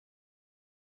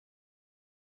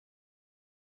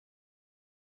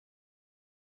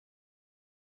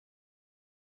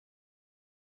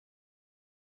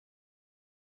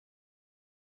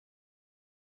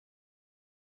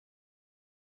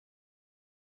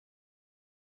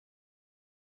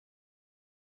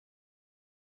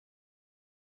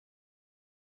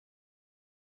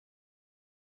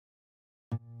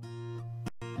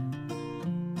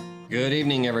Good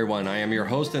evening, everyone. I am your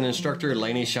host and instructor,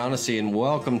 Laney Shaughnessy, and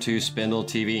welcome to Spindle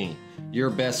TV, your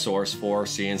best source for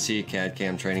CNC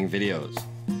CAD/CAM training videos.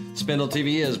 Spindle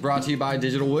TV is brought to you by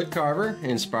Digital Woodcarver,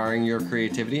 inspiring your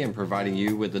creativity and providing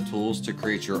you with the tools to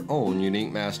create your own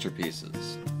unique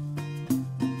masterpieces.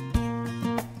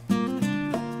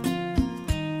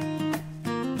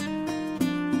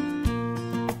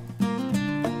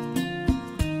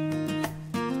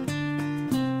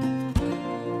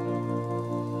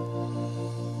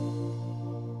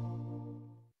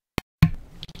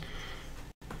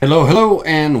 Hello,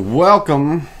 and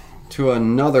welcome to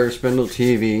another Spindle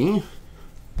TV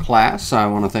class. I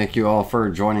want to thank you all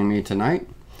for joining me tonight.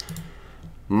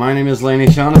 My name is Laney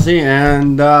Shaughnessy,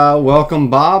 and welcome,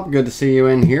 Bob. Good to see you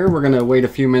in here. We're going to wait a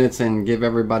few minutes and give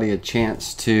everybody a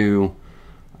chance to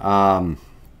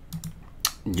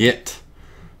get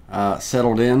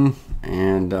settled in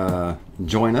and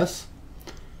join us.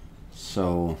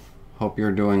 So, hope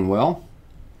you're doing well.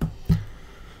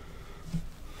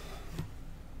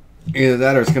 Either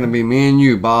that or it's going to be me and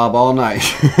you, Bob, all night.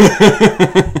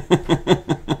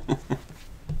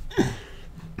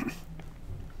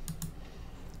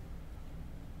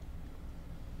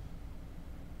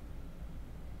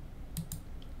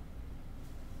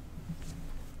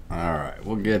 All right,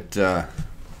 we'll get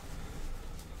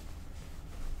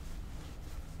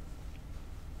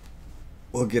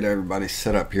everybody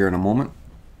set up here in a moment.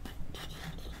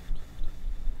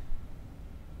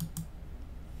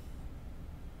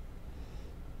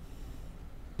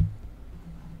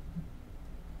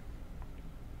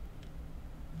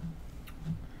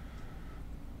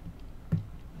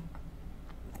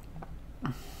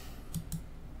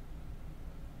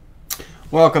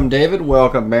 Welcome, David.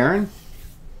 Welcome, Baron.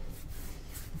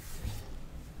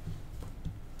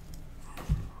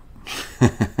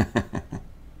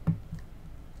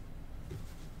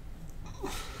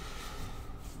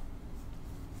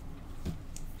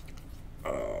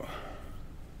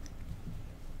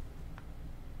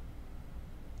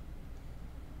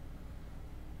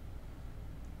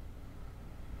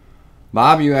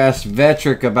 Bob, you asked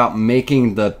Vetric about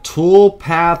making the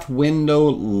toolpath window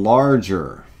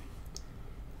larger.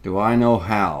 Do I know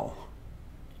how?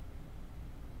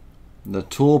 The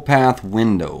toolpath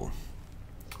window.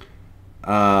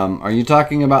 Are you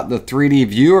talking about the 3D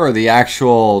view or the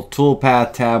actual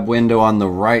toolpath tab window on the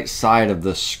right side of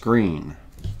the screen?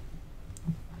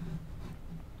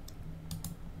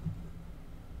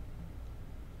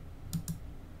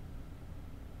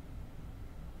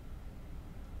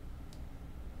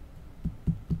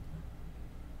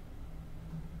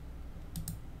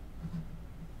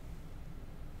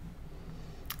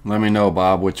 Let me know,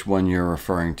 Bob, which one you're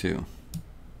referring to.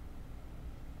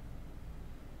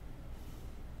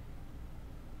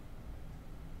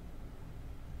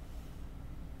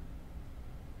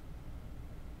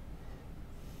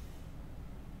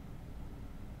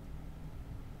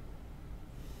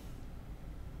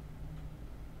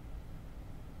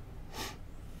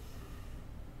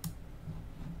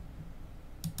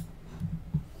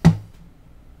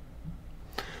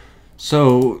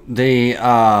 So they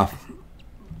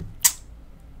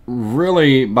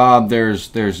really, Bob,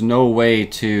 there's no way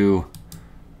to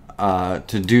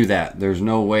do that. There's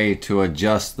no way to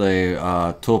adjust the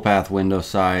toolpath window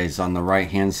size on the right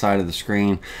hand side of the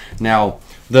screen. Now,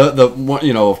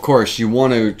 of course, you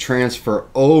want to transfer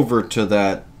over to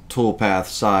that toolpath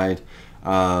side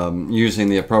using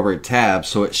the appropriate tab,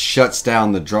 so it shuts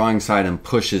down the drawing side and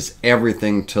pushes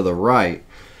everything to the right.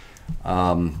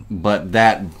 But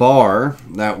that bar,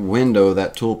 that window,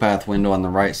 that toolpath window on the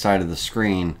right side of the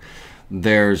screen,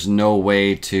 there's no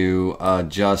way to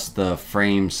adjust the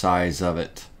frame size of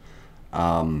it.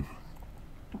 Like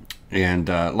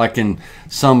in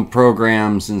some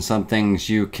programs and some things,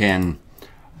 you can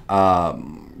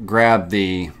grab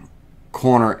the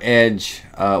corner edge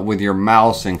with your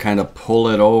mouse and kind of pull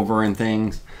it over and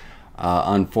things.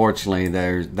 Unfortunately,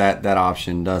 that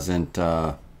option doesn't.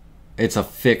 It's a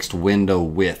fixed window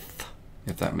width,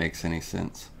 if that makes any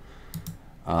sense.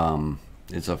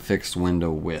 It's a fixed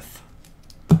window width.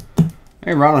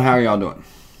 Hey, Ronald, how are y'all doing?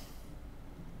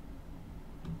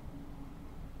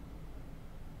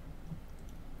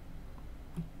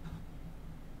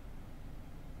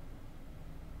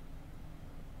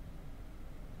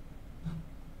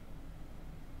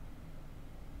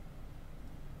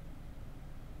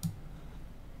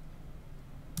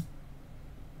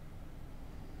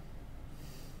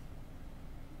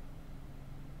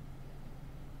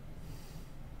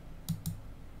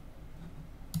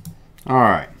 All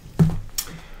right.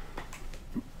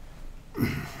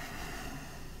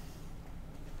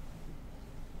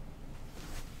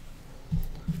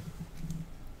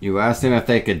 You asked them if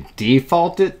they could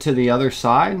default it to the other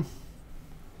side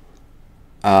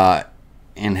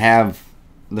and have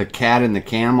the CAD and the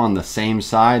CAM on the same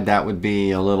side. That would be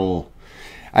a little,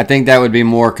 I think that would be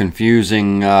more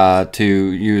confusing to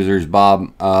users,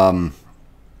 Bob.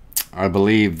 I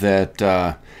believe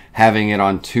that having it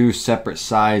on two separate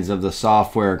sides of the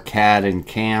software, CAD and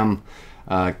CAM,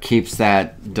 keeps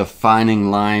that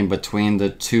defining line between the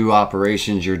two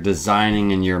operations you're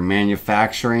designing and you're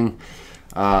manufacturing.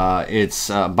 It's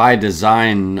by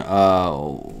design,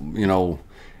 you know,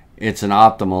 it's an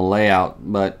optimal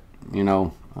layout, but you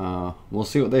know, we'll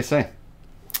see what they say.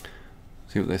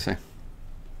 See what they say.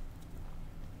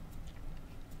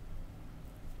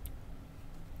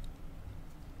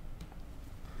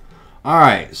 All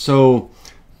right, so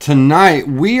tonight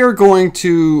we are going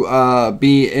to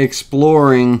be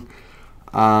exploring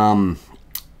the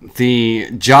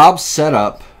job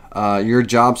setup, your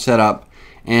job setup,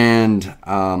 and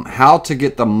how to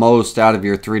get the most out of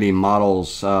your 3D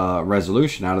models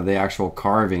resolution, out of the actual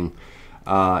carving,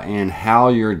 and how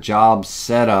your job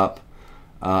setup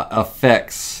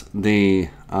affects the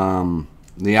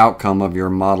outcome of your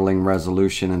modeling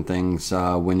resolution and things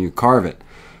when you carve it.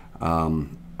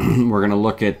 We're going to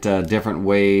look at different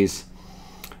ways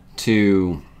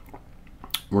to.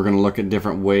 We're going to look at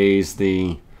different ways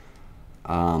the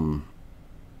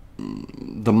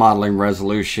modeling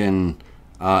resolution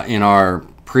in our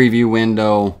preview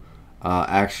window,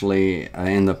 actually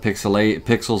in the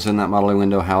pixels in that modeling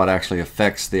window, how it actually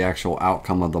affects the actual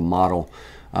outcome of the model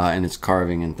and its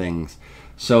carving and things.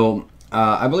 So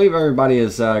I believe everybody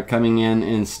is coming in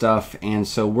and stuff, and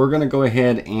so we're going to go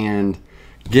ahead and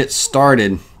get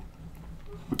started.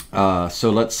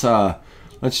 So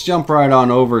let's jump right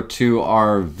on over to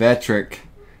our Vectric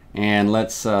and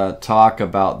let's talk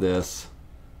about this.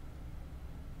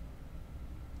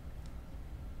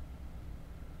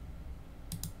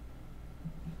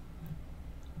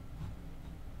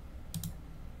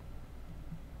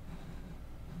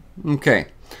 Okay,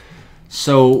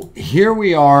 so here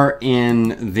we are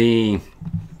in the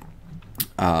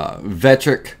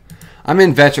Vectric. I'm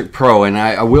in Vectric Pro, and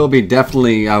I will be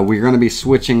definitely, we're going to be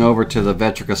switching over to the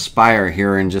Vectric Aspire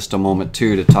here in just a moment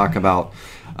too, to talk about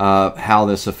how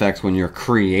this affects when you're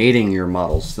creating your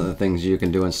models, the things you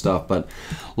can do and stuff. But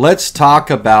let's talk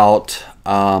about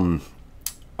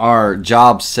our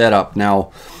job setup.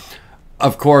 Now,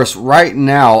 of course, right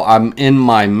now I'm in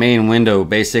my main window.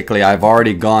 Basically, I've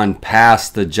already gone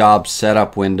past the job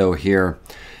setup window here,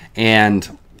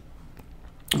 and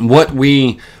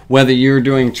whether you're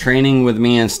doing training with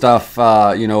me and stuff,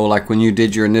 you know, like when you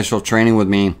did your initial training with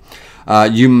me,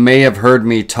 you may have heard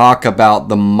me talk about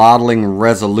the modeling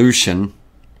resolution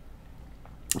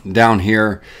down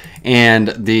here and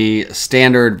the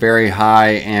standard, very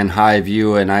high, and high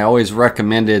view. And I always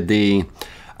recommended the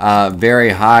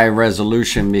very high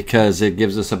resolution because it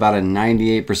gives us about a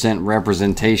 98%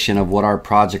 representation of what our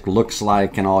project looks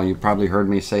like and all. You probably heard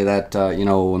me say that, you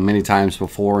know, many times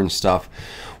before and stuff.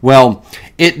 Well,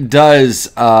 it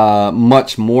does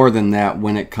much more than that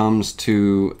when it comes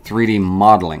to 3D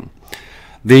modeling.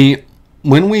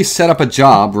 When we set up a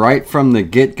job right from the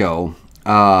get-go,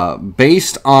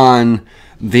 based on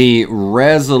the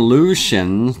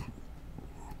resolution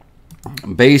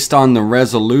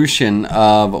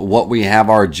of what we have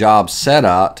our job set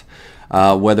at,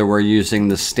 whether we're using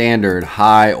the standard,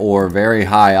 high, or very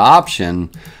high option,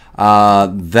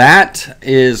 that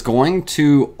is going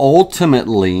to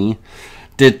ultimately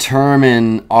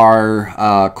determine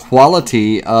our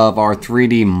quality of our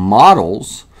 3D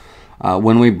models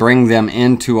when we bring them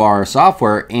into our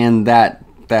software. And that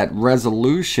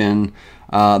resolution,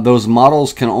 those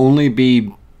models can only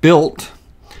be built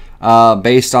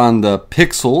based on the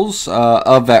pixels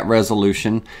of that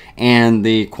resolution, and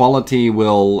the quality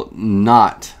will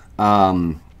not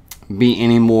be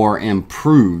any more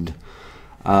improved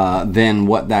than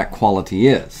what that quality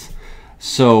is.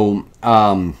 So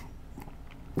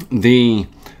the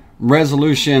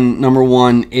resolution, number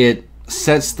one, it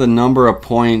sets the number of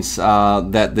points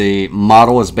that the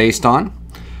model is based on.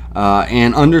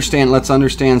 And let's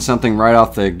understand something right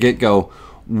off the get-go.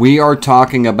 We are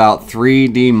talking about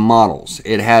 3D models.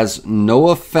 It has no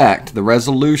effect, the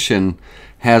resolution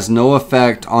has no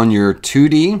effect on your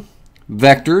 2D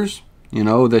vectors, you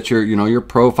know, that your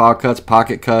profile cuts,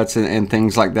 pocket cuts, and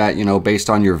things like that, you know, based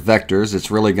on your vectors.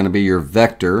 It's really going to be your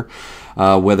vector,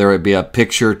 whether it be a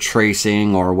picture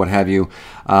tracing or what have you.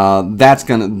 That's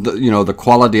going to, you know, the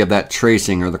quality of that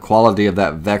tracing or the quality of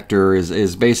that vector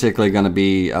is basically going to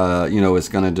be, you know, it's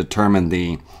going to determine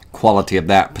the quality of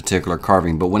that particular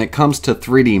carving. But when it comes to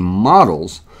 3D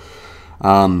models,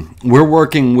 We're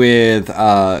working with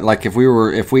like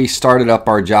if we started up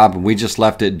our job and we just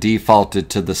left it defaulted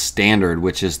to the standard,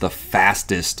 which is the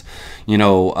fastest,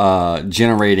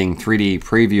 generating 3D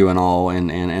preview and all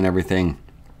and everything,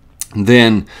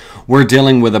 then we're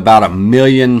dealing with about 1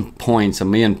 million points, 1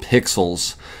 million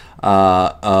pixels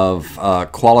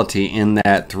of quality in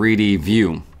that 3D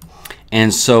view.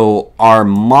 And so our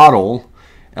model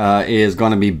is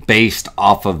going to be based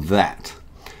off of that.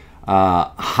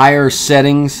 Higher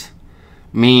settings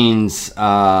means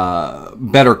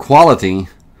better quality,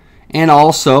 and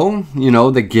also,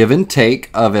 the give and take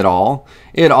of it all.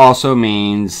 It also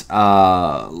means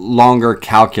longer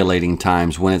calculating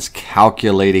times when it's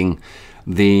calculating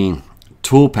the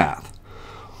toolpath.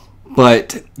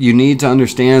 But you need to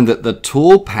understand that the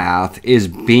toolpath is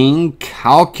being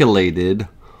calculated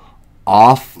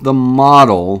off the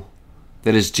model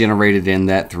that is generated in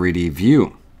that 3D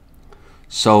view.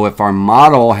 So if our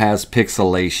model has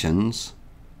pixelations,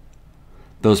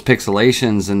 those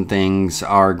pixelations and things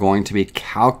are going to be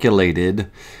calculated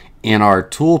in our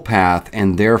toolpath,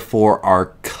 and therefore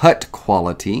our cut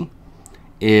quality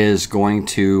is going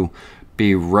to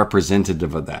be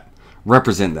representative of that.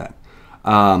 Represent that.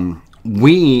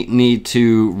 We need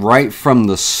to, right from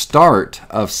the start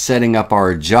of setting up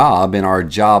our job in our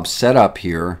job setup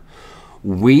here,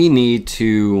 we need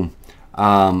to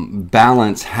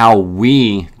balance how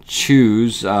we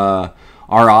choose our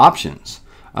options.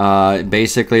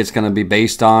 Basically, it's going to be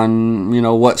based on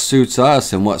what suits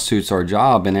us and what suits our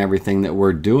job and everything that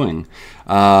we're doing.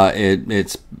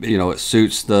 It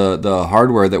suits the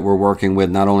hardware that we're working with,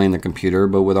 not only in the computer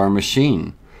but with our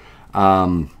machine.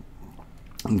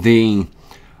 The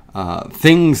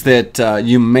things that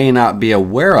you may not be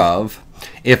aware of.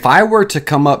 If I were to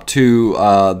come up to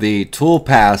the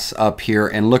toolpaths up here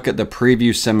and look at the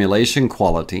preview simulation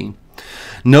quality,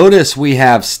 notice we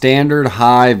have standard,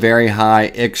 high, very high,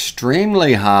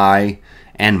 extremely high,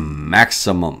 and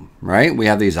maximum, right? We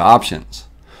have these options.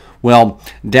 Well,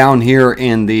 down here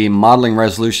in the modeling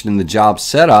resolution in the job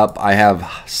setup, I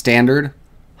have standard,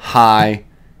 high,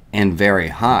 and very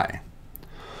high.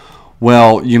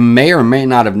 Well, you may or may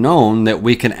not have known that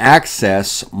we can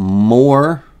access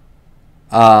more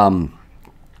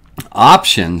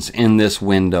options in this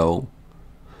window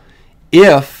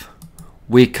if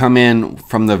we come in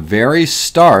from the very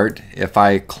start. If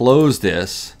I close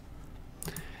this,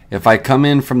 if I come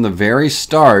in from the very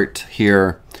start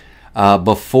here,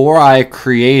 before I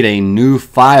create a new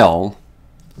file,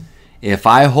 if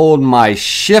I hold my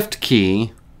shift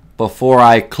key before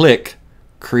I click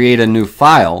create a new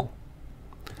file,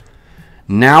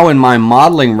 now in my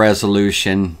modeling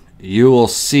resolution you will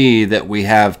see that we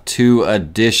have 2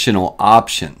 additional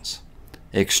options: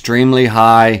 extremely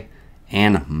high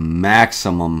and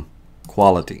maximum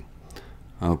quality.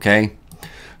 Okay,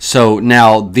 so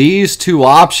now these 2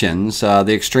 options,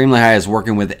 the extremely high is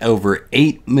working with over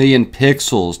 8 million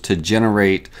pixels to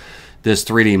generate this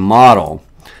 3D model,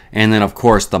 and then of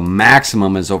course the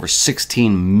maximum is over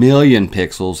 16 million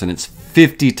pixels, and it's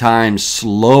 50 times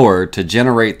slower to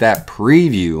generate that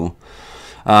preview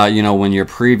when you're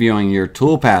previewing your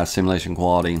toolpath simulation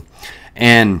quality.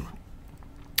 And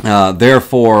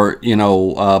therefore,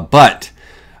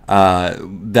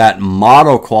 that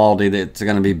model quality that's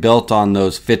going to be built on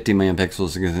those 50 million pixels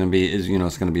is going to be, it's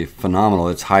going to be phenomenal.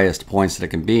 It's highest points that it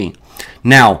can be.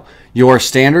 Now, your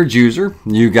standard user,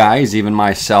 you guys, even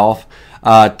myself,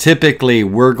 typically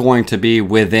we're going to be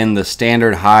within the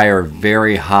standard, high, or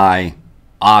very high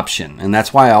option, and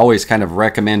that's why I always kind of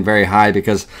recommend very high,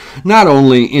 because not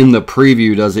only in the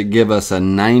preview does it give us a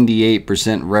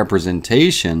 98%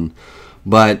 representation,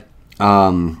 but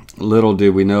little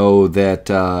do we know that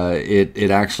it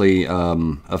actually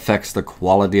affects the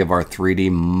quality of our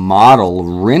 3D model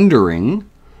rendering,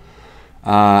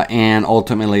 and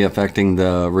ultimately affecting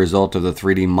the result of the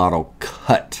 3D model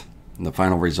cut, the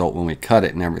final result when we cut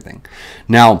it and everything.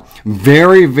 Now,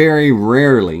 very, very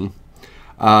rarely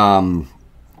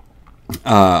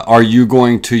are you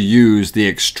going to use the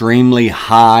extremely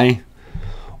high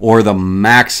or the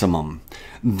maximum.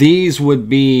 These would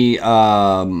be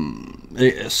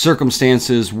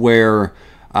circumstances where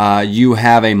you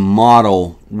have a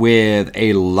model with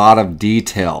a lot of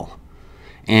detail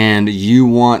and you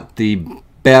want the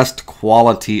best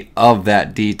quality of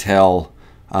that detail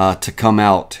to come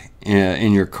out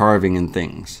in your carving and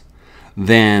things.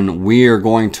 Then we are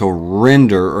going to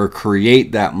render or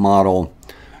create that model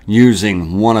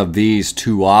using one of these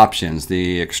 2 options,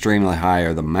 the extremely high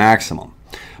or the maximum.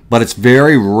 But it's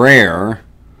very rare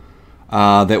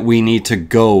that we need to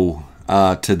go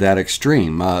to that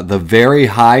extreme. The very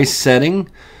high setting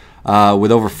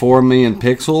with over 4 million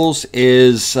pixels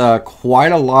is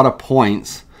quite a lot of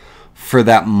points for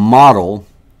that model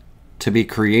to be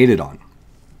created on.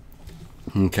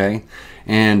 Okay,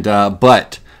 and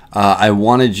but I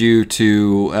wanted you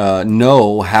to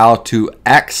know how to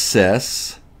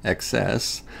access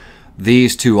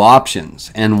these two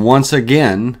options. And once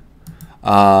again,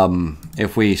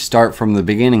 if we start from the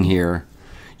beginning here,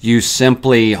 you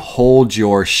simply hold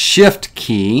your shift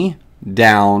key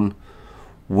down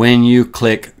when you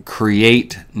click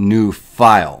create new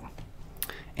file,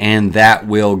 and that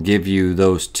will give you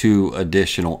those two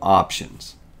additional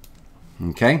options.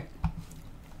 Okay,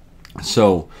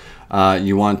 so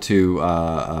you want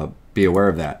to be aware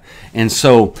of that. And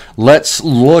so let's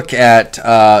look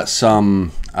at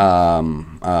some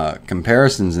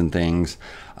comparisons and things.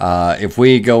 If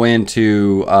we go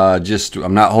into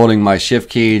I'm not holding my shift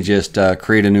key, just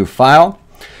create a new file.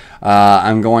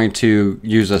 I'm going to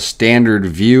use a standard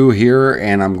view here,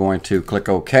 and I'm going to click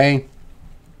OK.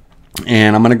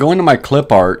 And I'm going to go into my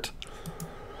clip art,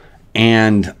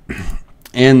 and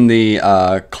in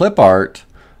the clip art,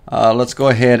 let's go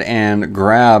ahead and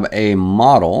grab a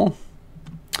model.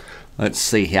 Let's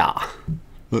see here.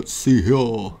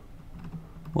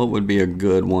 What would be a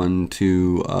good one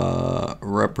to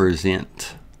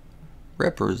represent?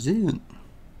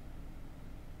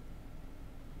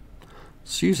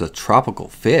 Let's use a tropical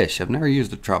fish. I've never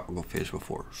used a tropical fish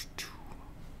before.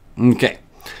 Okay.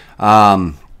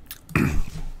 All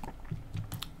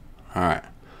right.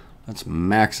 Let's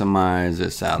maximize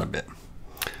this out a bit.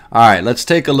 All right. Let's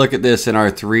take a look at this in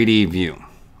our 3D view.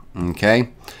 Okay.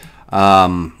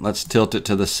 Let's tilt it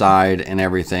to the side and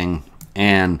everything.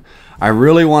 And I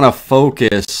really want to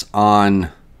focus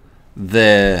on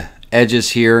the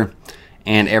edges here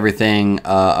and everything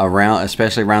around,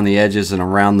 especially around the edges and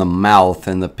around the mouth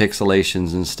and the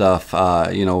pixelations and stuff,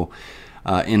 you know,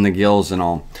 in the gills and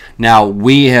all. Now,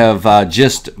 we have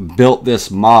just built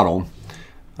this model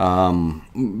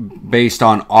based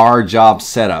on our job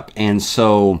setup. And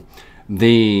so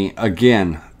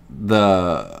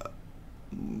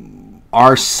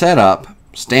our setup,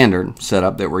 standard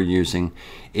setup that we're using,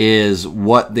 is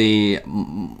what the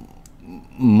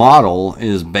model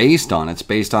is based on. It's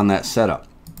based on that setup.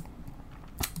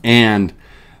 And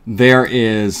there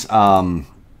is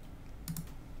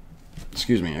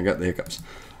excuse me, I got the hiccups.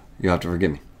 You have to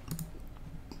forgive me.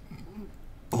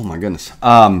 Oh my goodness.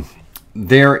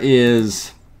 There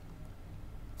is,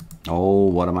 oh,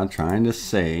 what am I trying to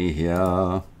say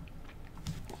here?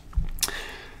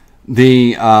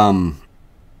 The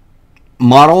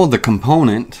model, the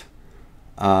component,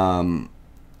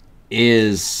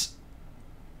 is,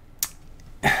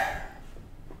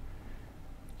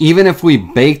 even if we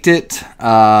baked it,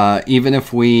 even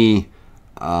if we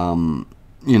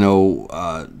you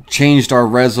know, changed our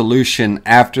resolution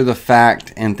after the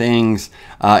fact and things,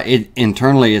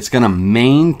 internally it's going to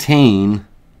maintain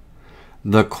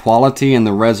the quality and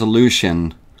the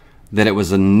resolution that it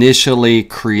was initially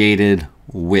created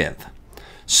with.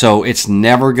 So it's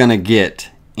never going to get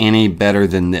any better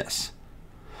than this.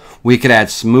 We could add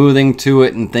smoothing to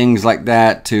it and things like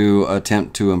that to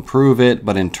attempt to improve it,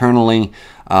 but internally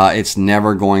it's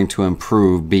never going to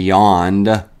improve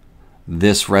beyond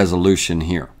this resolution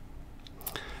here.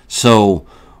 So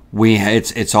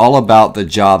it's all about the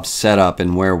job setup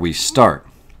and where we start.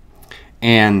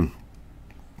 And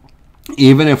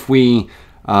even if we,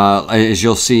 as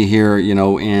you'll see here, you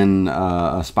know, in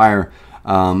Aspire,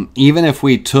 even if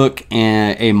we took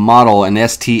a model, an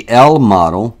STL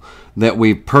model that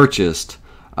we purchased,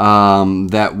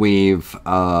 that we've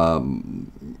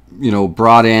you know,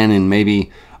 brought in, and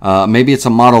maybe it's a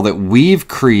model that we've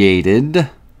created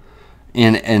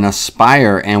in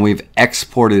Aspire and we've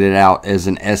exported it out as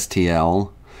an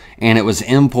STL, and it was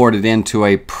imported into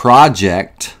a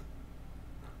project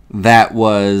that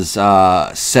was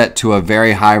set to a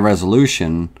very high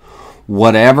resolution.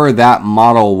 Whatever that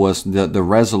model was, the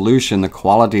resolution, the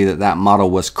quality that that model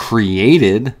was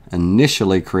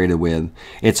initially created with,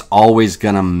 it's always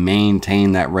going to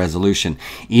maintain that resolution.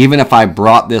 Even if I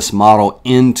brought this model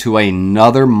into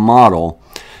another model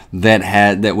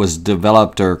that was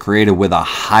developed or created with a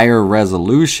higher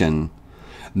resolution,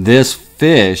 this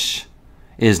fish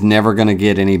is never going to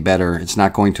get any better. It's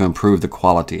not going to improve the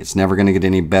quality. It's never going to get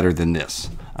any better than this,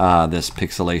 this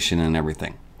pixelation and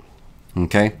everything.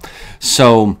 Okay,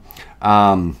 so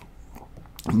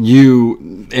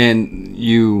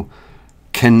you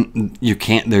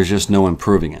can't. There's just no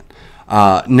improving it.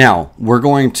 Now we're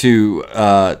going to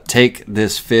take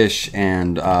this fish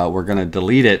and we're going to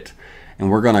delete it,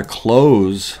 and we're going to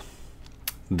close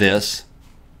this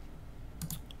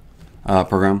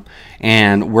program,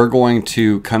 and we're going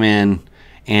to come in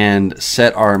and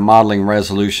set our modeling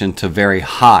resolution to very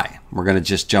high. We're going to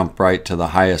just jump right to the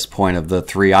highest point of the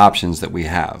 3 options that we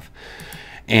have.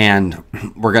 And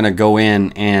we're going to go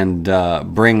in and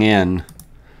bring in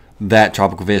that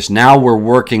tropical fish. Now we're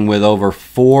working with over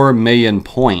 4 million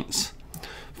points,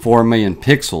 4 million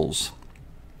pixels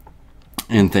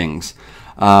and things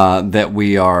that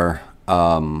we are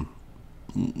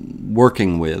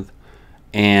working with.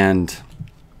 And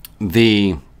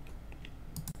the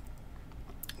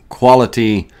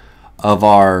quality of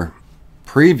our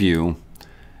preview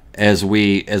as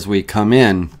we come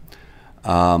in,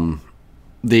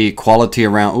 the quality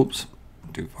around, oops,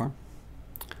 too far.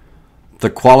 The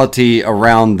quality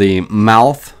around the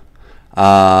mouth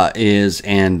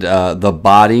and the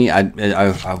body.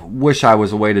 I wish I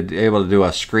was a way to be able to do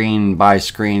a screen by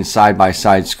screen, side by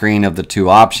side screen of the 2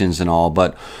 options and all.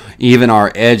 But even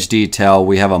our edge detail,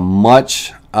 we have a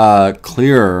much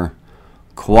clearer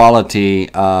quality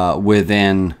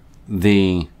within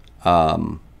the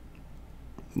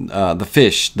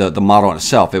fish, the model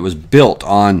itself. It was built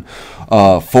on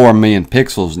 4 million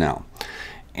pixels now,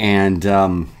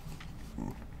 and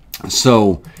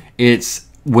so it's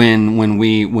when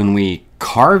we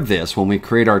carve this, when we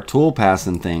create our toolpaths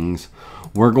and things,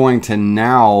 we're going to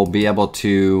now be able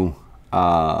to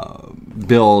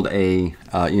build a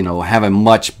have a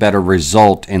much better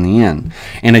result in the end.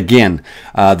 And again,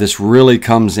 this really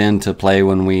comes into play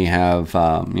when we have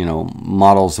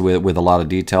models with a lot of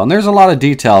detail, and there's a lot of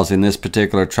details in this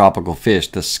particular tropical fish,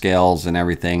 the scales and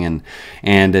everything,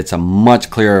 and it's a much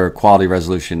clearer quality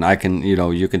resolution. I can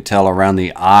you can tell around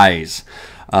the eyes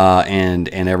and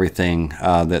everything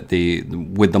that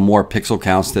with the more pixel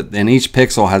counts, and each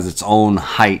pixel has its own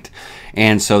height.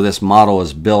 And so this model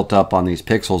is built up on these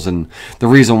pixels, and the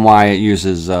reason why it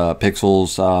uses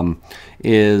pixels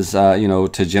is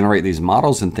to generate these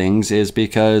models and things is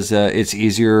because it's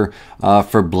easier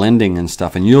for blending and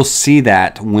stuff. And you'll see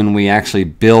that when we actually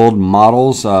build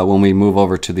models when we move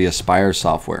over to the Aspire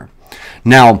software.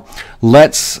 Now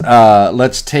let's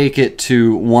take it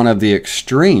to one of the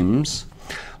extremes.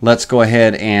 Let's go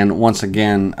ahead and once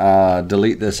again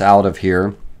delete this out of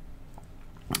here,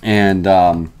 and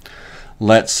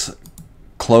let's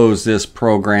close this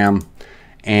program.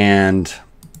 And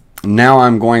now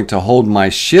I'm going to hold my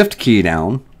shift key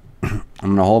down. I'm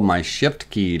going to hold my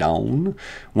shift key down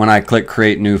when I click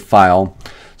create new file,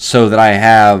 so that I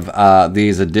have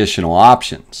these additional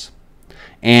options.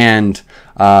 And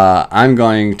I'm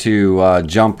going to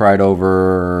jump right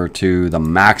over to the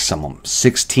maximum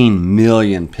 16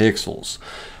 million pixels.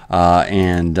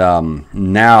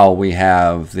 Now we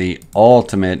have the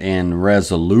ultimate in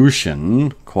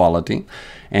resolution quality,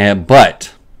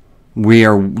 but we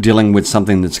are dealing with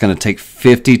something that's going to take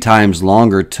 50 times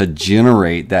longer to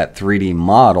generate that 3D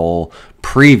model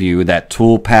preview, that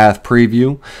toolpath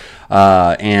preview.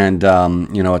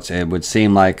 It would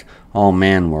seem like, oh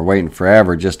man, we're waiting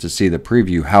forever just to see the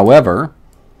preview. However,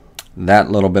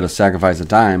 that little bit of sacrifice of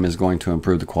time is going to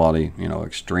improve the quality,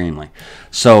 extremely.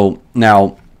 So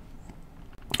now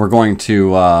we're going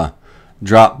to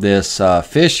drop this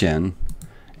fish in,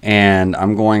 and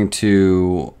I'm going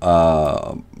to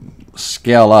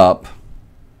scale up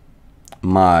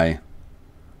my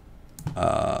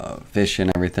fish and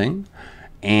everything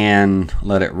and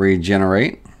let it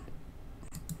regenerate.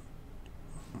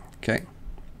 Okay,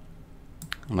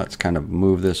 let's kind of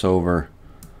move this over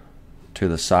to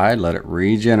the side, let it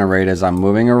regenerate. As I'm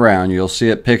moving around, you'll see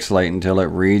it pixelate until it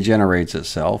regenerates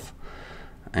itself.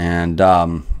 And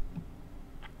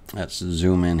let's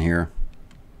zoom in here.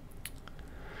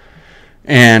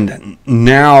 And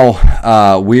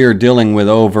now we are dealing with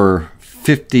over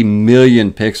 50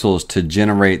 million pixels to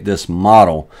generate this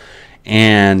model.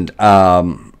 And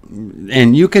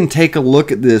you can take a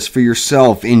look at this for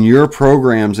yourself in your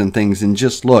programs and things and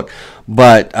just look.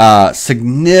 But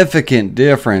significant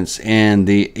difference in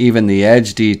even the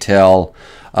edge detail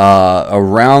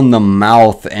around the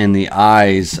mouth and the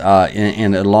eyes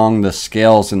and along the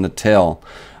scales and the tail.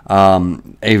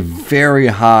 A very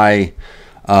high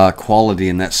quality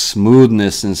and that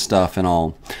smoothness and stuff and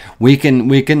all. We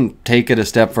can take it a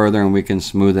step further and we can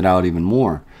smooth it out even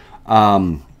more.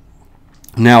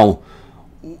 Now,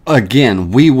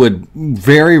 again, we would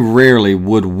very rarely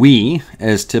would we,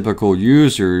 as typical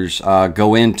users,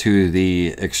 go into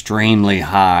the extremely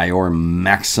high or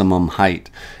maximum height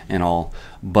and all.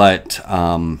 But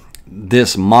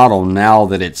this model, now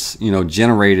that it's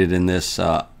generated in this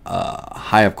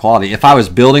high of quality, if I was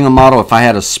building a model, if I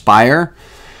had Aspire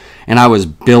and I was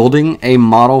building a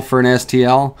model for an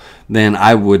STL, then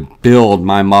I would build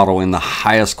my model in the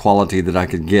highest quality that I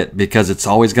could get, because it's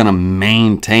always going to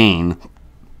maintain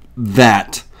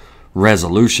that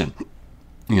resolution,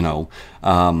 you know,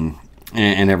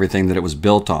 and everything that it was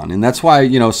built on. And that's why,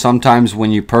 you know, sometimes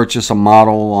when you purchase a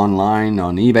model online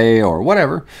on eBay or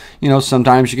whatever, you know,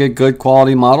 sometimes you get good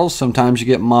quality models, sometimes you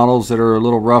get models that are a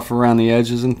little rough around the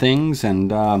edges and things, and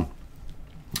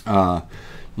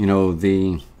you know,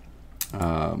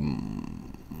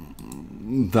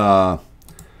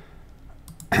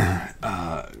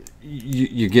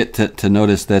 you get to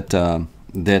notice that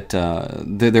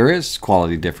there is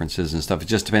quality differences and stuff. It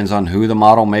just depends on who the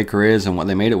model maker is and what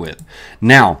they made it with.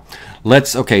 Now,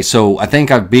 okay, so I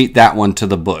think I've beat that one to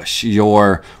the bush.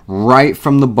 You're right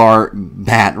from the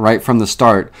bat, right from the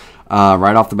start,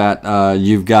 right off the bat,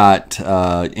 you've got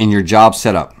in your job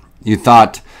setup, you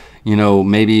thought, you know,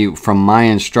 maybe from my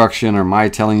instruction or my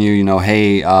telling you, you know,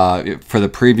 hey, for the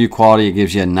preview quality, it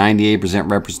gives you a 98%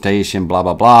 representation, blah,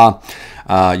 blah, blah.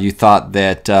 You thought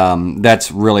that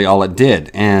that's really all it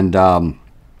did. And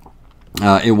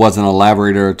it wasn't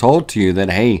elaborated or told to you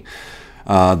that, hey,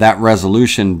 that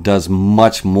resolution does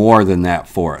much more than that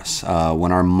for us.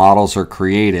 When our models are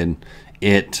created,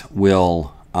 it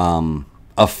will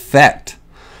affect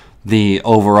the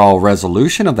overall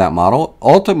resolution of that model,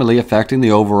 ultimately affecting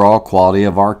the overall quality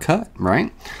of our cut,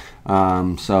 right?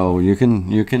 So you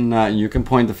can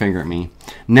point the finger at me.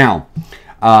 Now,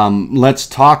 let's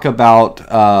talk about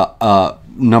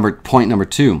point number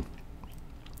 2.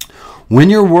 When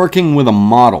you're working with a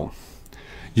model,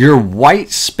 your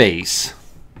white space,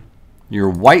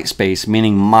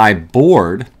 meaning my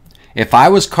board, if I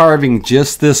was carving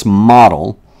just this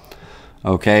model,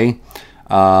 okay,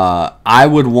 I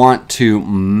would want to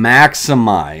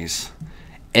maximize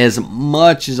as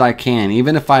much as I can,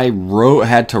 even if I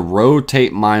had to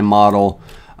rotate my model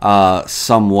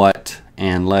somewhat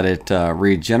and let it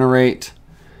regenerate.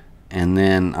 And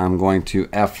then I'm going to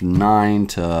F9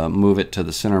 to move it to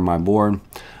the center of my board.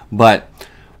 But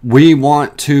we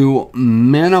want to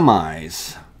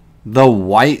minimize the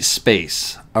white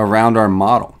space around our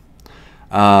model.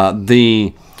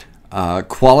 The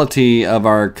quality of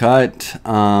our cut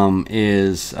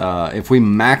is if we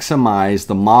maximize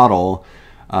the model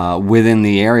within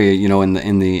the area, you know,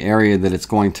 in the area that it's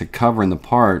going to cover in the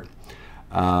part,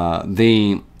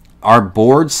 our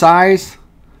board size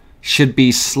should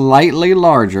be slightly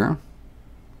larger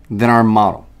than our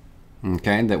model,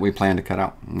 okay, that we plan to cut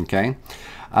out, okay.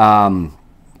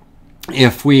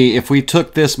 If we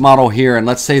took this model here, and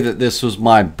let's say that this was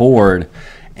my board,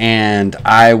 and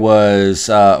I was,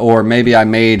 or maybe I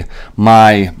made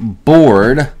my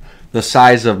board the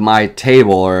size of my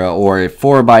table, or a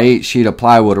 4x8 sheet of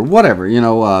plywood, or whatever, you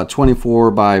know,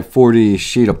 24 by 40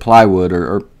 sheet of plywood,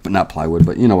 or not plywood,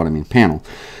 but you know what I mean, panel.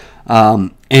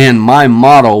 And my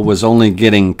model was only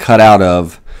getting cut out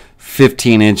of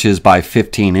 15 inches by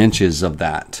 15 inches of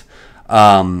that.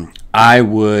 I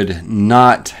would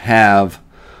not have,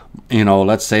 you know,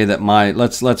 let's say that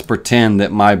let's pretend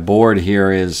that my board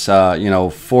here is, you know,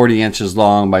 40 inches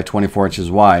long by 24 inches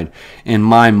wide, and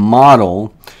my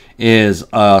model is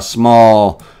a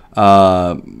small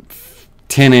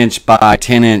 10-inch by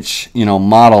 10-inch, you know,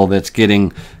 model that's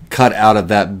getting cut out of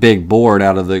that big board,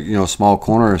 out of the, you know, small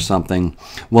corner or something.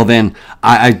 Well, then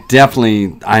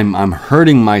I'm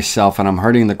hurting myself, and I'm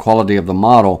hurting the quality of the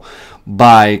model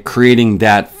by creating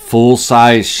that full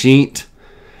size sheet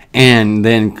and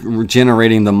then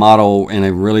generating the model in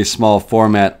a really small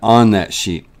format on that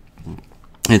sheet.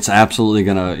 It's absolutely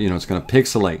gonna, you know, it's gonna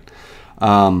pixelate.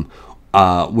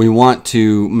 We want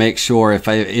to make sure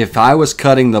if I was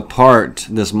cutting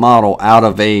this model out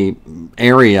of a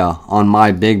area on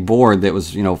my big board that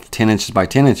was, you know, 10 inches by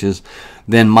 10 inches,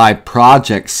 then my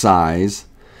project size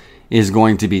is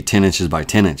going to be 10 inches by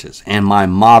 10 inches, and my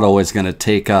model is going to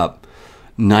take up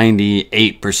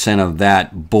 98% of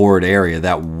that board area,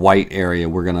 that white area.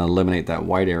 We're going to eliminate that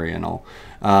white area and all.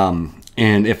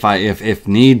 And if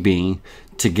need be,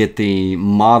 to get the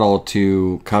model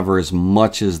to cover as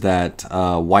much as that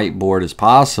whiteboard as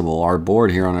possible, our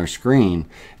board here on our screen,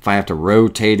 if I have to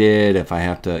rotate it, if I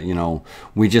have to, you know,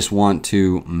 we just want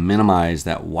to minimize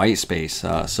that white space.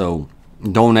 So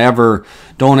don't ever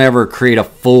create a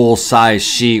full size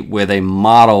sheet with a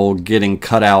model getting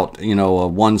cut out, you know,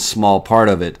 one small part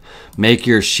of it. Make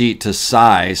your sheet to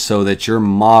size so that your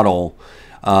model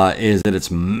is at its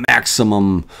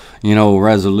maximum, you know,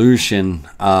 resolution,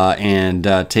 and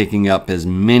taking up as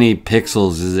many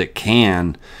pixels as it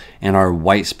can, and our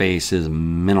white space is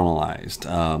minimalized.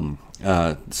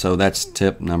 So that's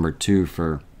tip number 2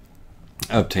 for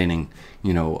obtaining,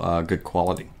 you know, good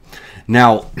quality.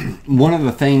 Now, one of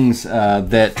the things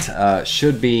that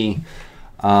should be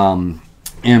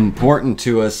important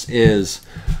to us is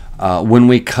when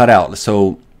we cut out.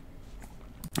 So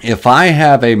if I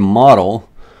have a model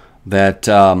that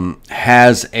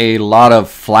has a lot of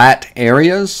flat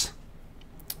areas,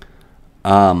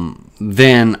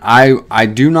 then I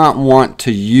do not want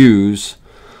to use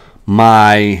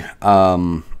my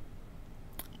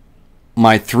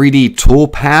my 3D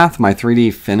toolpath, my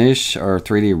 3D finish or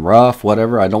 3D rough,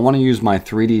 whatever. I don't want to use my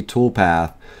 3D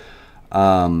toolpath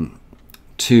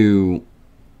to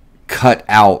cut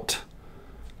out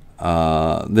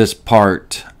this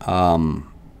part in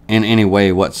any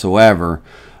way whatsoever.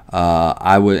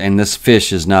 I would, and this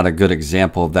fish is not a good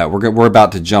example of that. We're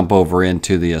about to jump over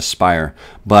into the Aspire,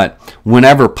 but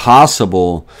whenever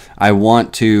possible, I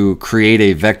want to create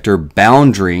a vector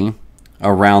boundary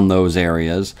around those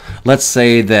areas. Let's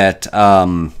say that,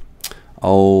 what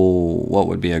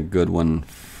would be a good one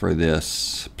for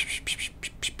this?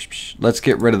 Let's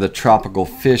get rid of the tropical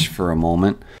fish for a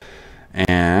moment,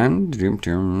 and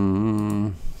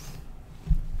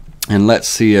let's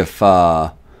see if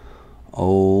oh,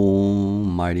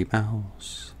 Mighty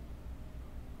Mouse.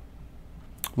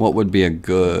 What would be a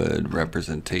good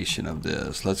representation of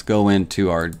this? Let's go into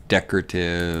our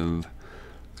decorative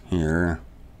here,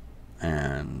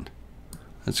 and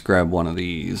let's grab one of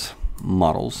these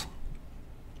models.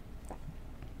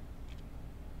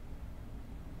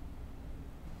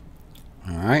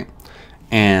 All right,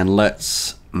 and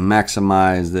let's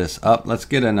maximize this up. Let's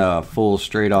get in a full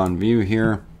straight on view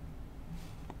here.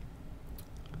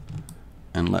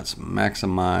 And let's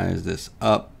maximize this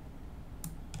up.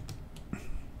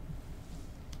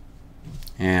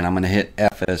 And I'm going to hit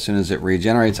F as soon as it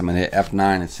regenerates. I'm going to hit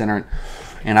F9 and center it.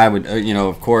 And I would, you know,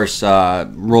 of course,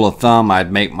 rule of thumb, I'd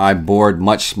make my board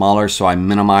much smaller so I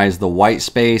minimize the white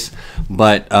space.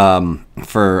 But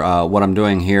for what I'm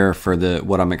doing here, for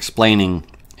what I'm explaining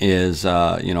is,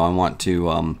 you know, I want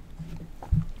to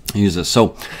use this.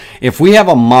 So if we have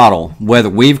a model, whether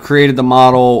we've created the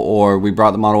model or we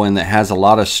brought the model in that has a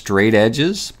lot of straight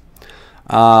edges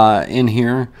in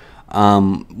here,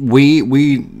 we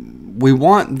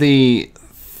want the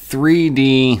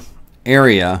 3D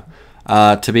area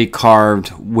to be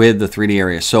carved with the 3D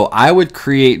area. So I would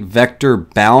create vector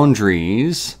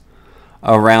boundaries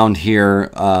around here,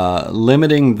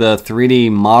 limiting the 3D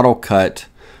model cut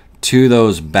to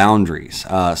those boundaries,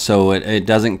 so it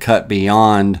doesn't cut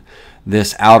beyond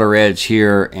this outer edge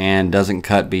here and doesn't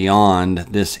cut beyond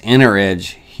this inner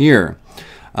edge here,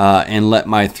 and let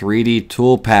my 3D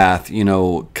toolpath, you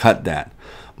know, cut that.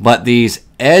 But these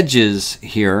edges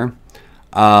here,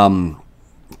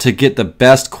 to get the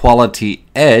best quality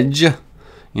edge, you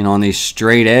know, on these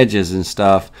straight edges and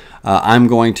stuff, I'm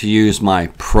going to use my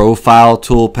profile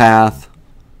toolpath,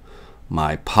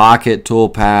 my pocket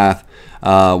toolpath,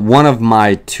 one of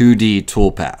my 2D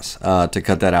toolpaths to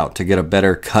cut that out, to get a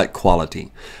better cut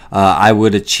quality. I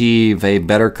would achieve a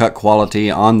better cut quality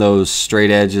on those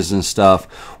straight edges and stuff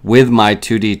with my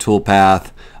 2D toolpath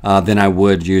than I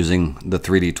would using the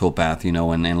 3D toolpath, you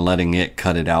know, and letting it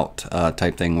cut it out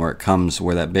type thing, where it comes,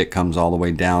 where that bit comes all the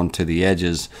way down to the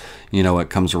edges, you know,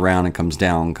 it comes around and comes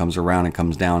down, comes around and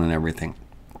comes down and everything.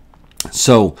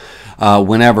 So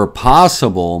whenever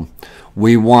possible,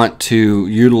 we want to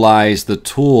utilize the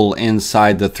tool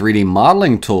inside the 3D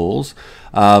modeling tools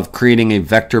of creating a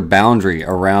vector boundary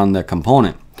around the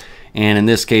component. And in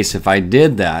this case, if I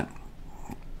did that,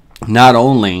 not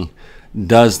only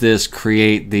does this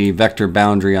create the vector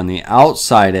boundary on the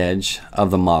outside edge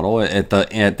of the model at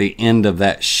the end of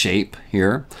that shape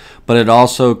here, but it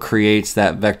also creates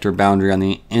that vector boundary on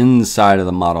the inside of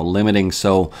the model, limiting.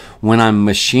 So when I'm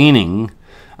machining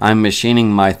my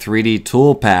 3D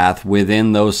toolpath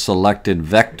within those selected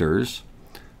vectors,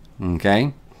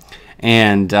 okay?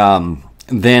 And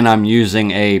then I'm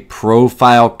using a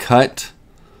profile cut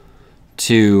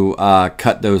to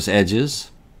cut those edges.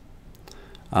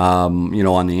 You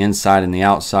know, on the inside and the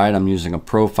outside, I'm using a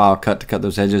profile cut to cut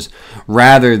those edges,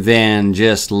 rather than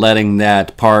just letting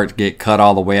that part get cut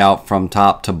all the way out from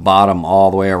top to bottom, all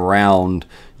the way around,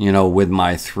 you know, with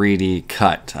my 3D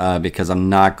cut, because I'm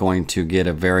not going to get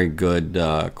a very good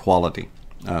quality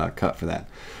cut for that.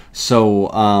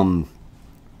 So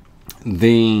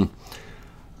the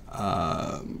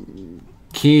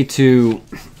key to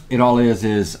it all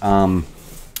is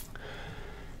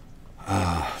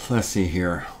let's see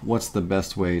here. What's the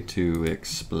best way to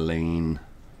explain?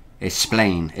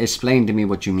 Explain to me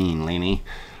what you mean, Lainey.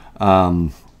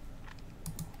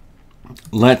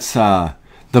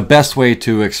 The best way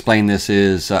to explain this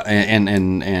is, let's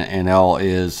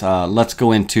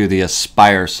go into the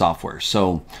Aspire software.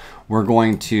 So we're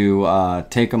going to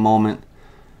take a moment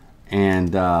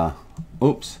and,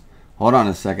 oops, hold on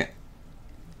a second.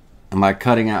 Am I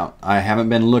cutting out? I haven't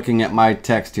been looking at my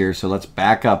text here, so let's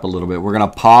back up a little bit. We're going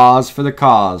to pause for the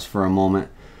cause for a moment.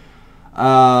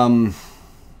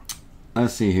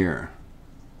 Let's see here.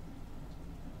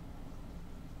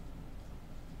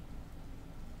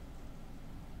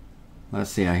 Let's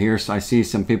see. I see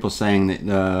some people saying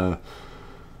that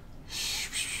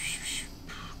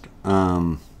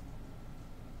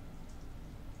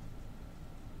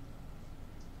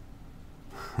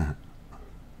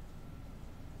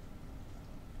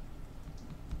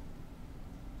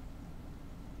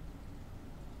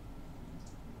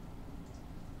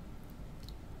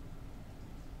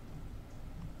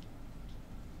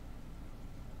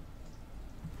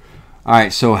all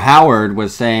right, so Howard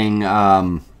was saying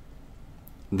that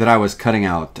I was cutting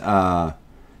out. Am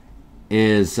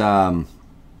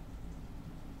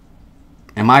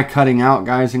I cutting out,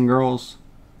 guys and girls?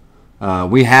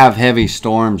 We have heavy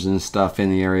storms and stuff in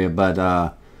the area, but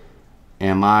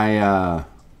am I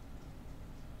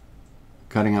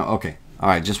cutting out? Okay. All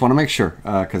right, just want to make sure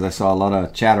because I saw a lot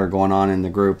of chatter going on in the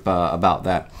group about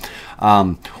that.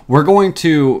 We're going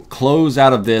to close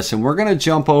out of this and we're going to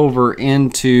jump over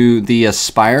into the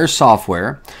Aspire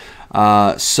software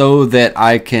so that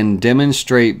I can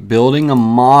demonstrate building a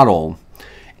model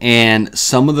and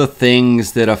some of the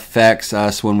things that affects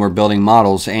us when we're building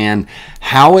models and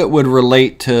how it would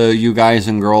relate to you guys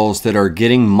and girls that are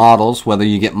getting models, whether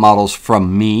you get models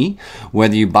from me,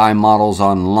 whether you buy models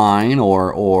online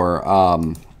or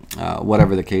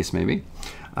whatever the case may be.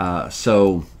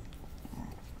 So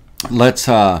let's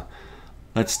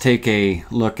take a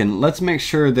look and let's make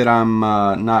sure that I'm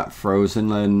not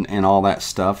frozen and all that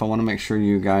stuff. I want to make sure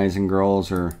you guys and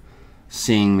girls are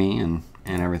seeing me and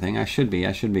everything. I should be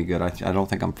good. I don't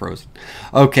think I'm frozen.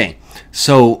 Okay,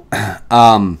 so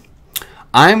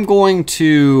I'm going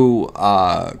to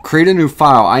create a new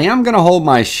file. I am going to hold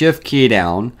my shift key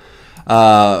down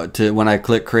when I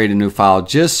click create a new file,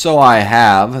 just so I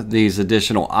have these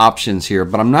additional options here,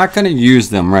 but I'm not going to use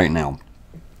them right now.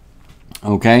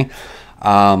 Okay,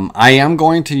 I am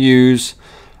going to use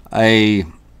a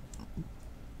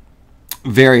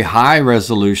very high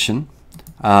resolution,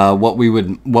 what we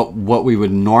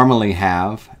would normally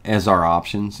have as our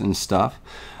options and stuff,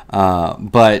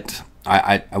 but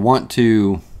I want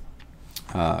to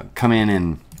come in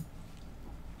and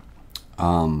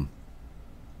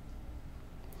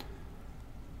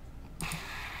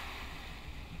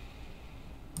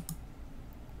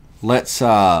let's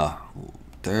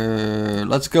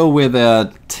go with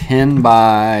a 10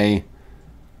 by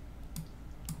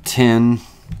 10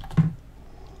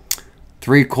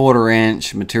 3/4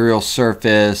 inch material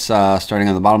surface, starting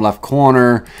on the bottom left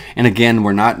corner. And again,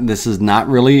 this is not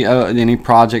really any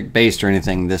project based or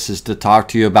anything. This is to talk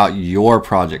to you about your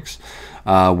projects,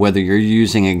 whether you're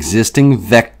using existing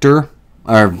vector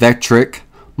or Vectric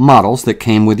models that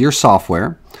came with your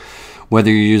software, whether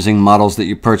you're using models that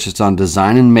you purchased on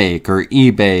Design and Make or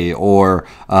eBay, or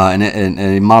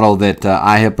a model that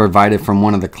I have provided from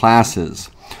one of the classes.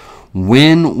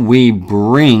 When we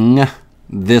bring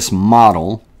this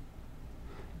model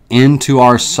into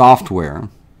our software,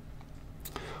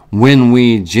 when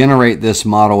we generate this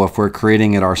model, if we're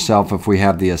creating it ourselves, if we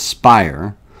have the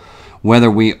Aspire, whether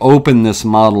we open this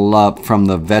model up from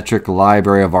the Vectric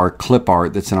library of our clip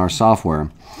art that's in our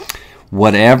software,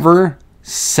 whatever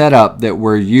setup that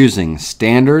we're using,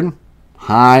 standard,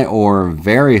 high or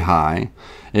very high,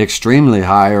 extremely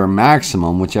high or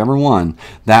maximum, whichever one,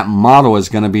 that model is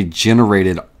going to be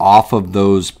generated off of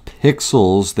those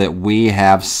pixels that we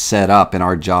have set up in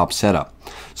our job setup.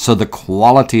 So the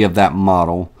quality of that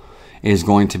model is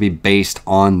going to be based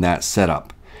on that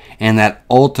setup, and that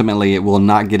ultimately it will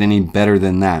not get any better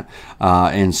than that.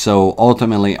 And so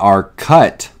ultimately our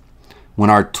cut,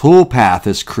 when our toolpath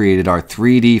is created, our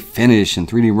 3D finish and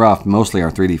 3D rough, mostly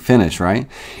our 3D finish, right?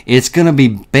 It's going to be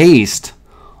based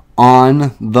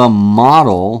on the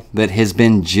model that has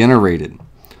been generated.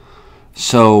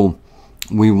 So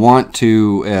we want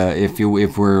to, if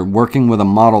we're working with a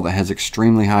model that has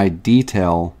extremely high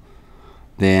detail,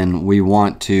 then we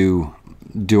want to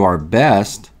do our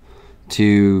best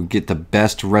to get the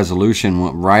best resolution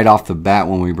right off the bat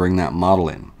when we bring that model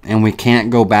in. And we can't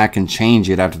go back and change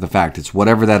it after the fact. It's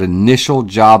whatever that initial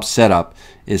job setup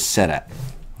is set at.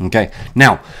 Okay,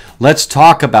 now let's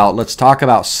talk about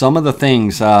some of the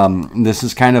things. This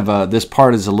is kind of this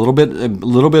part is a little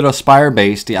bit Aspire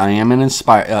based. I am in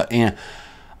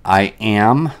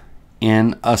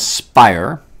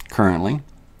Aspire currently,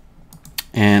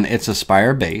 and it's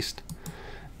Aspire based,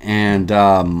 and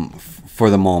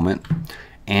for the moment.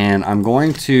 And I'm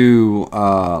going to,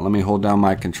 let me hold down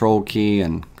my control key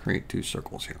and create 2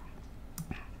 circles here.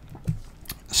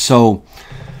 So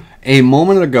a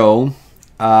moment ago,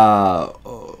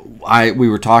 we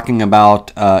were talking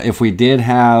about if we did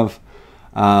have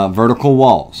vertical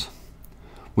walls,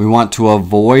 we want to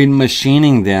avoid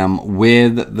machining them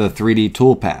with the 3D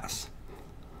toolpaths.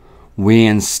 We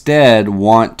instead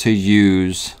want to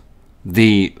use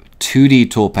the 2D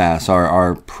toolpaths,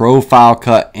 our profile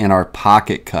cut and our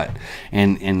pocket cut.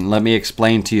 And let me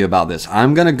explain to you about this.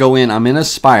 I'm going to go in, I'm in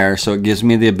Aspire, so it gives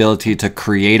me the ability to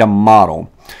create a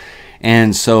model.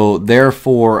 And so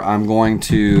therefore I'm going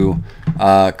to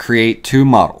create 2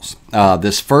 models.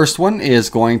 This first one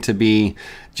is going to be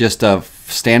just a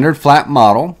standard flat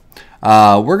model.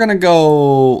 We're going to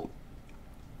go,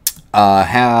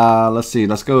 let's see,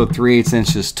 let's go 3/8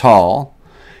 inches tall.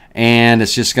 And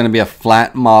it's just going to be a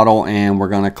flat model, and we're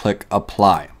going to click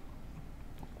apply.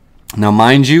 Now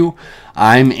mind you,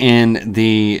 I'm in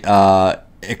the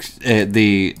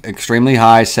extremely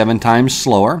high 7 times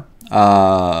slower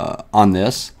on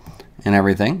this and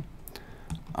everything.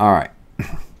 All right.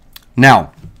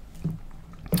 Now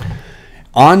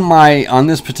on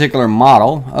this particular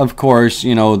model, of course,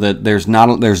 you know that there's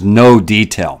no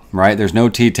detail, right? There's no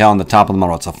detail on the top of the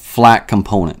model. It's a flat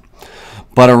component.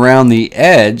 But around the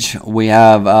edge, we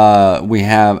have a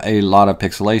lot of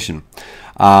pixelation.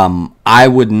 I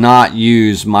would not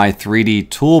use my 3D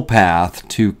toolpath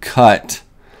to cut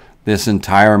this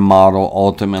entire model,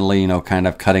 ultimately, you know, kind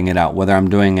of cutting it out. Whether I'm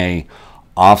doing a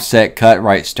offset cut,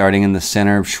 right, starting in the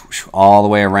center, all the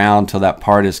way around till that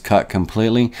part is cut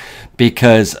completely,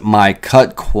 because my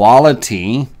cut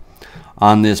quality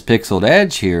on this pixeled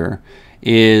edge here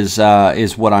is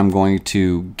what I'm going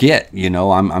to get. You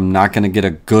know, I'm not going to get a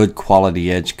good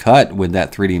quality edge cut with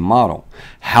that 3D model.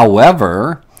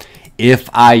 However,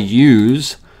 if I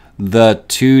use the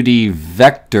 2D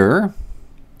vector,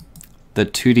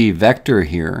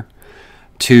 here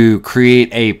to create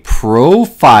a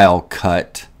profile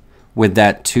cut with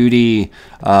that 2D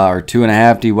or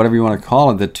 2.5D, whatever you want to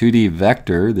call it, the 2D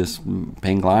vector, this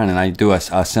pink line, and I do a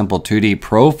simple 2D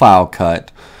profile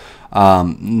cut,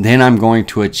 then I'm going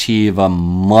to achieve a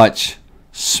much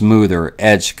smoother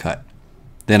edge cut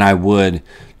than I would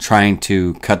trying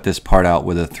to cut this part out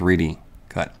with a 3D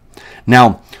cut.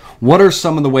 Now, what are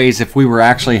some of the ways, if we were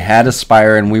actually had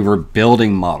Aspire and we were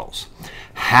building models,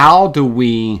 how do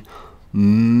we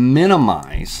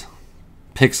minimize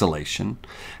pixelation?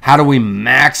 How do we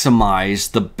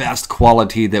maximize the best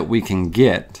quality that we can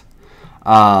get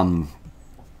you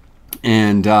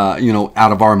know,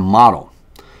 out of our model?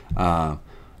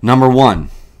 Number 1,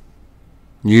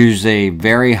 use a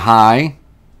very high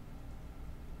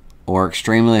or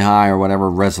extremely high or whatever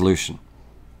resolution.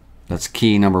 That's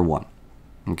key number 1.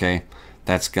 Okay,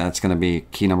 that's going to be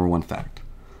key number 1 fact.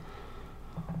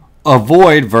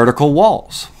 Avoid vertical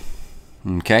walls.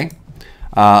 Okay,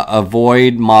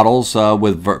 avoid models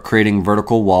with creating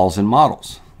vertical walls in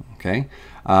models. Okay,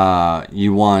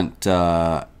 you want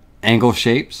angle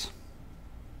shapes.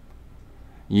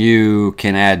 You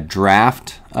can add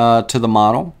draft to the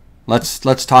model.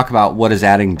 Let's talk about what is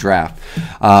adding draft.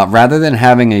 Rather than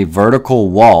having a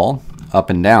vertical wall up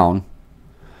and down,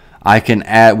 I can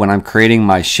add, when I'm creating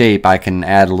my shape, I can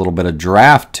add a little bit of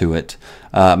draft to it,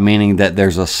 meaning that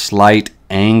there's a slight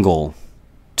angle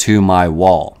to my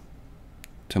wall,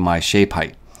 to my shape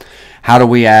height. How do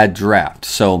we add draft?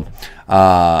 So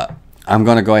I'm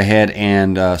going to go ahead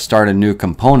and start a new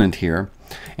component here,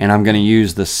 and I'm going to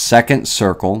use the second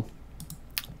circle,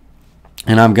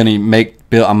 and I'm going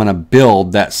to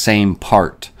build that same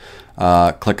part.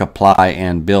 Click apply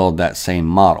and build that same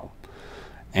model.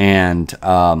 And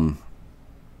well,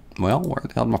 where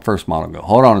the hell did my first model go?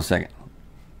 Hold on a second.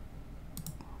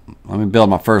 Let me build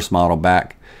my first model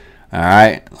back. All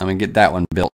right, let me get that one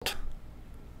built.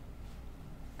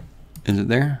 Is it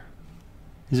there?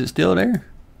 Is it still there?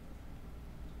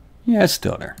 Yeah, it's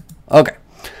still there. Okay,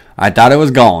 I thought it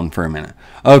was gone for a minute.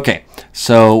 Okay,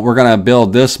 so we're gonna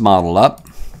build this model up.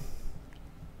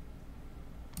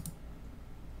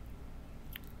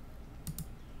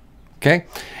 Okay,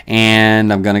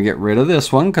 and I'm going to get rid of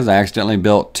this one because I accidentally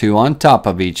built 2 on top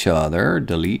of each other.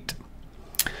 Delete.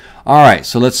 All right,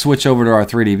 so let's switch over to our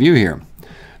 3D view here.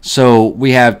 So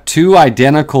we have 2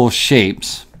 identical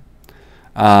shapes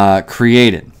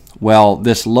created. Well,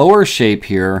 this lower shape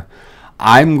here,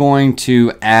 I'm going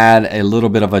to add a little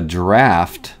bit of a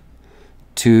draft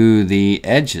to the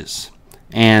edges.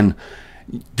 And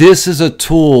this is a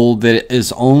tool that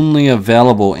is only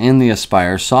available in the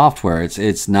Aspire software.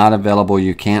 It's not available.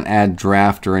 You can't add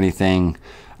draft or anything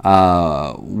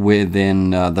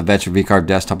within the Vectric VCarve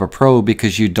Desktop or Pro,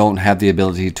 because you don't have the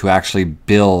ability to actually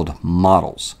build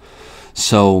models.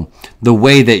 So the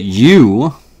way that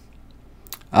you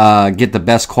get the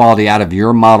best quality out of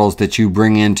your models that you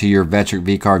bring into your Vectric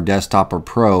VCarve Desktop or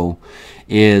Pro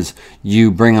is you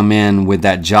bring them in with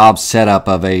that job setup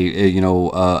of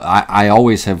I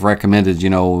always have recommended,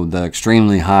 the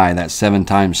extremely high, that 7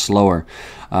 times slower.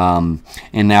 And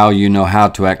now you know how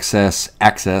to access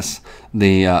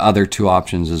the other 2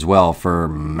 options as well for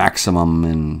maximum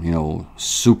and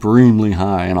supremely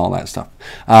high and all that stuff.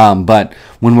 But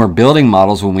when we're building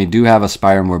models, when we do have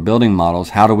Aspire and we're building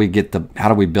models, how do we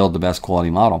build the best quality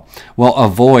model? Well,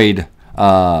 avoid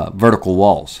vertical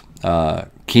walls.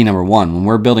 Key number 1. When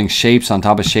we're building shapes on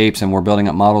top of shapes and we're building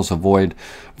up models, avoid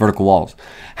vertical walls.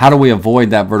 How do we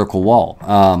avoid that vertical wall?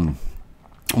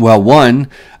 Well, one,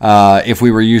 if we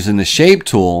were using the shape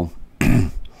tool,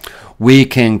 we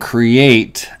can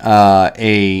create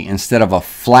instead of a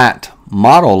flat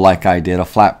model like I did, a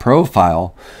flat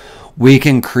profile, we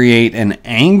can create an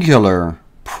angular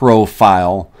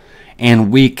profile,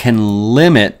 and we can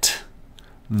limit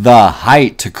the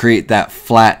height to create that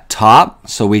flat top,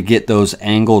 so we get those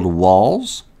angled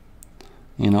walls,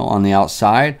 on the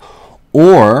outside.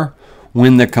 Or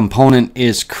when the component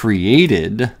is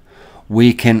created,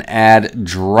 we can add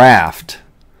draft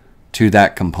to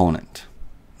that component.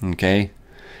 Okay,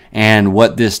 and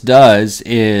what this does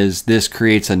is this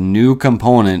creates a new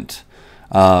component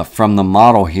from the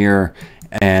model here,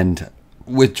 and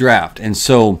with draft, and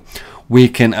so we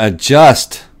can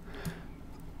adjust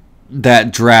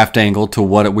that draft angle to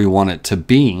what we want it to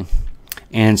be.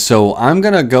 And so I'm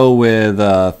gonna go with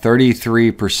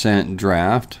 33%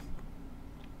 draft.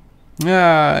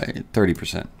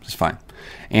 30% is fine,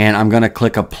 and I'm gonna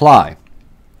click apply.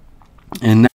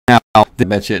 And now I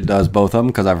bet you it does both of them,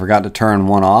 because I forgot to turn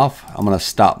one off. I'm gonna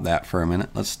stop that for a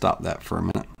minute. Let's stop that for a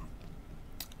minute.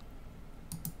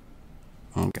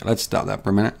 Okay, let's stop that for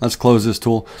a minute. Let's close this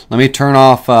tool. Let me turn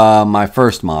off my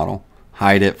first model.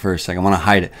 Hide it for a second. I want to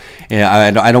hide it. Yeah,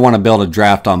 I don't want to build a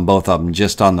draft on both of them,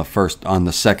 just on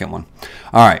the second one.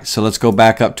 All right, so let's go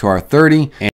back up to our 30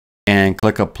 and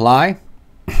click apply.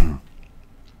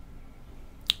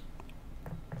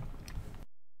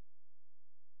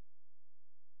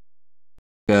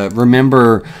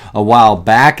 Remember a while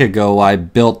back ago I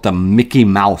built the Mickey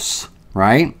Mouse,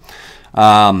 right?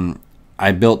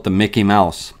 I built the Mickey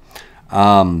Mouse.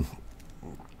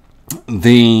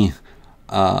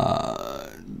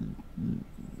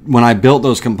 When I built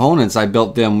those components, I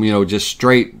built them, just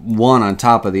straight one on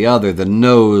top of the other, the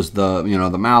nose, the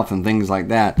mouth, and things like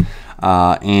that.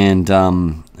 But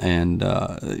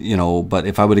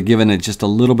if I would have given it just a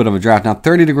little bit of a draft, now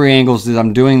 30-degree angles,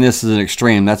 I'm doing this as an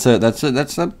extreme. That's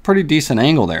a pretty decent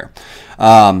angle there.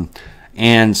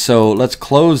 And so let's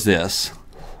close this,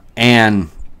 and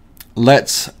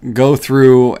let's go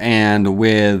through and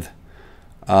with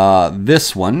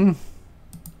this one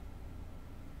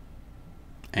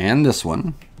and this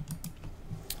one,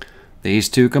 these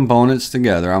 2 components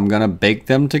together. I'm gonna bake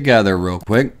them together real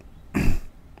quick.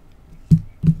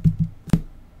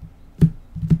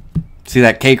 See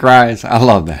that cake rise? I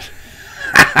love that.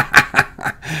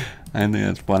 I think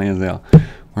that's funny as hell.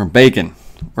 We're baking,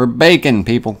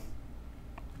 people.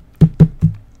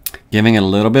 Giving it a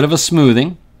little bit of a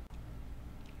smoothing.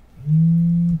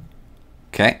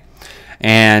 Okay.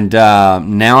 And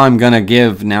now I'm going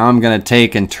to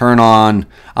take and turn on,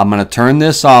 I'm going to turn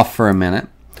this off for a minute.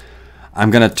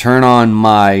 I'm going to turn on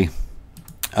my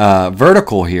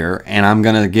vertical here, and I'm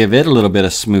going to give it a little bit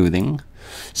of smoothing.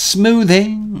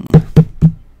 Smoothing.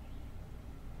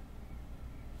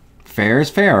 Fair is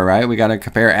fair, right? We got to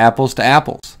compare apples to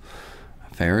apples.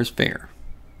 Fair is fair.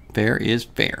 Fair is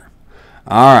fair.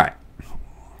 All right.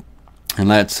 And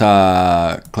let's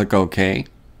click OK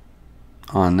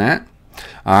on that.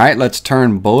 All right, let's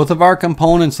turn both of our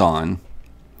components on,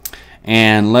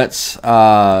 and let's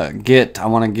I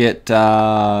want to get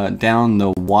down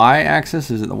the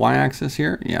y-axis. Is it the y-axis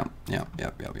here? Yep.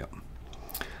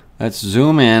 Let's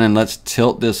zoom in and let's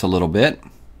tilt this a little bit.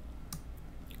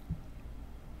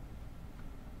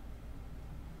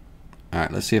 All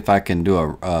right, let's see if I can do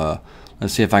a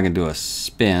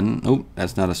spin. Oh,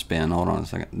 that's not a spin. Hold on a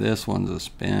second. This one's a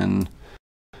spin.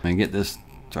 Let me get this.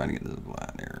 Try to get this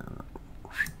black there.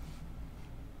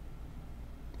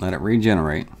 Let it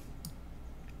regenerate.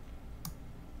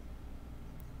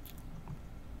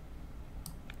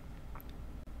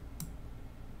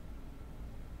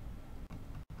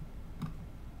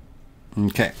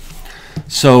 Okay,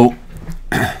 so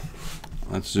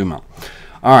let's zoom out.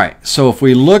 All right, so if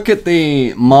we look at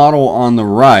the model on the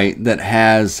right that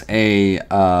has a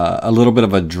little bit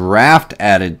of a draft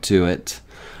added to it,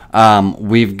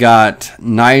 we've got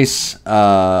nice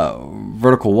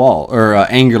vertical wall, or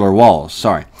angular walls,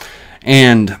 sorry.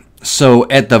 And so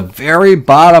at the very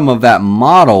bottom of that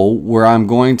model where I'm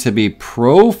going to be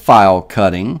profile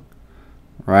cutting,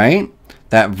 right,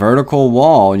 that vertical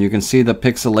wall, you can see the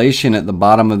pixelation at the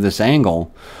bottom of this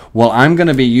angle. Well, I'm going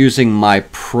to be using my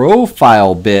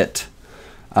profile bit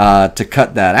to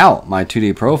cut that out, my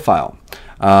 2D profile.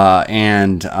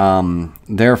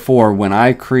 Therefore, when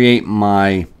I create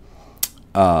my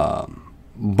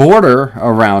border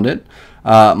around it,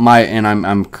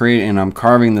 I'm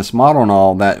carving this model and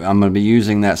all that, I'm going to be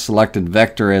using that selected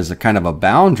vector as a kind of a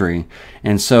boundary.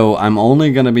 And so I'm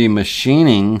only going to be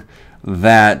machining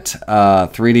that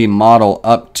 3D model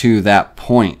up to that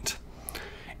point.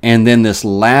 And then this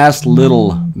last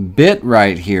little bit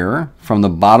right here from the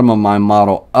bottom of my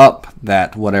model up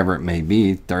that whatever it may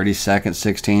be, 32nd,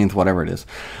 16th, whatever it is,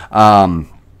 I'm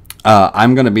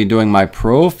going to be doing my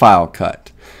profile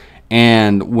cut.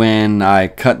 And when I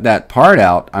cut that part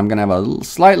out, I'm going to have a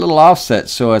slight little offset,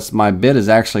 so my bit is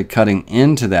actually cutting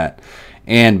into that.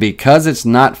 And because it's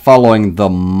not following the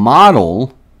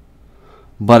model,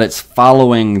 but it's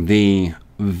following the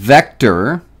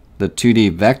vector, the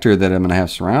 2D vector that I'm going to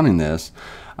have surrounding this,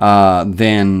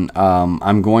 then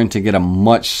I'm going to get a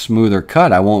much smoother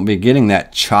cut. I won't be getting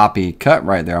that choppy cut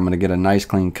right there. I'm going to get a nice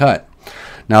clean cut.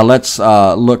 Now let's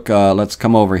let's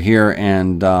come over here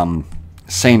and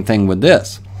same thing with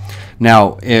this.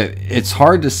 Now it's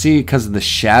hard to see because of the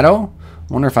shadow.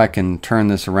 I wonder if I can turn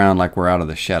this around like we're out of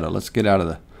the shadow. Let's get out of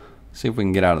the, see if we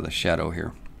can get out of the shadow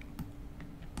here.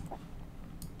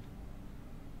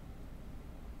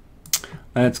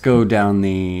 Let's go down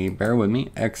the, bear with me,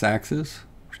 x-axis.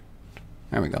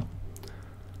 There we go.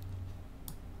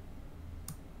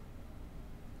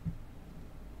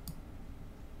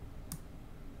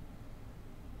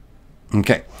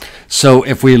 Okay, so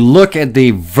if we look at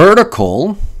the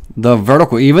vertical,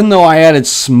 even though I added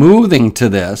smoothing to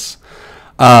this,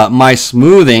 my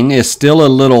smoothing is still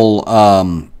a little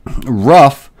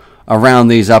rough around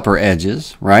these upper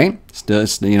edges, right? Still,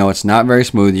 you know, it's not very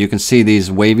smooth. You can see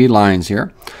these wavy lines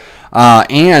here.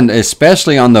 And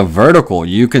especially on the vertical,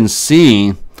 you can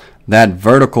see that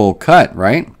vertical cut,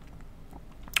 right?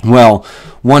 Well,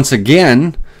 once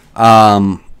again,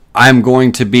 I'm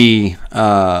going to be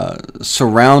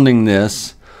surrounding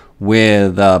this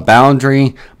with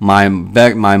boundary. My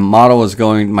model is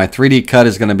going, my 3D cut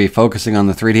is going to be focusing on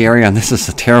the 3D area, and this is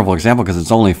a terrible example because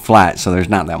it's only flat, so there's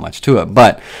not that much to it.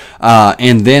 But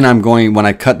and then I'm going, when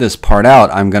I cut this part out,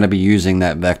 I'm going to be using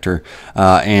that vector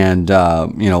and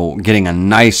you know, getting a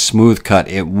nice smooth cut.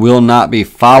 It will not be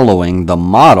following the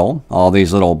model, all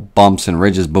these little bumps and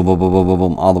ridges, boom, boom, boom, boom, boom,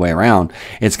 boom, all the way around.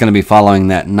 It's going to be following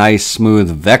that nice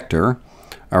smooth vector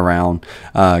around,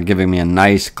 giving me a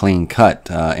nice clean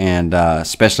cut, and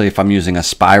especially if I'm using a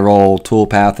spiral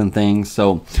toolpath and things.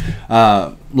 So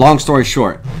long story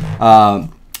short,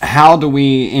 how do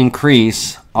we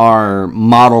increase our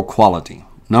model quality?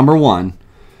 Number one,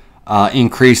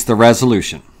 increase the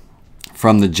resolution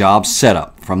from the job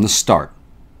setup, from the start.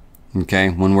 Okay,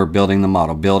 when we're building the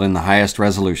model, build in the highest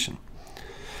resolution.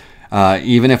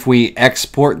 Even if we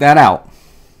export that out,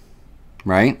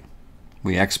 right?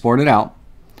 We export it out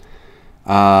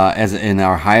as in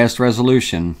our highest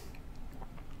resolution.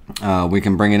 We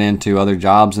can bring it into other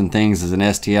jobs and things as an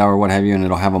STL or what have you, and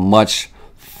it'll have a much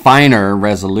finer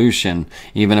resolution,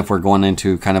 even if we're going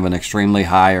into kind of an extremely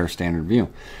high or standard view.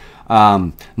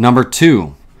 Number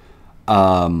two, put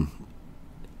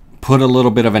a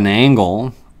little bit of an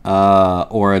angle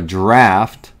or a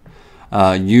draft.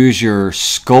 Use your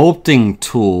sculpting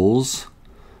tools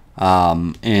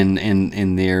use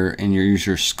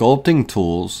your sculpting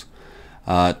tools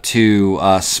to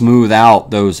smooth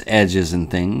out those edges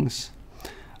and things,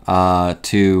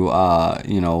 to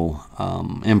you know,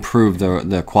 improve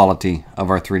the quality of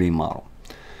our 3D model.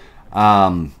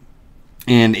 And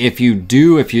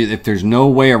if there's no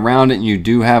way around it and you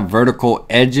do have vertical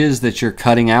edges that you're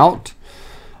cutting out,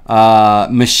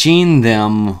 machine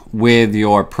them with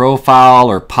your profile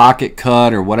or pocket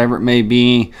cut or whatever it may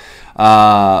be,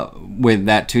 with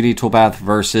that 2D toolpath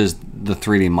versus the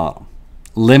 3D model.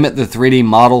 Limit the 3D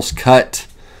model's cut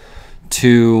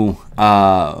to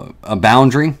a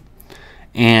boundary,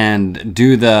 and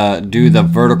do the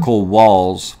vertical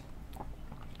walls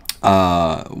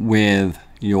with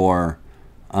your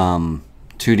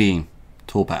 2D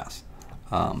toolpaths.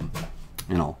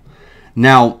 You know,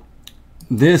 now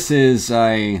this is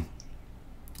a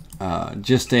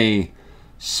just a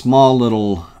small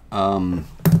little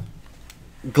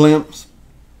glimpse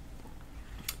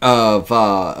of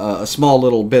a small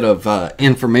little bit of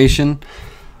information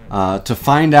to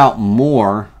find out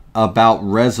more about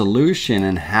resolution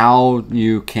and how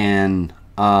you can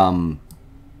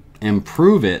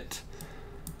improve it.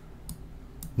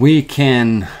 We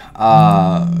can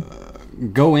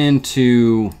go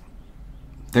into,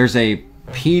 there's a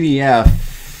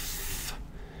PDF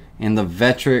in the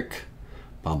Vectric,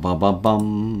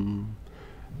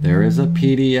 there is a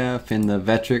PDF in the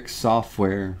Vectric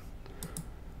software.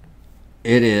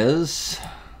 It is,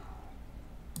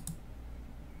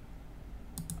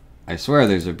 I swear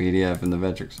there's a PDF in the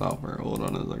Vectric software. Hold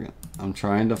on a second. I'm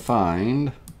trying to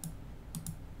find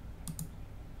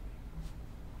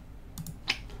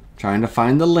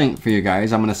the link for you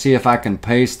guys. I'm going to see if I can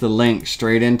paste the link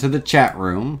straight into the chat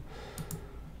room.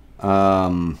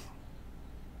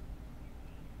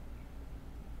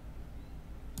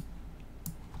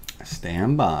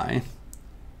 Stand by.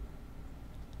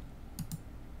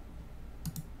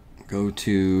 Go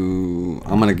to,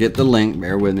 I'm going to get the link.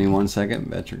 Bear with me one second.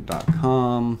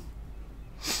 Vectric.com.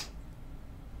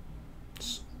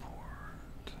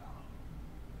 Support.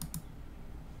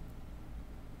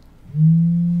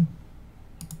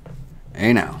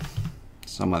 Hey now.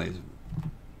 Somebody's.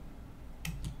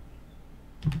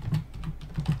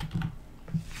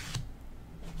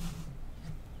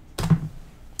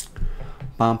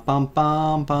 Bum bum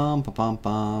bum bum bum bum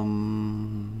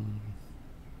bum.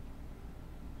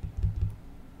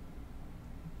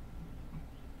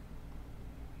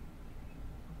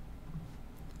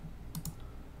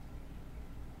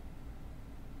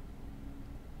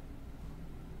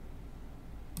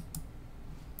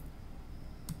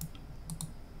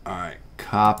 All right,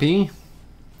 copy.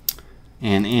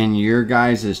 And in your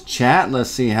guys' chat, let's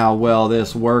see how well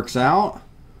this works out.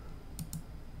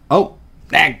 Oh,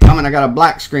 dadgummit, I got a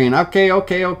black screen. Okay,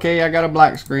 I got a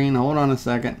black screen. Hold on a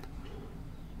second.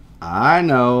 I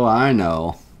know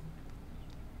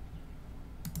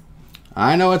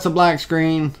it's a black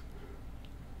screen.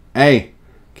 Hey,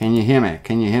 can you hear me?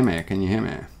 Can you hear me? Can you hear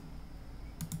me?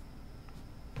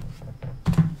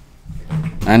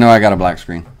 I know I got a black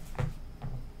screen.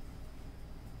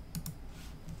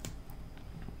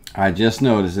 I just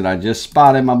noticed it. I just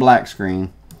spotted my black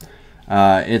screen.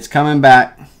 It's coming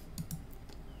back.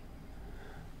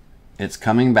 It's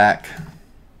coming back.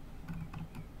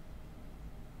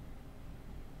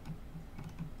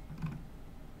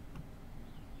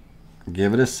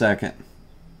 Give it a second.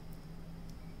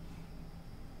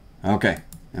 Okay.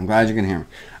 I'm glad you can hear me.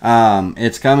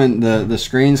 It's coming. The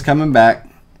screen's coming back.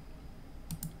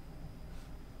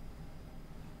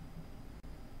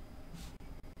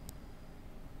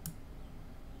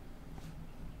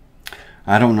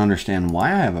 I don't understand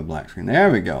why I have a black screen. There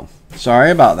we go.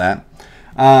 Sorry about that.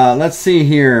 Let's see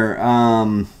here.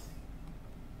 All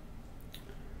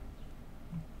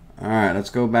right, let's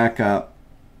go back up.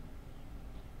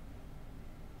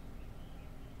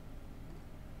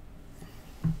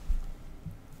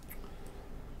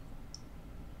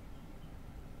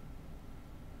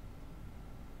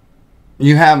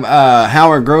 You have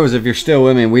Howard Groves, if you're still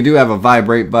with me. We do have a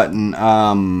vibrate button.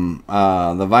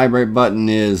 The vibrate button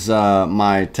is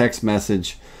my text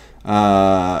message.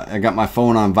 I got my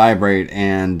phone on vibrate,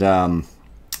 and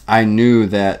I knew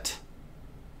that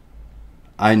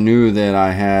I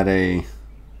had a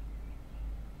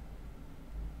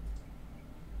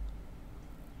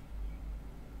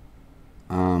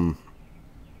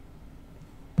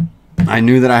I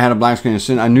knew that I had a black screen. As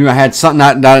soon I knew I had something.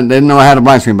 I didn't know I had a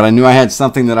black screen, but I knew I had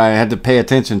something that I had to pay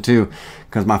attention to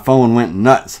because my phone went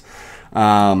nuts.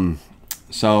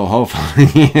 So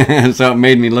hopefully, so it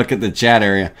made me look at the chat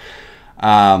area.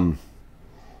 All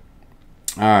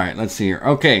right, let's see here.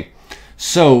 Okay,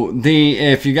 so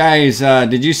if you guys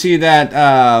did you see that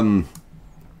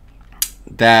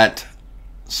that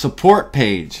support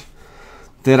page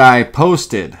that I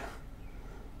posted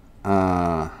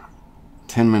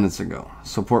 10 minutes ago,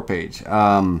 support page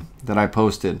that I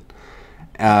posted.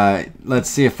 Let's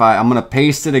see if I'm going to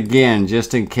paste it again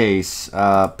just in case.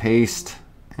 Paste,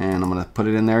 and I'm going to put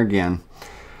it in there again.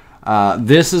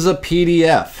 This is a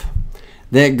PDF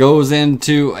that goes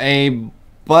into a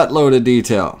buttload of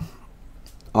detail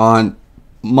on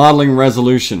modeling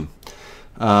resolution,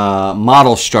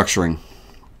 model structuring.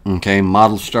 Okay,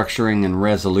 model structuring and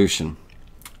resolution,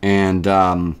 and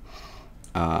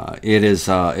it's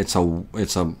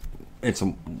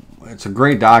a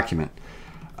great document,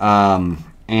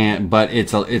 but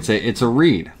it's a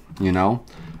read, you know.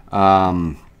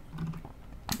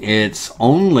 It's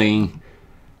only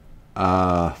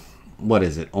what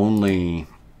is it? Only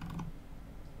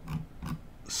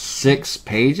 6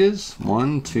 pages.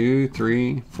 1, 2,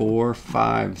 3, 4,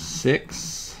 5,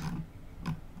 6.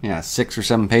 Yeah, 6 or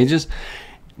 7 pages.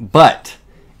 But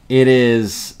it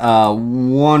is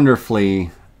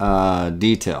wonderfully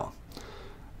detailed.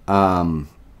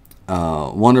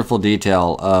 Wonderful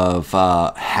detail of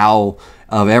how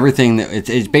of everything that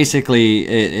it's basically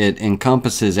it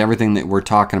encompasses everything that we're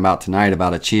talking about tonight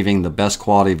about achieving the best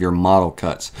quality of your model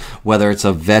cuts, whether it's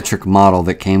a Vectric model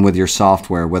that came with your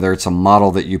software, whether it's a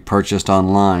model that you purchased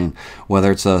online, whether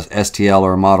it's a STL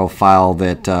or a model file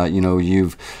that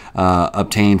you've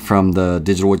obtained from the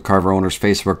Digital Woodcarver Owners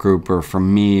Facebook group or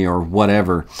from me or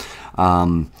whatever.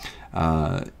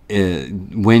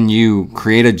 When you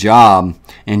create a job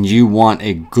and you want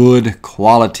a good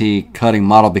quality cutting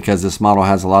model because this model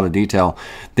has a lot of detail,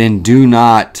 then do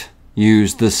not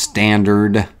use the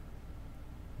standard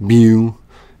view,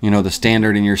 the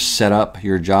standard in your setup,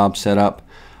 your job setup.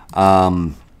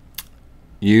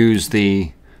 Use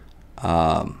either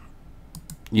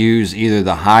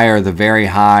the high or the very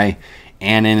high,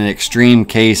 and in extreme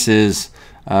cases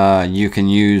you can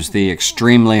use the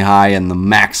extremely high and the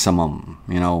maximum,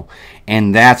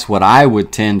 and that's what I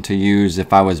would tend to use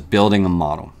if I was building a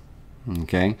model,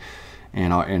 okay,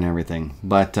 and everything.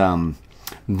 But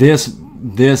this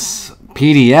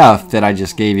PDF that I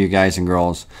just gave you guys and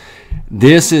girls,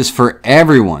 this is for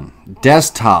everyone,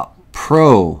 desktop,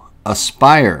 pro,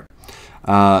 aspire.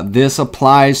 This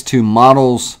applies to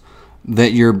models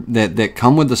that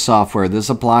come with the software. This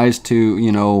applies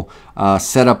to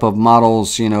setup of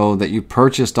models that you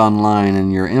purchased online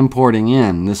and you're importing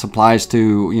in. This applies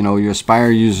to your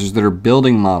Aspire users that are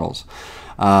building models.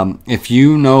 If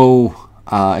you know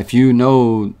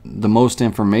the most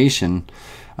information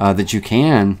that you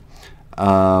can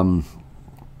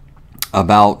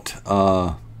about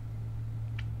how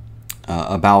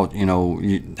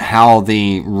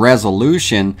the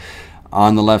resolution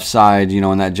on the left side,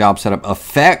 in that job setup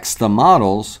affects the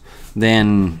models,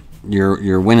 then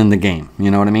you're winning the game.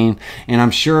 You know what I mean? And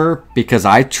I'm sure, because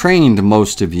I trained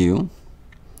most of you,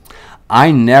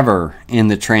 I never in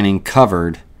the training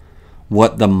covered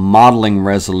what the modeling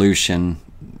resolution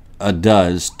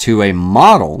does to a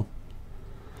model.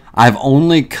 I've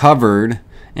only covered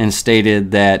and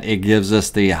stated that it gives us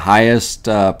the highest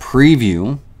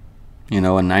preview, a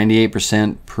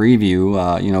 98%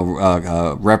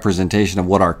 preview, representation of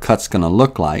what our cut's going to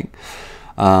look like.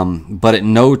 But at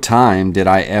no time did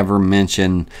I ever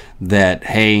mention that,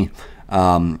 hey,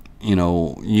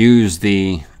 use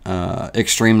the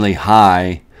extremely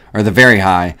high or the very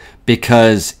high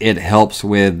because it helps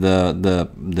with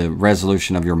the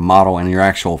resolution of your model and your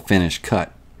actual finished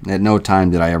cut. At no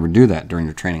time did I ever do that during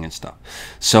the training and stuff.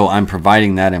 So I'm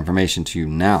providing that information to you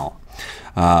now.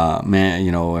 Man,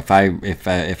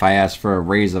 if I asked for a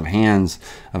raise of hands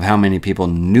of how many people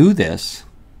knew this,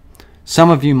 some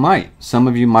of you might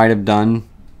have done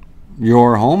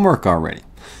your homework already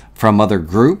from other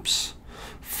groups,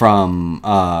 from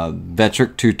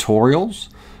Vectric tutorials,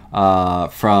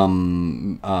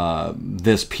 from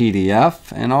this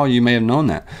PDF, and all. You may have known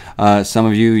that. Some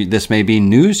of you, this may be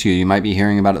news to you. You might be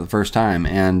hearing about it the first time,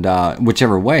 and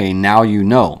whichever way, now you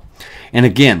know. And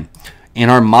again, in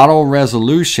our model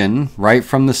resolution, right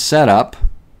from the setup,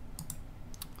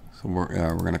 so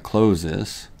we're going to close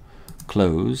this.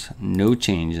 Close, no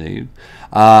change.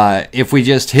 If we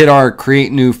just hit our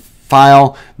create new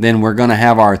file, then we're going to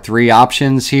have our 3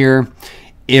 options here.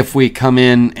 If we come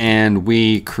in and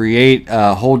we create,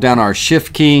 hold down our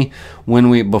shift key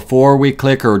before we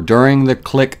click or during the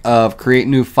click of create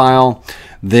new file,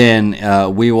 then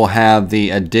we will have the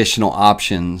additional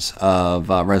options of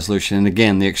resolution. And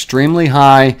again, the extremely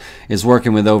high is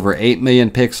working with over 8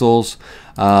 million pixels.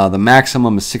 The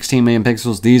maximum is 16 million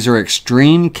pixels. These are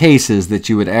extreme cases that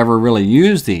you would ever really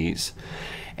use these.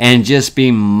 And just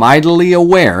be mightily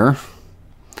aware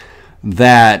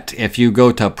that if you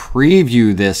go to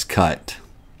preview this cut,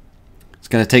 it's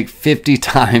going to take 50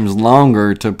 times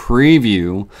longer to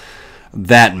preview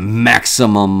that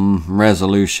maximum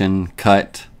resolution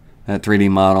cut, that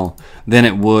 3D model, than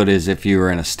it would as if you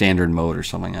were in a standard mode or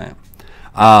something like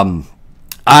that.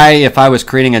 If I was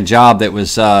creating a job that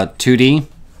was 2D,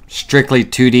 strictly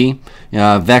 2D,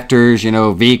 vectors,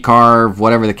 VCarve,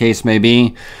 whatever the case may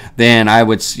be, then I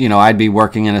would, I'd be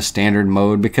working in a standard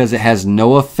mode because it has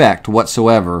no effect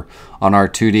whatsoever on our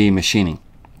 2D machining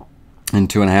and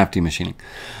 2.5D machining.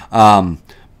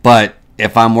 But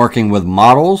if I'm working with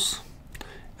models,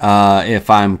 if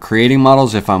I'm creating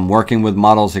models, if I'm working with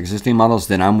models, existing models,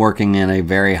 then I'm working in a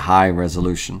very high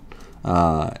resolution.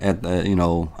 At the,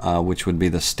 which would be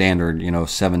the standard,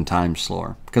 7 times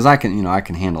slower, because I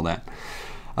can handle that.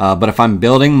 But if I'm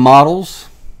building models,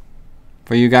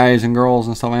 for you guys and girls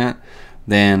and stuff like that,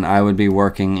 then I would be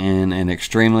working in an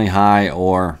extremely high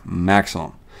or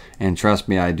maximum. And trust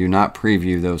me, I do not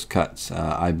preview those cuts.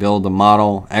 I build the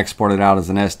model, export it out as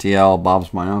an STL.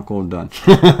 Bob's my uncle, done.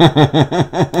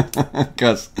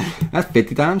 Because that's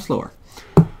 50 times slower.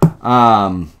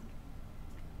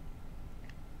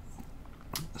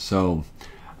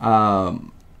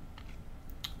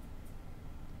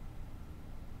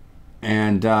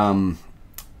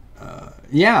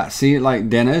 Yeah, see, like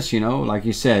Dennis, you know, like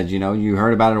you said, you know, you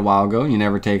heard about it a while ago. You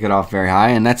never take it off very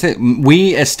high, and that's it.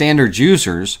 We, as standard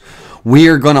users, we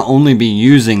are going to only be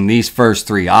using these first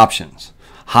three options: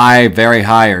 high, very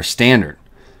high, or standard.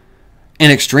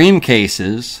 In extreme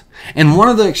cases, and one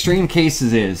of the extreme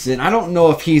cases is, and I don't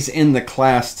know if he's in the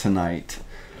class tonight,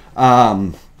 but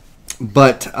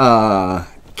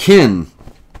Ken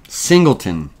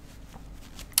Singleton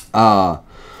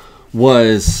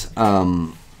was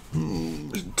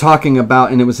talking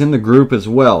about, and it was in the group as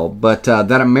well, but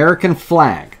that American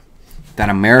flag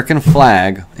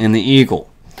in the eagle.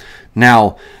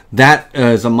 Now, that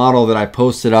is a model that I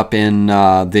posted up in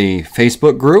the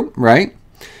Facebook group, right?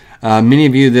 Many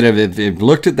of you that have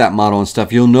looked at that model and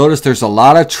stuff, you'll notice there's a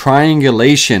lot of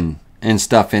triangulation and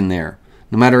stuff in there.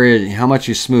 No matter how much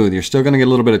you smooth, you're still going to get a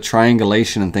little bit of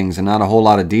triangulation and things and not a whole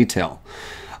lot of detail.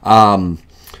 You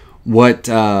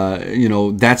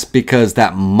know, that's because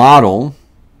that model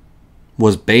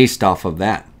was based off of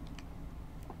that.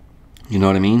 You know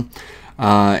what I mean? You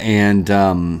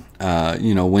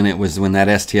know, when that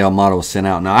STL model was sent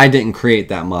out. Now, I didn't create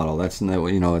that model. That's,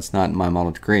 you know, it's not my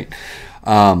model to create.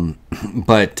 You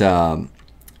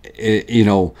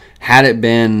know, had it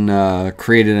been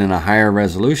created in a higher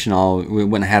resolution, we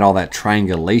wouldn't have had all that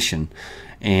triangulation.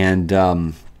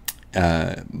 And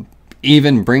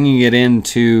even bringing it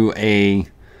into a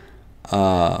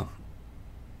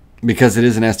because it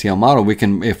is an STL model, we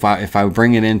can, if I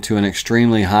bring it into an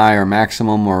extremely high or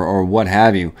maximum or what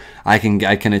have you, I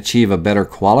can achieve a better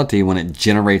quality when it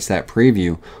generates that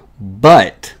preview.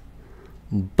 But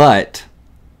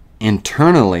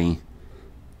internally,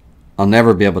 I'll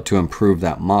never be able to improve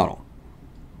that model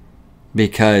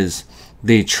because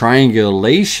the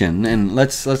triangulation, and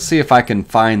let's see if I can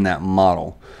find that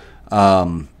model.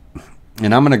 And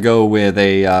I'm going to go with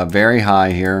a very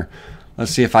high here.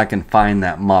 Let's see if I can find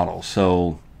that model.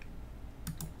 So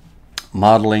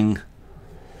modeling,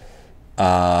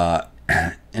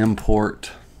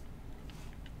 import,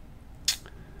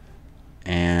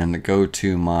 and go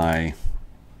to my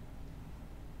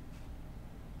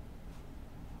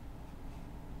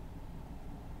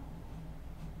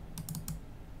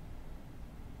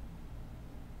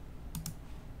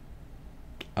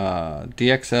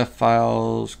DXF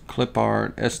files, clip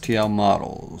art, STL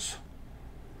models.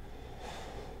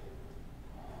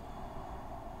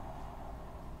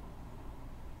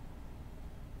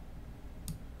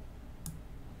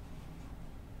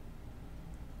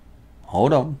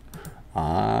 Hold on.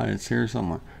 It's here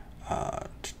somewhere.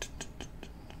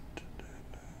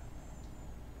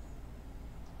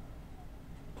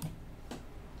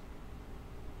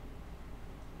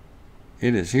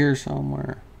 It is here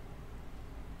somewhere.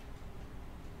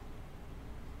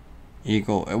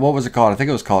 Eagle. What was it called? I think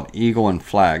it was called Eagle and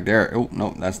Flag. There. Oh,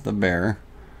 no, that's the bear.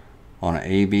 On an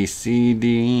A, B, C,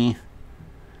 D,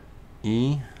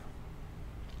 E.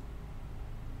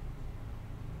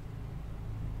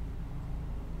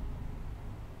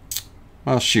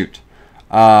 Well, shoot.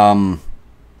 I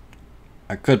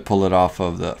could pull it off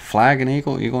of the Flag and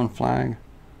Eagle and Flag.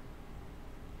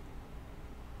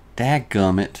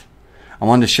 Dadgummit. I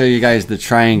wanted to show you guys the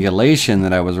triangulation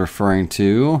that I was referring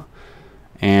to.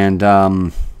 And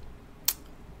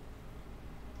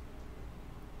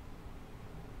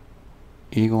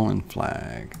Eagle and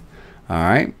Flag. All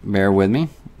right, bear with me.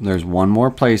 There's one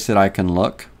more place that I can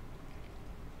look.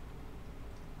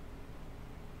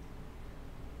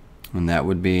 And that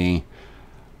would be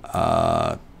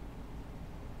 2D,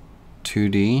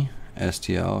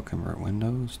 STL, convert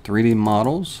windows, 3D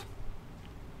models.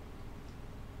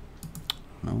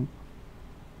 No.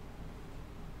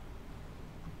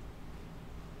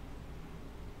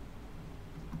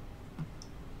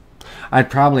 I'd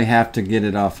probably have to get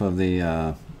it off of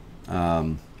the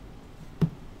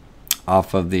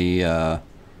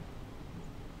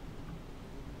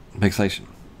pixelation.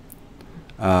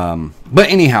 But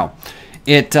anyhow,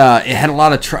 it had a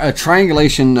lot of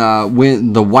triangulation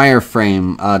with the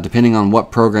wireframe, depending on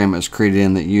what program it was created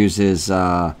in that uses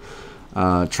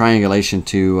triangulation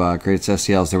to create its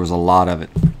STLs. There was a lot of it,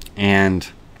 and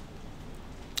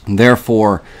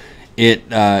therefore it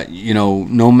you know,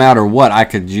 no matter what, I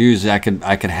could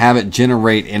have it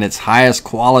generate in its highest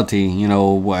quality, you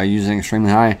know, using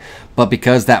extremely high. But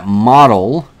because that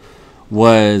model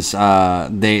was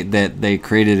they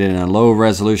created it in a low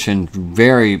resolution,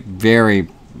 very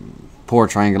poor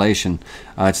triangulation,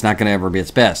 it's not going to ever be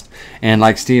its best. And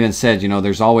like Steven said, you know,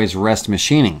 there's always rest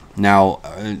machining. Now,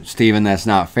 Steven, that's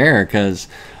not fair, because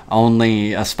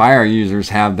only Aspire users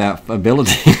have that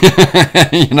ability.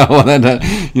 You know, the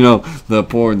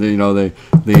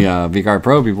VCarve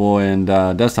Pro people and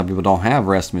desktop people don't have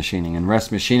rest machining. And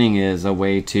rest machining is a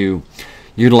way to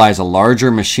utilize a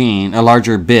larger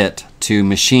bit to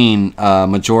machine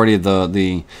majority of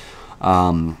the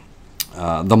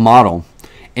model,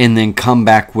 and then come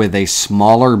back with a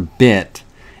smaller bit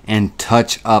and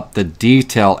touch up the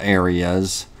detail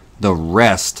areas, the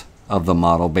rest of the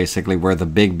model, basically where the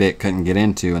big bit couldn't get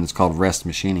into, and it's called rest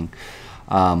machining.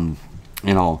 You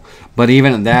know, but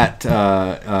even at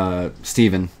that,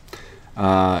 Steven,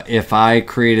 if I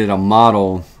created a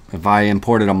model, if I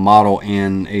imported a model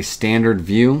in a standard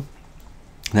view,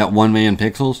 that 1 million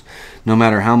pixels, no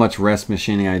matter how much rest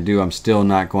machining I do, I'm still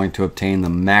not going to obtain the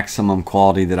maximum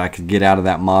quality that I could get out of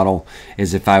that model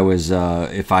as if I was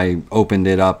if I opened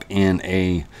it up in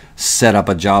a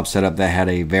job setup that had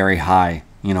a very high,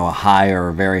 you know, a high or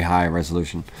a very high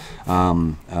resolution,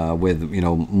 with, you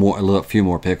know, a few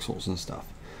more pixels and stuff.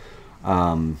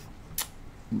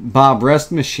 Bob,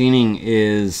 rest machining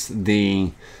is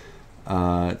the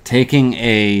taking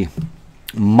a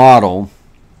model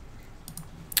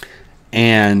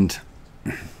and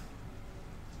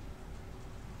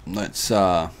let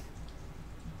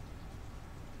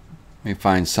me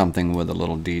find something with a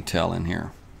little detail in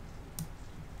here.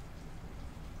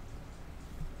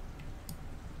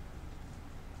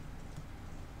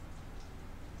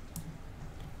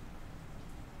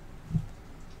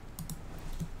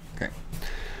 Okay.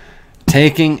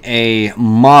 Taking a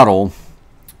model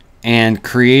and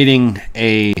creating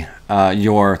a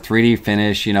your 3D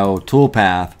finish, you know,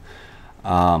 toolpath.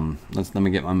 Let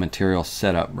me get my material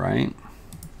set up right.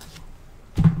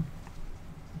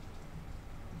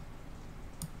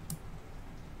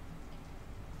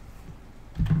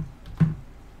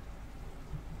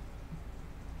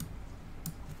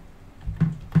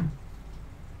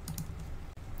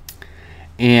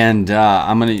 And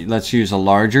let's use a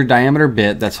larger diameter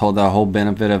bit. That's the whole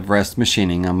benefit of rest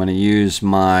machining. I'm gonna use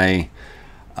my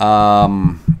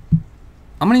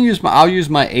I'll use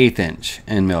my 1/8 inch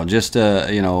end mill, just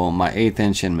you know, my 1/8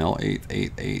 inch end mill,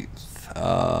 eighth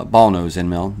ball nose end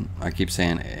mill. I keep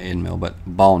saying end mill, but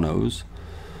ball nose.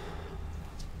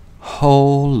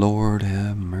 Oh Lord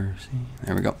have mercy.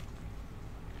 There we go.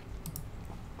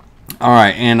 All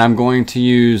right, and I'm going to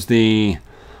use the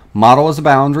model as a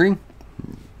boundary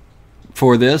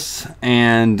for this,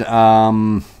 and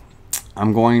I'm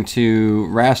going to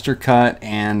raster cut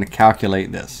and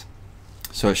calculate this.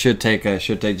 So it should take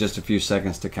just a few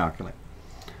seconds to calculate.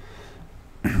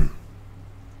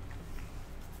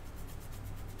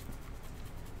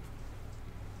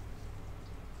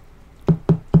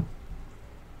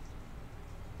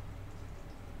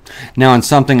 Now, in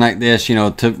something like this, you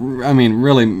know,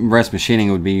 really rest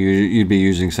machining would be, you'd be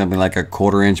using something like a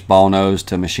 1/4 inch ball nose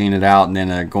to machine it out, and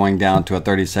then going down to a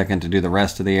 32nd to do the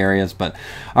rest of the areas. But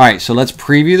all right, so let's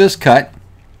preview this cut.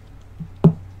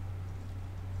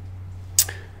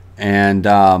 And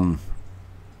it's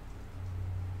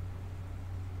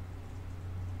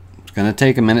going to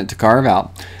take a minute to carve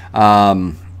out.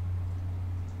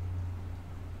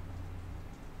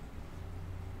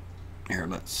 Here,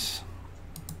 let's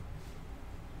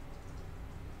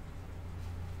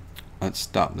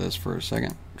stop this for a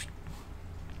second.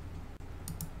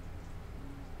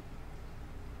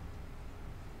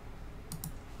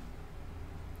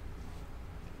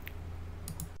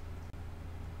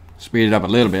 Speed it up a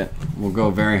little bit. We'll go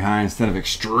very high instead of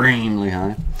extremely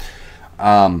high.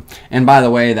 And by the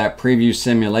way, that preview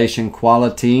simulation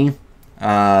quality,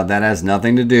 that has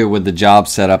nothing to do with the job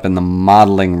setup and the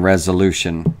modeling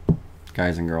resolution,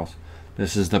 guys and girls.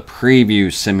 This is the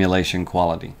preview simulation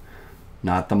quality,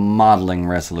 not the modeling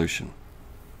resolution.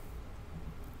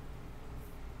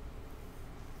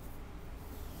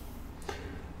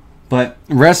 But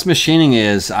rest machining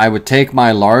is, I would take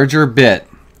my larger bit,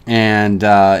 and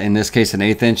in this case an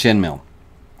 1/8 inch end mill,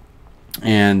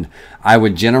 and I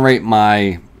would generate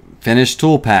my finished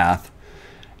toolpath,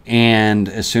 and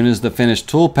as soon as the finished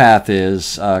toolpath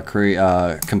is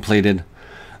completed,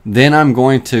 then I'm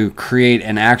going to create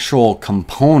an actual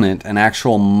component, an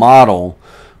actual model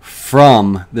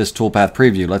from this toolpath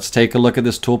preview. Let's take a look at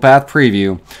this toolpath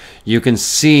preview. You can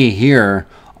see here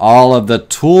all of the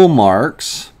tool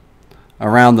marks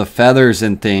around the feathers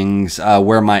and things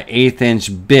where my 1/8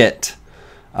 inch bit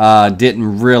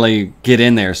didn't really get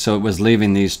in there, so it was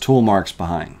leaving these tool marks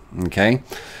behind. Okay,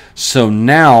 so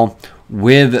now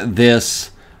with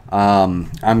this,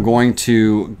 I'm going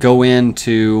to go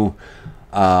into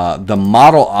the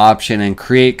model option and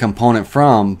create component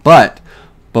from, but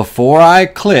before I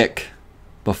click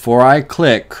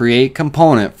create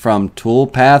component from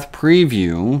toolpath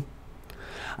preview,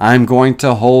 I'm going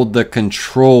to hold the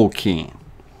control key.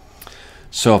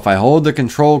 So if I hold the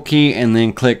control key and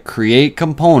then click create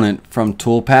component from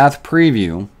toolpath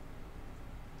preview,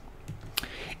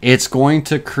 it's going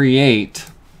to create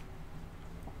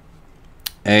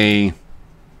a,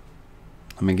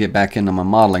 let me get back into my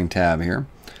modeling tab here.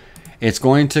 It's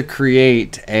going to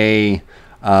create a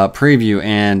preview,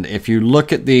 and if you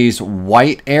look at these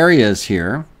white areas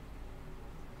here,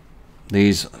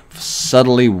 these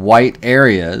subtly white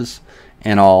areas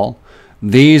and all,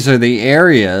 these are the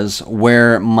areas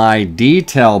where my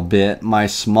detail bit, my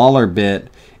smaller bit,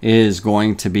 is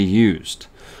going to be used.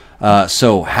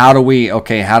 So how do we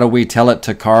tell it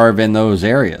to carve in those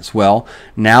areas? Well,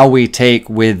 now we take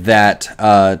with that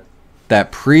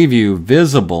that preview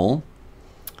visible,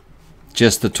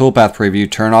 just the toolpath preview,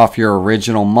 turn off your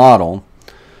original model.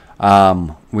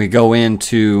 We go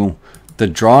into the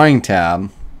drawing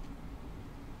tab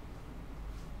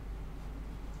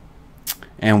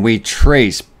and we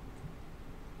trace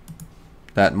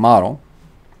that model.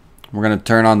 We're going to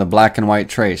turn on the black and white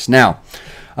trace. Now,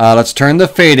 let's turn the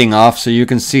fading off so you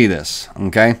can see this.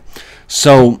 Okay,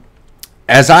 so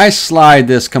as I slide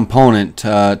this component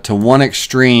to one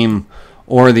extreme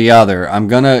or the other, I'm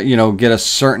gonna get a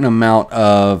certain amount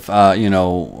of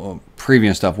preview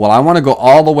and stuff. Well, I want to go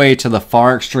all the way to the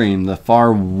far extreme, the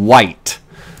far white,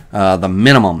 the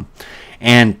minimum.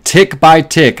 And tick by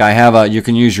tick, I have you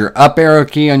can use your up arrow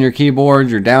key on your keyboard,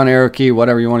 your down arrow key,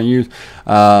 whatever you want to use.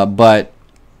 But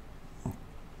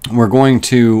we're going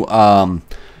to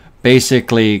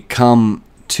basically come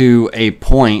to a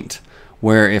point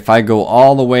where if I go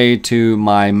all the way to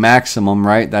my maximum,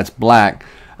 right, that's black,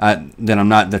 then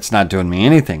that's not doing me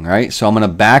anything, right? So I'm going to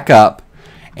back up,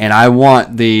 and I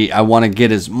want to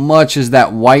get as much as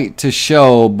that white to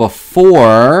show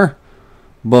before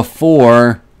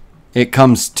it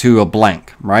comes to a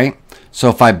blank, right? So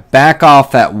if I back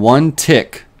off that one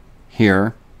tick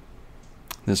here,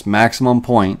 this maximum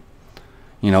point,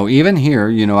 even here,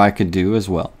 I could do as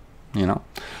well,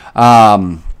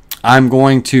 I'm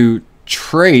going to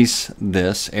trace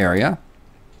this area,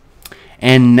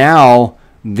 and now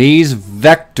these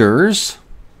vectors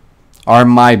are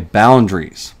my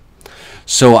boundaries.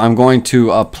 So I'm going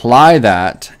to apply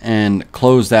that and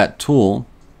close that tool.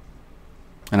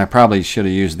 And I probably should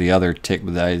have used the other tick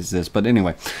besides this, but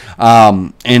anyway.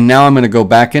 And now I'm going to go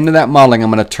back into that modeling.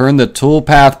 I'm going to turn the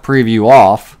toolpath preview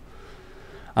off.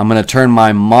 I'm going to turn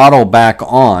my model back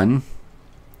on.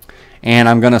 And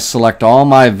I'm going to select all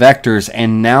my vectors.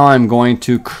 And now I'm going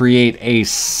to create a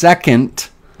second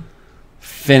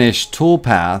finished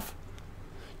toolpath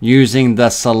using the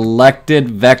selected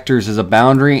vectors as a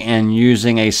boundary and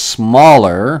using a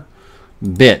smaller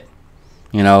bit.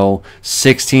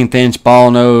 16th inch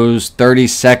ball nose,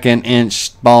 32nd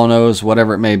inch ball nose,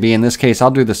 whatever it may be. In this case,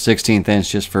 I'll do the 16th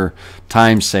inch just for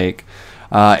time's sake.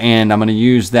 And I'm going to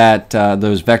use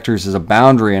those vectors as a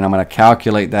boundary, and I'm going to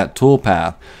calculate that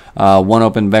toolpath. One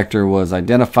open vector was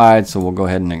identified, so we'll go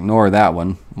ahead and ignore that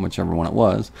one, whichever one it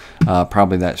was.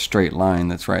 Probably that straight line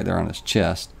that's right there on his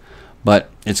chest. But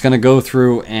it's going to go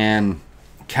through and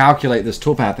calculate this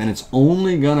toolpath, and it's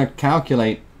only going to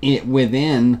calculate it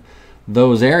within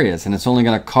those areas, and it's only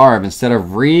going to carve. Instead of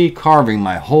recarving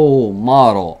my whole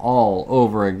model all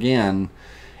over again,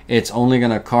 it's only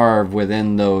going to carve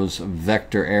within those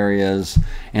vector areas,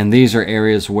 and these are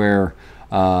areas where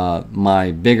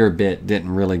my bigger bit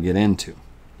didn't really get into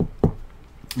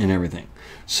and everything.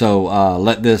 So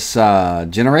let this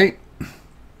generate.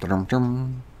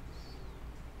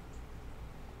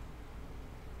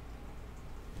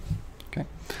 Okay,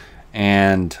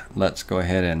 and let's go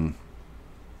ahead and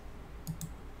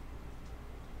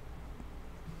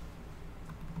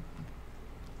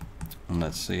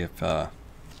let's see if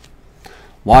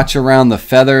watch around the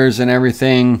feathers and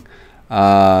everything.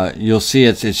 You'll see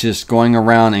it's just going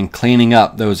around and cleaning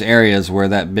up those areas where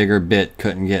that bigger bit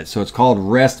couldn't get. So it's called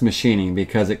rest machining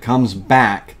because it comes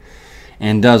back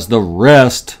and does the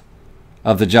rest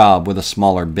of the job with a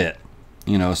smaller bit.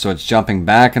 So it's jumping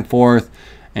back and forth,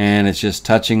 and it's just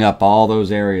touching up all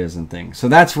those areas and things. So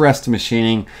that's rest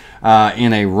machining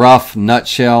in a rough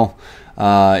nutshell.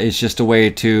 It's just a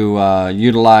way to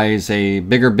utilize a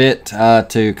bigger bit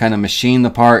to kind of machine the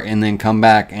part and then come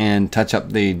back and touch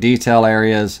up the detail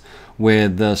areas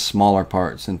with the smaller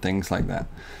parts and things like that.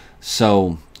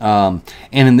 So, and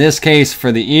in this case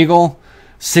for the Eagle,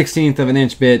 1/16 of an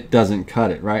inch bit doesn't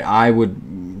cut it, right? I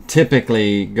would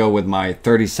typically go with my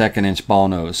 32nd inch ball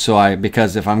nose. So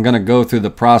because if I'm going to go through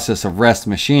the process of rest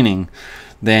machining,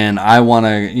 then I want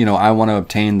to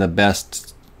obtain the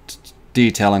best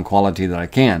detail and quality that I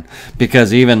can.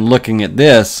 Because even looking at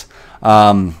this,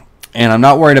 and I'm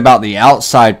not worried about the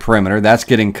outside perimeter, that's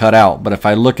getting cut out. But if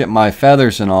I look at my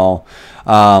feathers and all,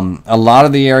 a lot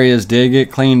of the areas did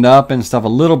get cleaned up and stuff a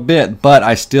little bit, but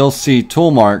I still see tool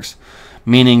marks,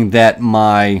 meaning that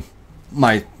my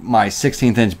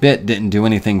 1/16 inch bit didn't do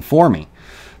anything for me.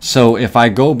 So if I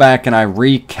go back and I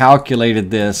recalculated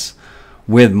this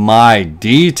with my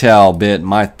detail bit,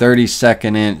 my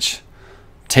 32nd inch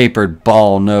tapered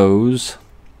ball nose,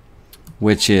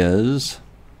 which is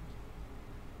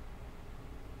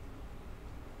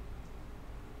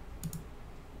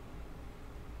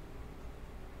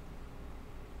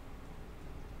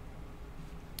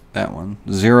that one,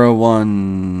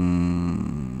 016.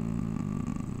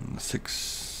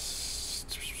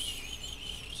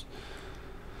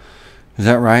 Is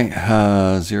that right?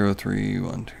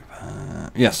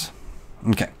 03125. Yes.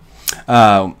 Okay.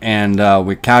 And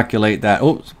we calculate that.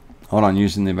 Oops. Hold on.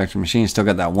 Using the vector machine. Still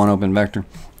got that one open vector.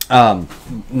 Now,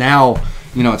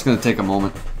 it's going to take a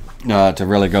moment to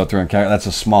really go through and calculate. That's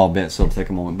a small bit, so it'll take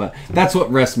a moment. But that's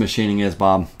what rest machining is,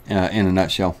 Bob, in a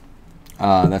nutshell.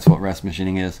 That's what rest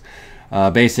machining is.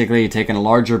 Basically, taking a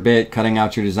larger bit, cutting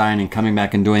out your design, and coming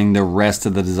back and doing the rest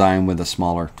of the design with a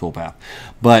smaller toolpath.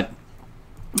 But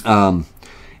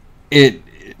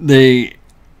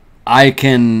I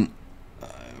can,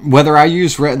 whether I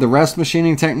use the rest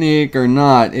machining technique or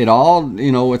not, it all,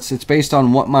 it's based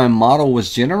on what my model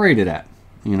was generated at.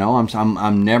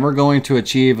 I'm never going to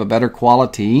achieve a better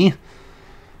quality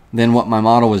than what my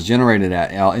model was generated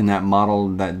at in that model,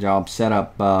 that job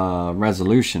setup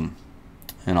resolution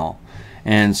and all.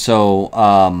 And so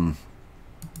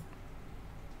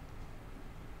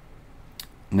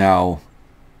now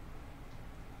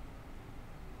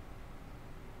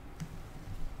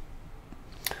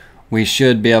we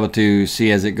should be able to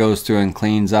see as it goes through and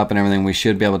cleans up and everything. We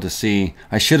should be able to see.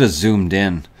 I should have zoomed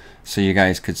in so you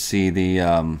guys could see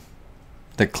the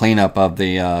cleanup of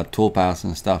the toolpaths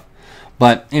and stuff.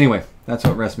 But anyway, that's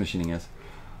what rest machining is.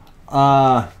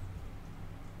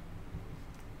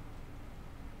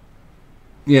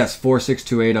 Yes,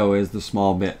 46280 is the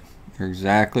small bit. You're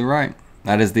exactly right.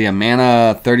 That is the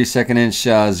Amana 32nd inch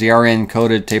ZRN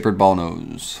coated tapered ball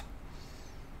nose.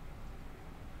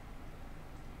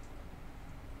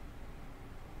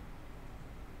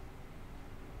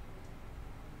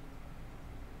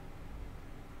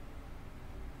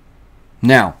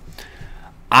 Now,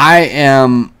 I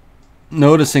am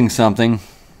noticing something.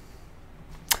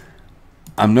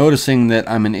 I'm noticing that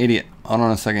I'm an idiot. Hold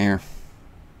on a second here.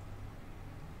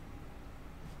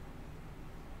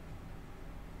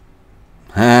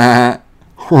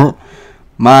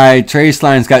 My trace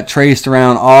lines got traced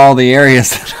around all the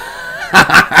areas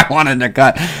I wanted to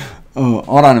cut. Oh,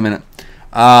 hold on a minute.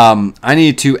 I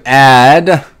need to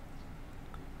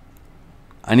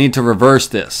reverse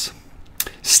this.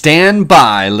 Stand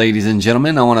by, ladies and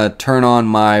gentlemen. I want to turn on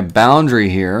my boundary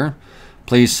here.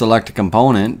 Please select a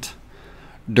component.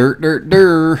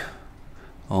 Oh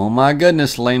my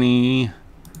goodness, Laney.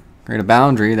 Create a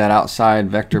boundary, that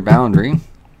outside vector boundary.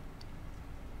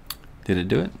 Did it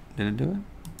do it? Did it do it?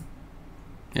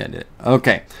 Yeah, it did.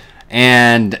 Okay.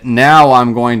 And now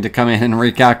I'm going to come in and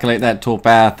recalculate that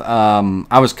toolpath.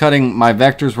 I was cutting, my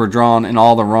vectors were drawn in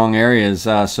all the wrong areas.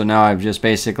 So now I've just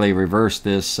basically reversed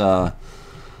this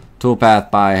toolpath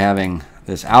by having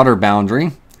this outer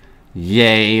boundary.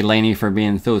 Yay, Laney, for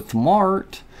being so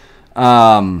smart.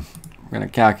 We're going to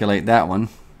calculate that one.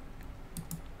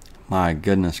 My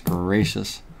goodness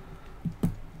gracious.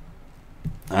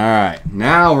 All right,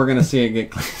 now we're going to see it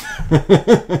get clean.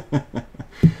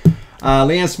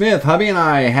 Leanne Smith, hubby and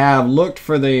I have looked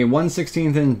for the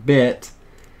 1/16 inch bit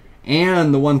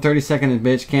and the 1/32 inch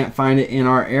bit. Can't find it in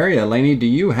our area. Laney, do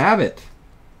you have it?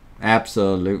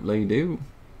 Absolutely do.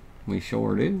 We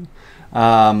sure do. We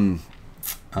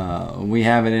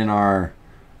have it in our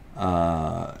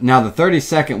now the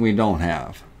 32nd we don't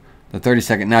have. The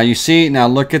 32nd. Now you see, now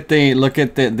look at the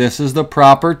this is the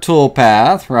proper tool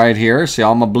path right here. See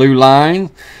all my blue lines?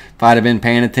 If I'd have been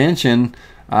paying attention,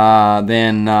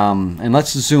 then and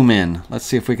let's zoom in. Let's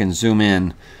see if we can zoom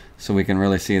in so we can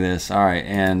really see this. All right,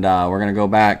 and we're gonna go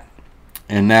back,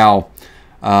 and now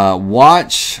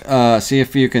Watch, see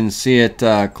if you can see it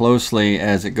closely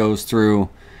as it goes through,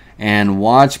 and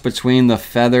watch between the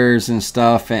feathers and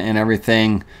stuff and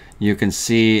everything. You can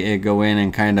see it go in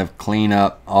and kind of clean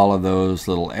up all of those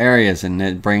little areas, and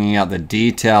it bringing out the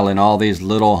detail in all these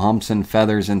little humps and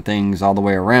feathers and things all the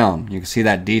way around. You can see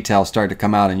that detail start to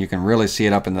come out, and you can really see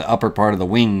it up in the upper part of the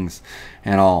wings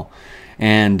and all.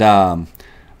 And that,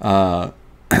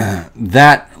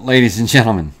 ladies and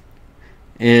gentlemen,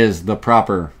 is the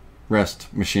proper rest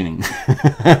machining.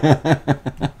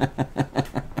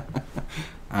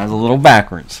 I was a little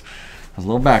backwards. I was a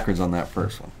little backwards on that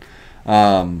first one.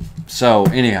 So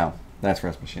anyhow, that's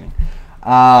rest machining.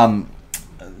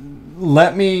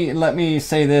 Let me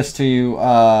say this to you,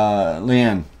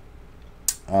 Leanne.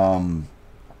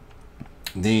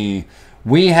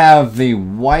 We have the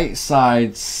white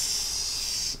side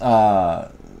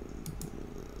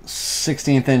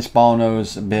 16th inch ball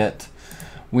nose bit.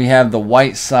 We have the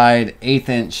white side 1/8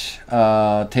 inch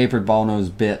tapered ball nose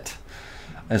bit.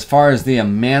 As far as the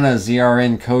Amana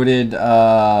ZRN coated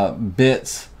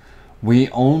bits, we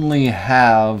only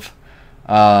have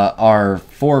our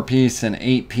 4-piece and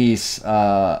 8-piece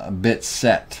bit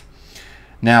set.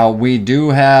 Now we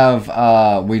do have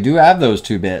those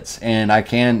 2 bits, and I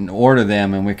can order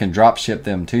them and we can drop ship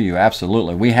them to you.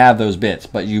 Absolutely, we have those bits,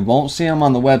 but you won't see them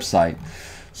on the website,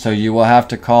 so you will have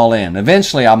to call in.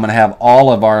 Eventually, I'm going to have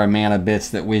all of our Amana bits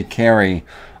that we carry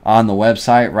on the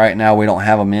website. Right now, we don't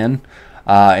have them in.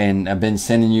 And I've been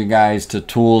sending you guys to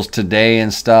Tools Today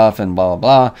and stuff and blah,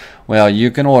 blah, blah. Well,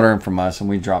 you can order them from us and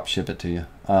we drop ship it to you.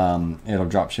 It'll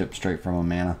drop ship straight from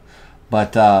Amana.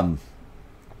 But,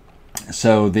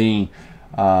 so the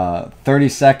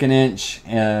 32nd inch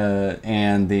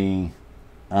and the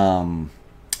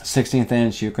 16th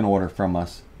inch, you can order from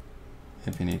us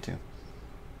if you need to.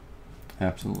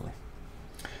 Absolutely.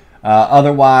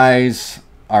 Otherwise,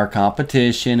 our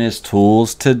competition is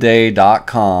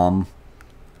toolstoday.com.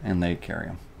 And they carry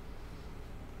them.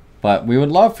 But we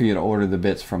would love for you to order the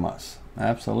bits from us.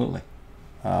 Absolutely.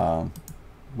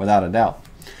 Without a doubt.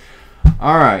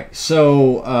 All right.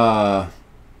 So,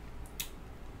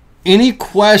 any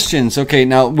questions? Okay,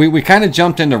 now we kind of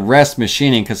jumped into rest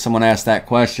machining because someone asked that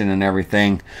question and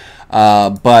everything.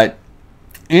 But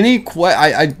any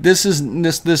this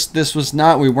was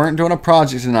not, we weren't doing a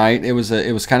project tonight. It was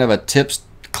kind of a tips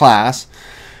class.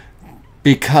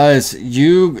 Because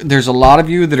there's a lot of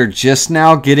you that are just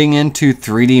now getting into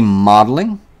 3D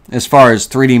modeling, as far as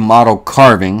 3D model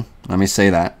carving. Let me say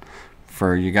that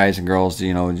for you guys and girls.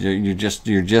 You know, you're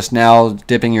just now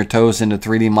dipping your toes into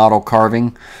 3D model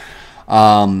carving,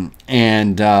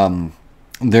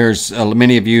 there's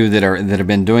many of you that have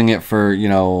been doing it for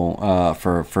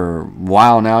for a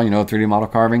while now. 3D model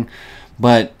carving,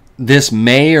 but this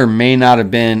may or may not have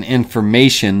been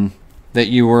information that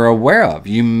you were aware of.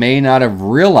 You may not have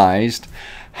realized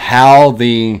how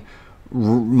the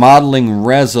modeling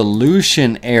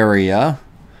resolution area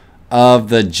of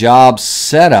the job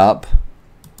setup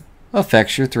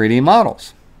affects your 3D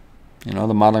models.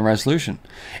 The modeling resolution.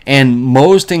 And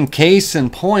most in case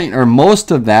and point, or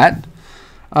most of that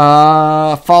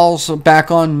falls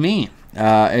back on me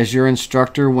as your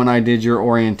instructor when I did your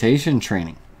orientation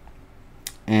training.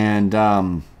 And,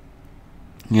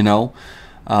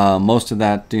 most of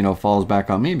that, falls back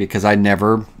on me because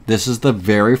this is the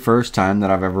very first time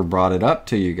that I've ever brought it up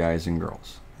to you guys and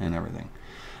girls and everything.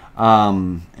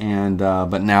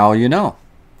 But now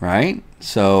right?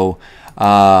 So,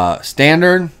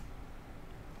 standard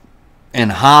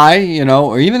and high,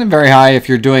 or even very high if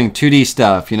you're doing 2D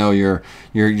stuff, you're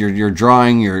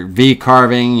drawing, your V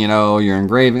carving, your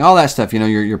engraving, all that stuff,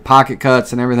 your pocket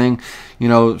cuts and everything,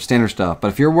 standard stuff. But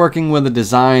if you're working with a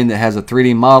design that has a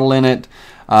 3D model in it,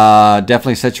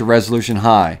 definitely set your resolution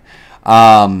high.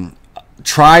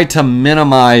 Try to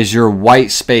minimize your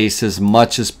white space as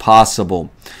much as possible.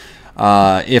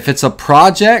 If it's a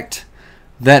project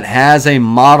that has a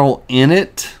model in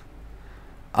it,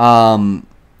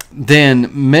 then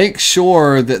make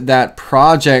sure that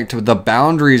project, the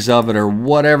boundaries of it, or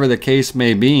whatever the case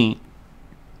may be,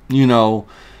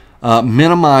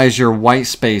 minimize your white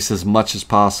space as much as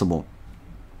possible,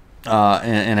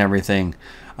 and everything,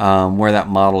 where that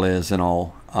model is and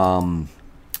all,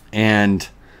 and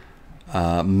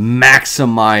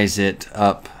maximize it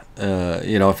up.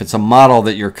 If it's a model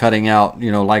that you're cutting out,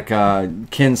 like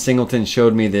Ken Singleton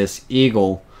showed me this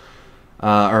eagle,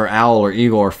 or owl or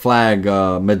eagle or flag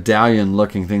medallion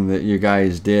looking thing that you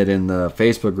guys did in the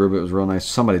Facebook group. It was real nice.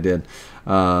 Somebody did.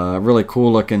 Really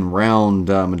cool looking round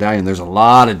medallion. There's a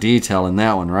lot of detail in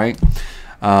that one, right?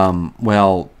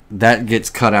 Well, that gets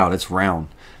cut out. It's round.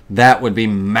 that would be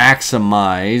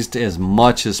maximized as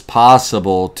much as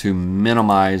possible to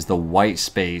minimize the white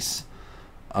space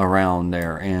around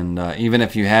there. And even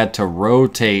if you had to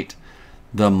rotate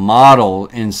the model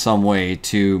in some way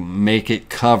to make it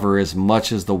cover as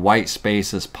much as the white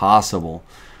space as possible,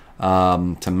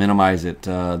 to minimize it,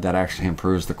 that actually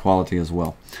improves the quality as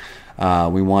well.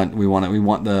 We want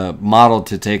the model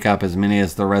to take up as many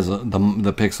as the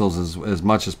pixels as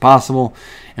much as possible,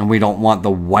 and we don't want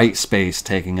the white space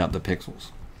taking up the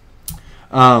pixels.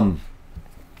 And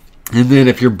then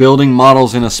if you're building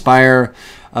models in Aspire,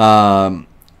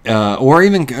 or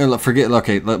even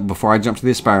before I jump to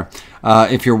the Aspire,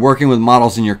 if you're working with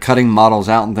models and you're cutting models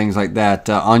out and things like that,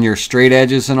 on your straight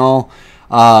edges and all,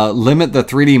 limit the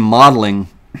 3D modeling.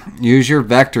 Use your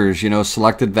vectors,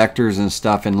 selected vectors and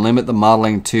stuff, and limit the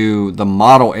modeling to the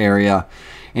model area,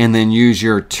 and then use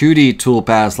your 2D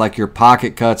toolpaths like your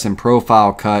pocket cuts and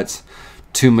profile cuts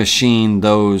to machine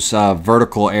those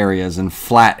vertical areas and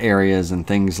flat areas and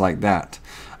things like that.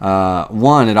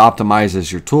 One, it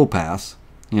optimizes your toolpaths,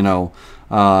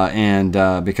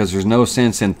 because there's no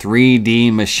sense in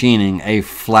 3D machining a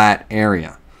flat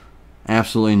area.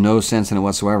 Absolutely no sense in it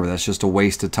whatsoever. That's just a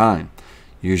waste of time.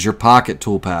 Use your pocket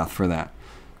toolpath for that.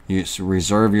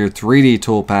 Reserve your 3D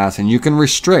toolpaths, and you can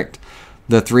restrict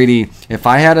the 3D. If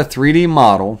I had a 3D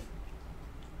model,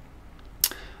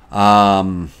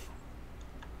 am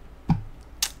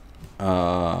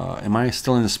I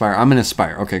still in Aspire? I'm in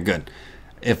Aspire. Okay, good.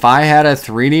 If I had a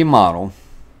 3D model,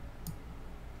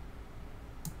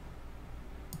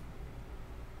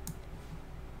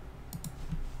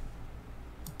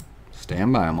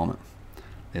 stand by a moment.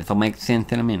 This will make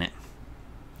sense in a minute.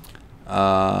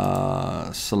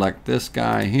 Select this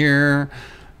guy here,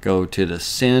 go to the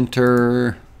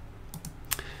center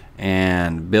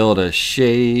and build a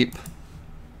shape.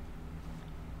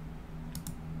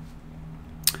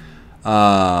 If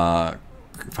I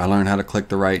learn how to click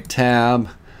the right tab,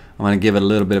 I'm going to give it a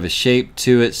little bit of a shape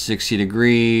to it. 60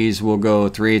 degrees. We'll go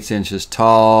 3/8 inches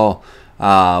tall.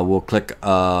 We'll click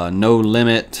no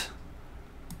limit,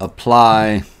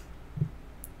 apply.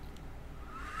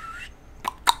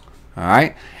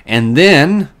 Alright, and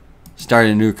then start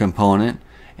a new component,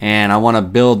 and I want to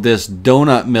build this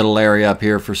donut middle area up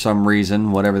here for some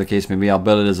reason, whatever the case may be. I'll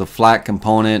build it as a flat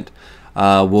component.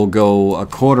 We'll go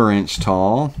 1/4 inch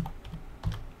tall.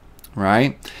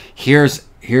 Right, here's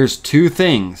two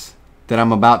things that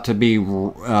I'm about to be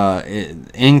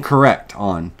incorrect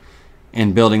on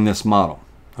in building this model.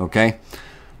 Okay,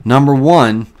 number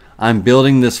one, I'm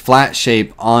building this flat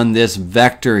shape on this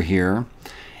vector here.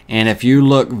 And if you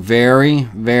look very,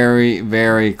 very,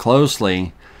 very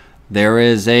closely,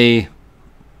 there's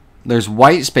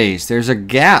white space. There's a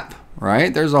gap,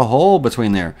 right? There's a hole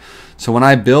between there. So when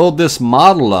I build this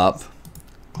model up,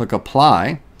 click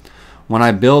apply. When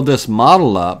I build this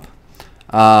model up,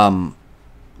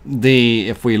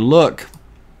 if we look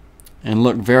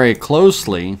very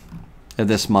closely at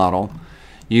this model,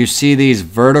 you see these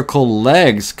vertical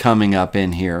legs coming up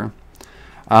in here.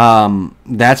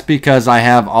 That's because I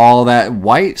have all that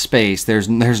white space. There's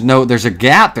a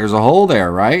gap, there's a hole there,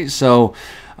 right? So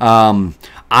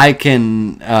I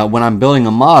can, when I'm building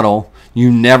a model,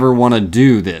 you never want to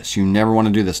do this. You never want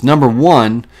to do this. Number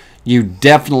one, you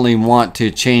definitely want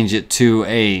to change it to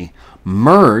a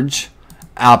merge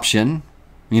option.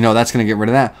 That's going to get rid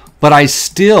of that. But I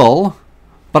still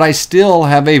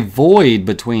have a void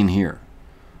between here.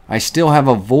 I still have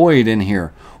a void in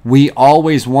here. We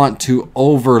always want to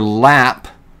overlap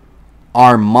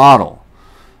our model.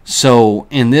 So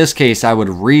in this case, I would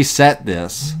reset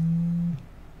this,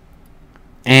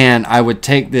 and I would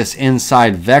take this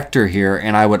inside vector here,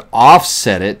 and I would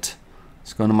offset it.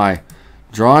 Let's go to my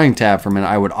drawing tab for a minute.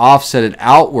 I would offset it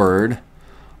outward,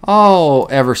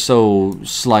 ever so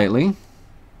slightly.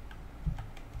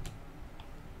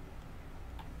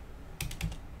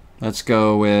 Let's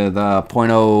go with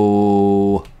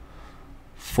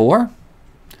 0.04.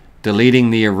 Deleting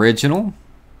the original.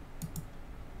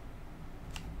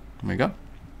 There we go.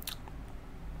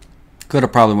 Could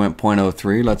have probably went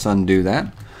 0.03. Let's undo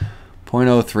that.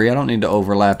 0.03. I don't need to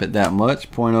overlap it that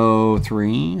much.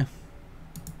 0.03.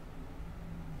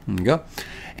 There we go.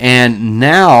 And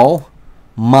now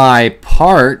my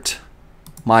part,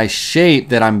 my shape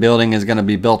that I'm building is going to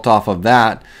be built off of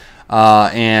that.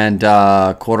 And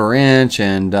 1/4 inch,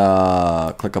 and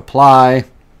click apply.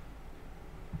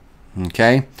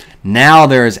 Okay, now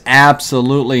there is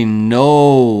absolutely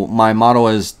my model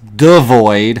is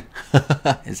devoid.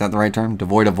 Is that the right term?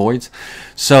 Devoid of voids.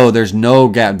 So there's no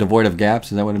gap, devoid of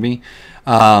gaps. Is that what it be?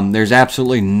 There's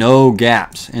absolutely no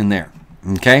gaps in there.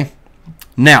 Okay,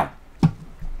 now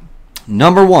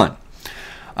Number one,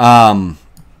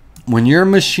 when you're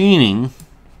machining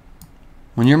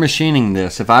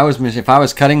this, if I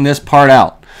was cutting this part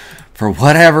out for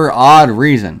whatever odd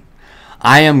reason,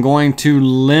 I am going to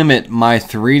limit my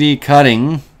 3D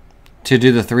cutting to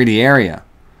do the 3D area.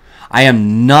 I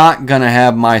am not going to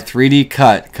have my 3D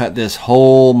cut this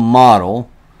whole model,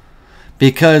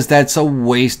 because that's a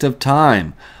waste of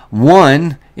time.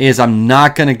 One is I'm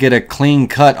not going to get a clean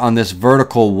cut on this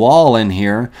vertical wall in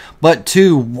here, but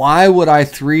two, why would I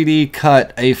 3D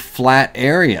cut a flat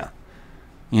area?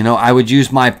 You know, I would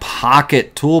use my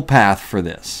pocket toolpath for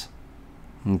this.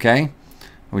 Okay?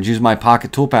 I would use my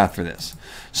pocket toolpath for this.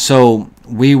 So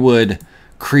we would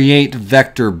create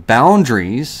vector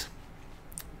boundaries.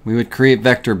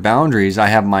 I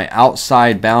have my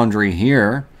outside boundary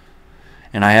here,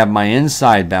 and I have my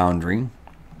inside boundary.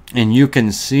 And you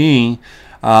can see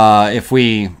if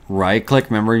we right click,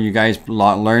 remember you guys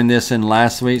learned this in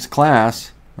last week's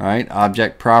class, right?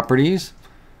 Object properties,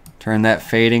 turn that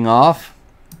fading off.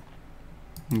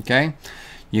 Okay,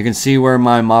 you can see where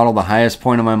my model, the highest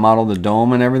point of my model, the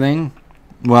dome and everything.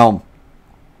 Well,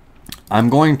 I'm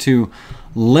going to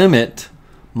limit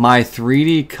my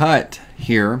 3D cut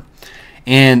here,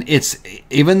 and it's,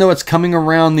 even though it's coming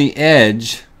around the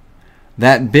edge,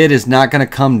 that bit is not going to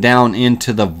come down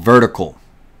into the vertical.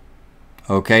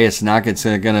 Okay, it's going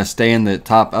to stay in the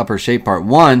top upper shape part.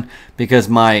 One, because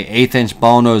my 1/8 inch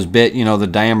ball nose bit, you know, the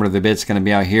diameter of the bit's going to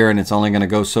be out here, and it's only going to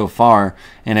go so far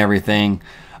and everything,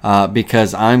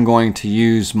 because I'm going to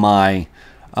use my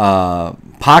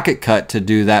pocket cut to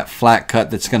do that flat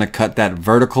cut that's going to cut that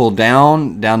vertical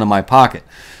down to my pocket.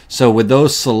 So with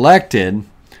those selected,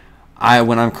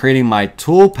 when I'm creating my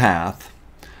tool path,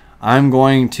 I'm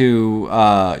going to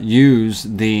use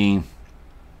the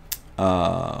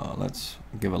let's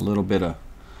give a little bit of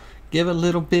love, a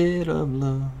little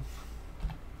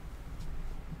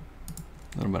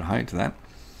bit of height to that.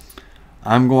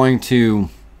 I'm going to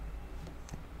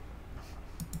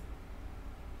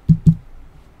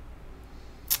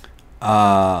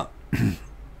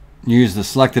use the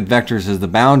selected vectors as the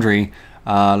boundary.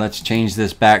 Let's change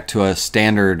this back to a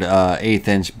standard 1/8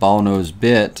 inch ball nose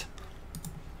bit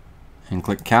and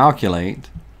click calculate.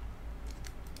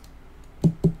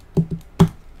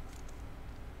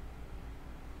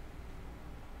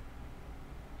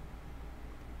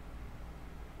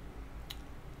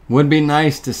 Would be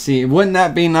nice to see. Wouldn't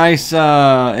that be nice?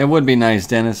 It would be nice,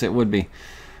 Dennis. It would be.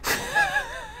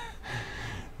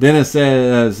 Dennis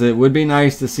says it would be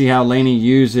nice to see how Laney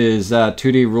uses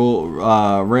 2D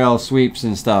rail sweeps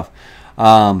and stuff.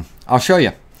 I'll show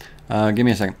you. Give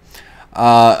me a second.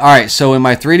 All right, so in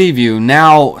my 3D view,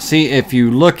 now see if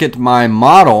you look at my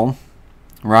model,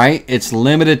 right, it's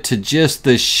limited to just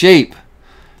the shape.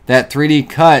 That 3D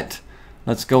cut,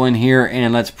 let's go in here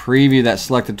and let's preview that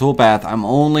selected toolpath. I'm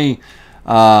only,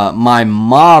 my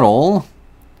model,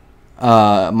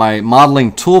 my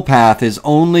modeling toolpath is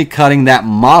only cutting that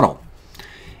model.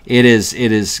 It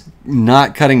is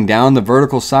not cutting down the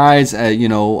vertical sides. You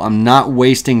know, I'm not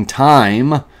wasting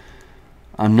time.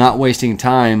 I'm not wasting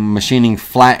time machining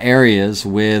flat areas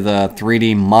with a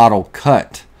 3D model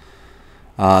cut.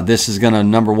 This is going to,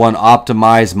 number one,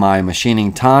 optimize my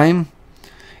machining time.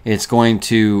 It's going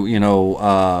to, you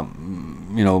know,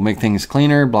 make things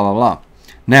cleaner, blah, blah, blah.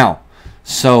 Now,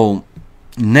 so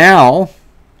now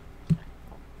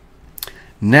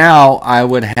I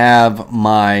would have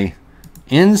my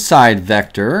inside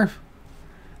vector.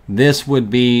 This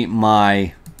would be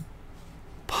my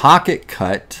pocket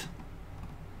cut.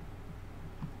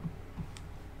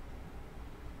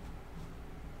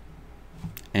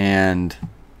 And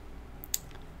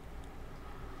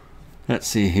let's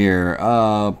see here,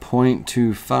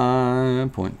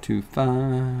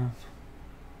 0.25.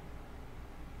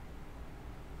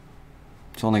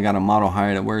 It's only got a model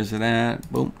height. Where's it at?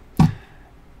 Boom.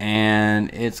 And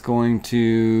it's going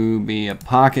to be a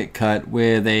pocket cut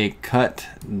with a cut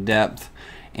depth.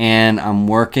 And I'm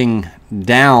working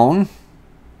down.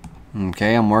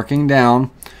 Okay, I'm working down.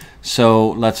 So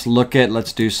let's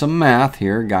do some math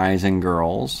here, guys and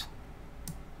girls.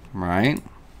 Right?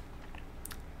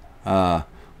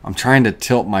 I'm trying to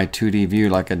tilt my 2D view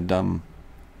like a dumb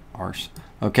arse.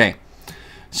 Okay,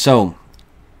 so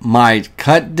my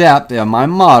cut depth of my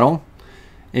model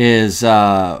is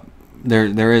there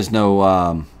is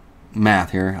no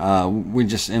math here. We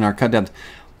just, in our cut depth,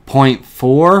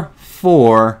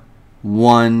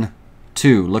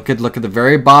 0.4412. Look at the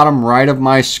very bottom right of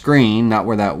my screen, not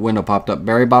where that window popped up,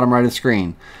 very bottom right of the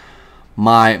screen.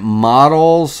 My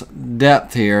model's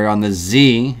depth here on the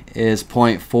Z is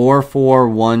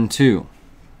 0.4412.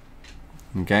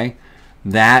 Okay,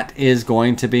 That is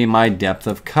going to be my depth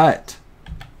of cut.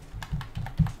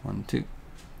 1, 2.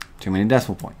 Too many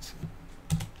decimal points.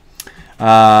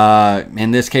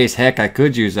 In this case, heck, I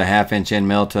could use a 1/2 inch end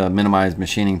mill to minimize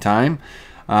machining time.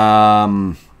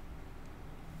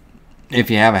 If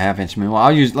you have a 1/2 inch mill,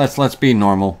 I'll use. Let's be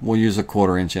normal. We'll use a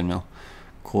 1/4 inch end mill.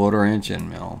 1/4 inch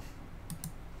end mill.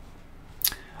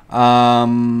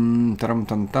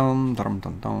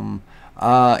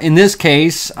 In this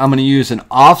case, I'm going to use an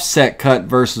offset cut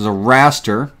versus a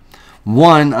raster.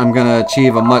 One, I'm going to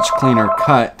achieve a much cleaner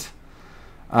cut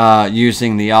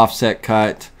using the offset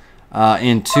cut.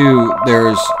 And two,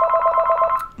 there's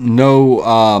no...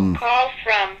 Call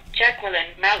from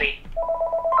Jacqueline Malley.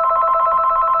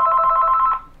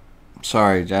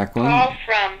 Sorry, Jacqueline. Call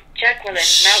from Jacqueline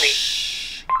Malley.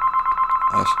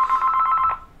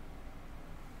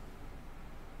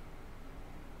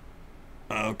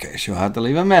 Okay, she'll have to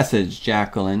leave a message,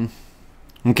 Jacqueline.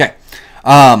 Okay.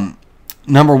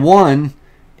 Number one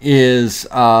is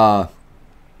the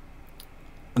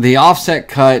offset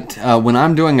cut when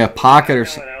I'm doing a pocket or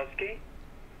something.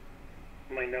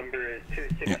 My number is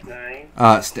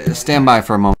 269. Stand by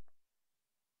for a moment.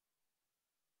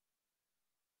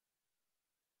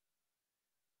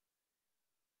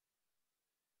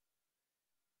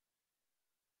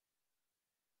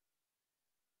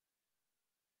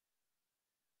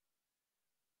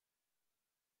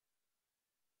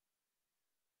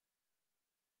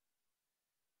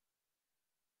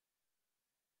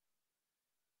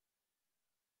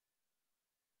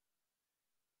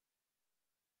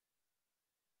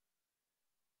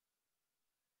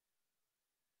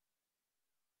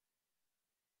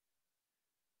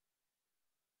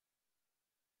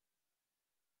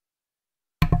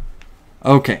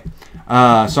 Okay,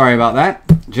 sorry about that.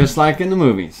 Just like in the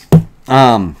movies.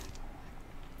 All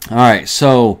right,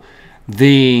 so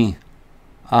the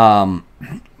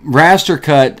raster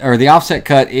cut or the offset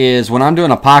cut is when I'm doing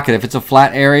a pocket. If it's a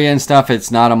flat area and stuff, it's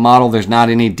not a model. There's not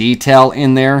any detail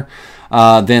in there.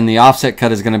 Then the offset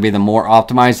cut is going to be the more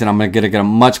optimized, and I'm going to get a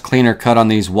much cleaner cut on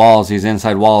these walls, these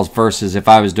inside walls, versus if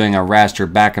I was doing a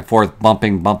raster back and forth,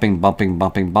 bumping.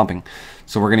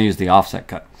 So we're going to use the offset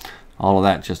cut. All of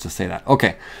that just to say that.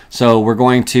 Okay, so we're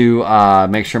going to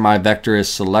make sure my vector is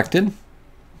selected.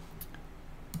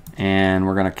 And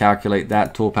we're going to calculate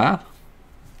that toolpath.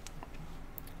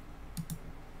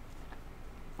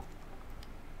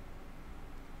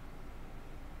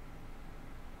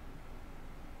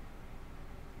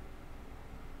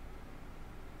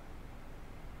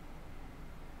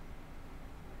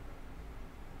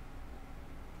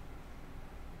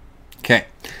 Okay,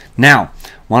 now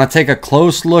want to take a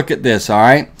close look at this. All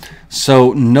right,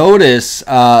 so notice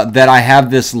that I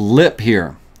have this lip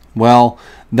here. Well,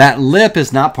 that lip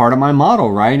is not part of my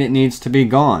model, right? It needs to be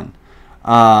gone.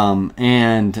 That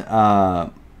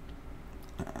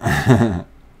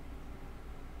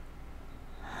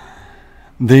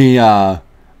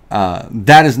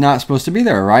is not supposed to be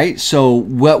there, right? So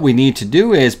what we need to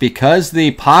do is, because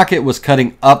the pocket was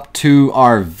cutting up to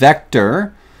our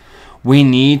vector, we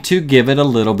need to give it a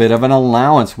little bit of an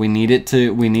allowance. We need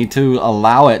to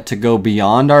allow it to go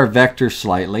beyond our vector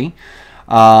slightly.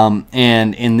 And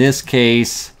in this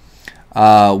case,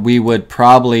 we would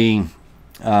probably,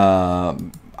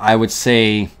 I would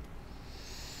say,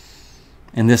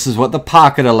 and this is what the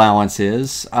pocket allowance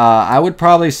is, I would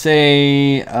probably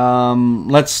say,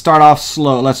 let's start off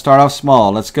slow. Let's start off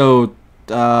small. Let's go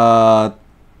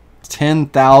 10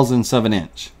 thousandths of an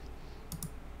inch.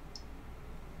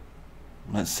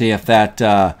 Let's see if that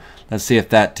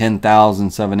 10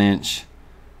 thousandths of an inch.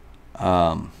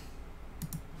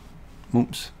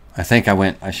 Oops, I think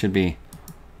I should be.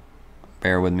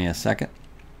 Bear with me a second.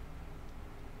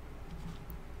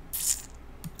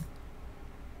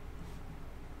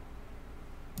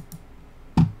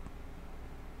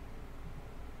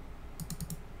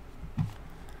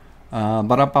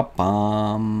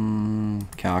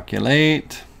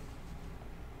 Calculate.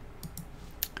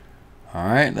 All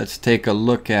right, let's take a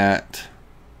look at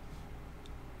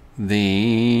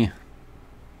the,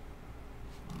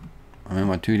 I'm in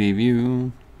my 2D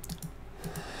view.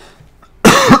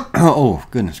 Oh,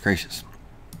 goodness gracious.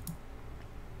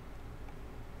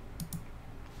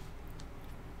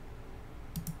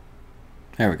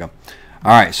 There we go.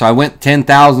 All right, so I went 10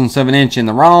 thousandths of an inch in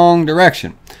the wrong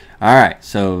direction. All right,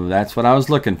 so that's what I was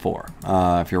looking for.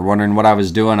 If you're wondering what I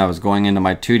was doing, I was going into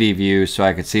my 2D view so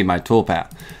I could see my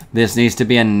toolpath. This needs to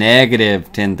be a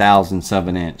negative 10 thousandths of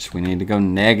an inch. We need to go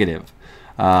negative.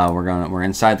 We're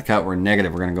inside the cut. We're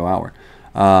negative. We're gonna go outward.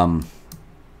 Now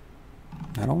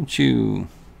don't you?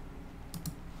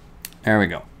 There we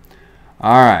go.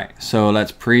 All right, so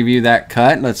let's preview that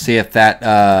cut. Let's see if that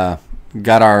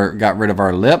got rid of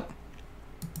our lip.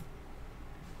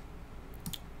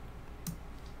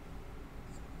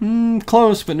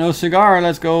 Close, but no cigar.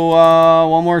 Let's go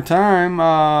one more time.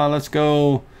 Let's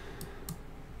go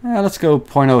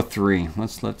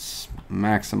 0.03. Let's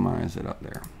maximize it up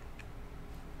there.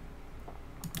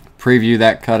 Preview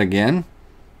that cut again.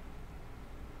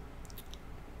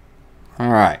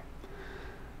 All right.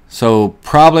 So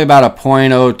probably about a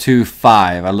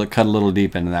 0.025. I cut a little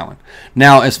deep into that one.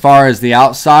 Now, as far as the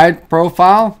outside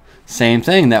profile, same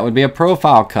thing. That would be a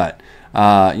profile cut,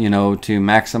 you know, to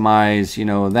maximize, you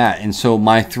know, that. And so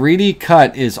my 3D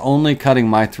cut is only cutting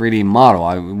my 3D model.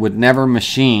 I would never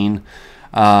machine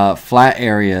flat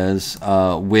areas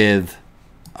with,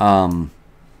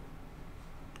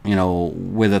 you know,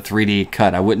 with a 3D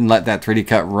cut. I wouldn't let that 3D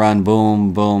cut run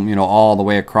boom, boom, you know, all the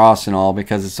way across and all,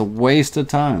 because it's a waste of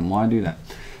time. Why do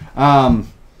that?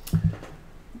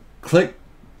 Click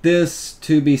this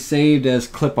to be saved as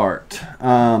clip art.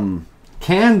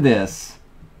 Can this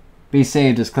be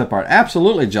saved as clip art?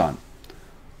 Absolutely, John.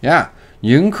 Yeah,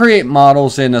 you can create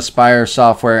models in Aspire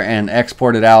software and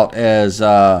export it out as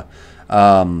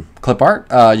clip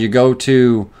art. You go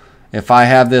to, if I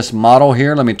have this model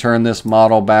here, let me turn this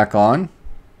model back on.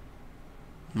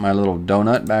 My little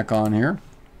donut back on here.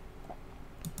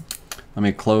 Let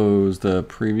me close the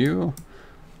preview.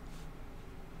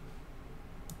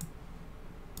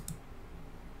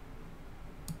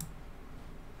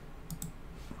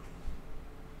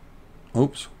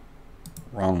 Oops,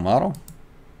 wrong model.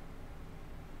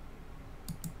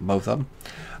 Both of them.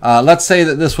 Let's say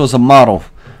that this was a model.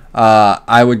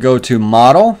 I would go to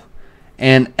Model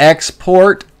and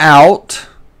export out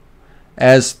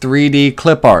as 3D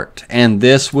clip art, and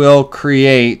this will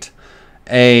create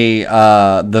a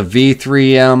the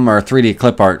V3M or 3D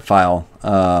clip art file,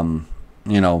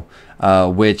 you know,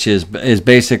 which is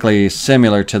basically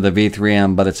similar to the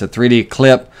V3M, but it's a 3D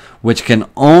clip which can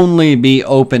only be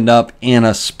opened up in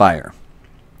Aspire.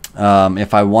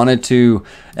 If I wanted to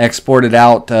export it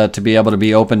out to be able to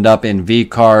be opened up in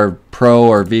VCarve Pro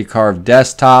or VCarve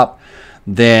Desktop,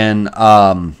 then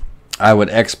I would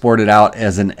export it out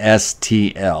as an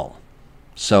STL.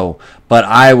 So, but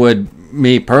I would,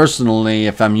 me personally,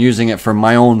 if I'm using it for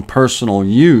my own personal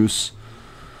use,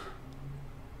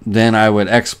 then I would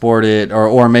export it,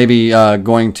 or maybe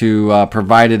going to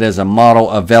provide it as a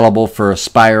model available for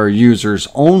Aspire users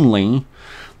only,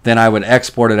 then I would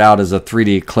export it out as a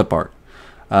 3D clip art.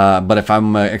 But if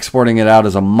I'm exporting it out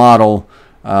as a model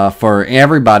for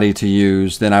everybody to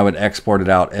use, then I would export it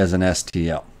out as an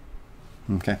STL.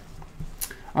 Okay.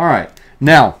 All right.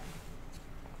 Now,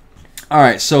 all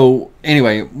right. So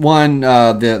anyway,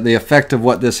 the effect of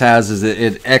what this has is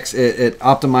it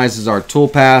optimizes our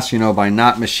toolpaths, you know, by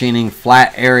not machining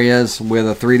flat areas with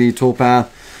a 3D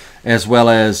toolpath, as well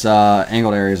as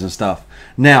angled areas and stuff.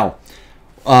 Now,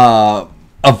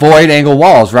 avoid angle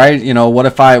walls, right? You know, what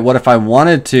if I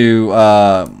wanted to,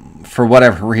 for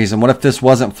whatever reason, what if this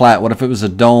wasn't flat? What if it was a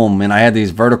dome and I had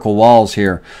these vertical walls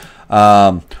here?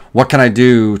 What can I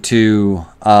do to,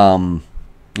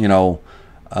 you know,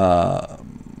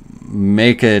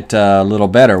 make it a little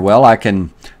better? Well, I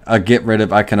can I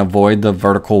can avoid the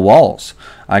vertical walls.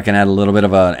 I can add a little bit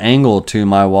of an angle to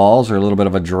my walls, or a little bit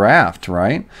of a draft,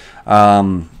 right?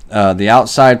 The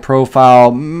outside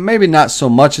profile, maybe not so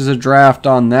much as a draft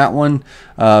on that one,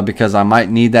 because I might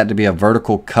need that to be a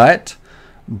vertical cut.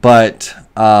 But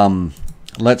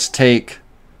let's take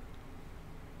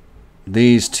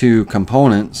these two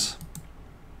components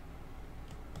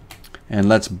and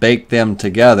let's bake them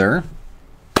together.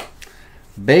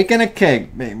 Baking a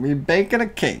cake, baby, baking a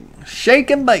cake. Shake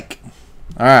and bake.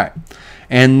 All right.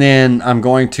 And then I'm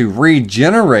going to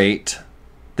regenerate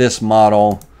this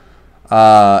model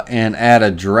and add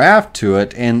a draft to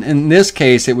it. And in this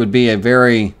case, it would be a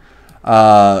very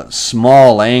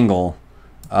small angle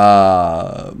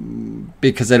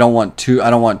because I don't want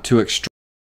too extreme,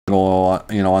 you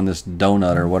know, on this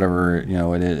donut or whatever, you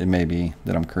know, it may be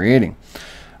that I'm creating.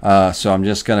 So I'm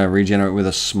just going to regenerate with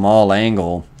a small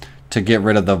angle to get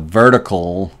rid of the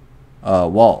vertical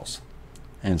walls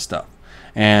and stuff.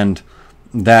 And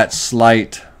that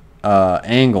slight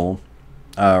angle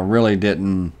really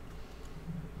didn't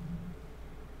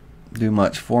do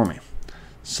much for me.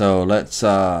 So let's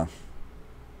go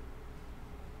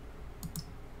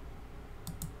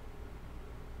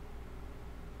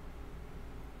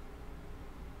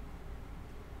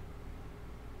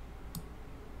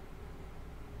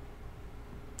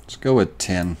with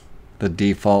 10, the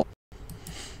default.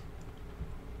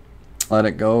 Let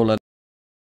it go, let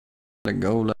it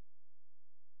go.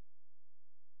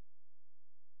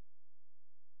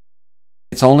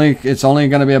 it's only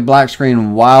going to be a black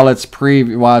screen while it's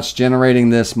generating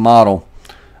this model,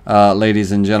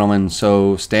 ladies and gentlemen.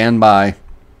 So stand by.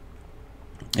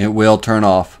 It will turn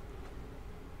off.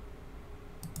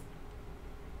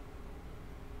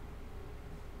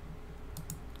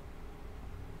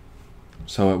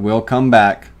 So it will come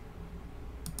back.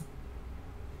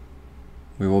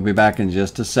 We will be back in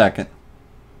just a second.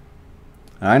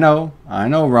 I know,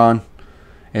 Ron.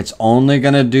 It's only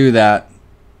going to do that.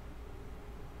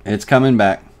 It's coming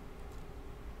back.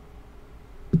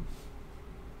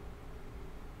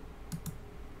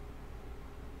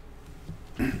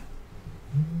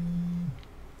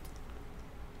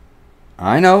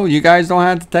 I know, you guys don't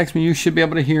have to text me. You should be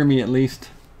able to hear me at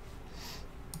least.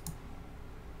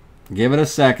 Give it a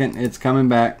second. It's coming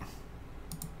back.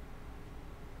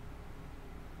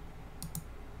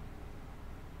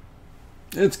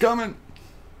 It's coming.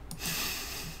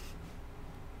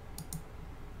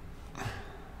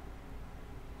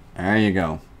 There you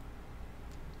go.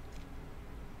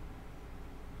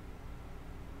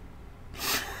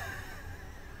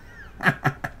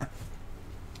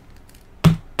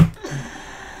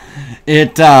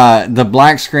 The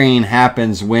black screen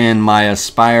happens when my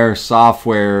Aspire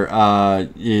software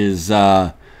is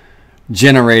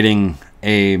generating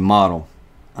a model.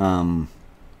 And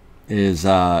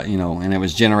it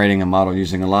was generating a model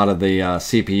using a lot of the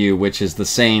CPU, which is the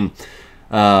same.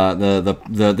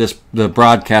 The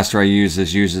broadcaster I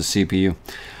uses CPU.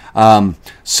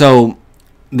 So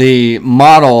the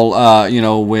model,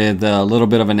 with a little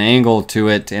bit of an angle to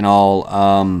it and all,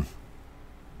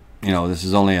 this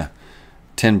is only a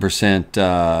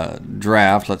 10%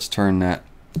 draft. Let's turn that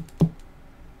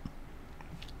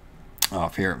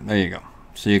off here. There you go.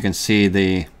 So you can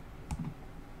see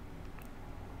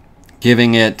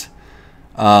giving it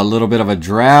a little bit of a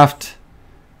draft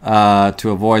to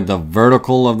avoid the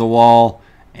vertical of the wall,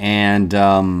 and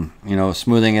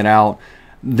smoothing it out.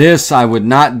 This, I would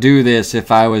not do this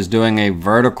if I was doing a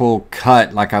vertical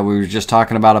cut like we were just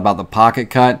talking about the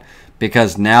pocket cut,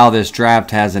 because now this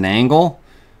draft has an angle,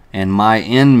 and my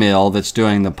end mill that's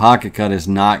doing the pocket cut is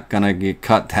not going to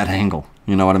cut that angle.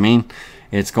 You know what I mean?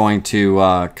 It's going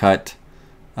to cut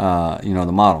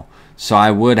the model. So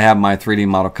I would have my 3D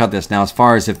model cut this. Now, as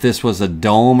far as if this was a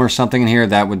dome or something in here,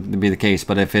 that would be the case.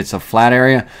 But if it's a flat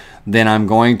area, then I'm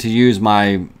going to use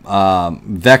my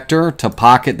vector to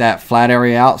pocket that flat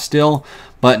area out still.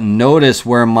 But notice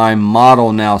where my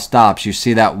model now stops. You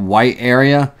see that white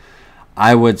area?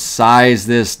 I would size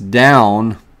this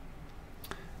down.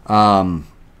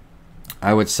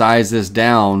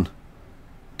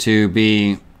 To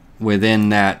be within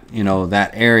that,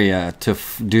 that area to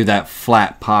do that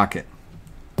flat pocket.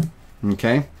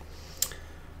 Okay.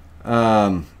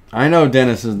 I know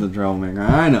Dennis is the drone maker.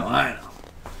 I know.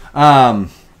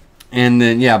 And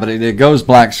then, yeah, but it goes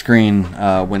black screen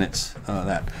when it's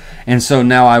that. And so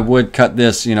now I would cut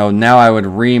this, now I would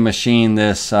remachine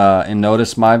this and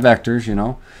notice my vectors,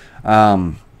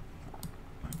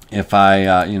 if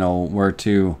I, were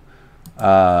to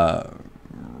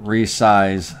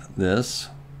resize this.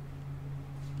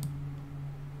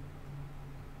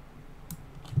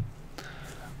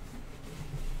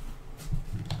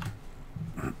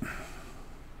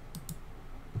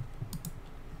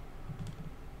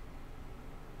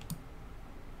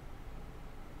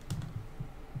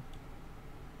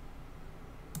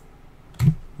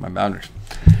 My boundaries,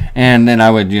 and then I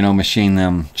would machine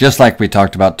them just like we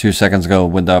talked about 2 seconds ago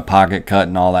with the pocket cut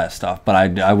and all that stuff.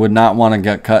 But I would not want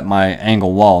to cut my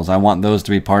angle walls. I want those to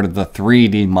be part of the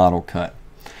 3D model cut.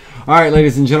 All right,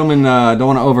 ladies and gentlemen, I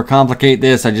don't want to overcomplicate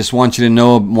this. I just wanted you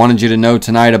to know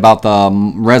tonight about the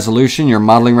resolution, your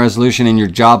modeling resolution, and your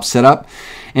job setup,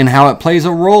 and how it plays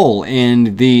a role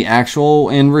in the actual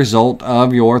end result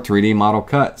of your 3D model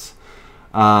cuts.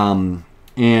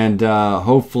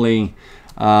 Hopefully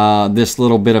this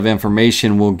little bit of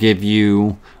information will give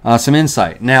you some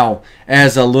insight. Now,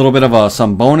 as a little bit of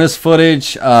some bonus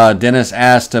footage, Dennis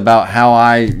asked about how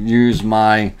I use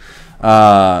my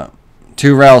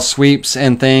 2-rail sweeps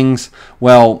and things.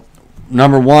 Well,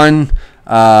 number one,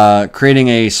 creating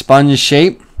a sponge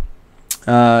shape,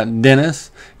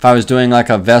 Dennis, if I was doing like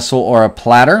a vessel or a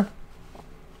platter,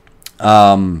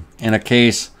 in a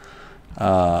case,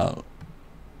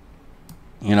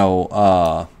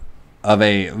 of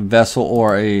a vessel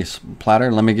or a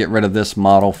platter. Let me get rid of this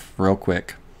model real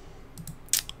quick.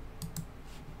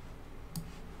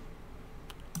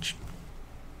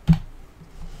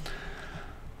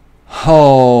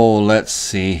 Oh, let's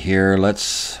see here.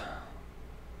 Let's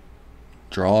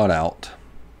draw it out.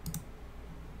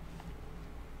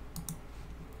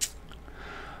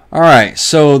 All right,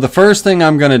 so the first thing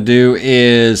I'm going to do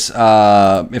is, if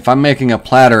I'm making a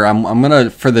platter, I'm going to,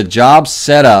 for the job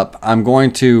setup, I'm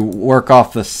going to work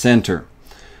off the center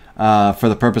for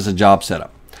the purpose of job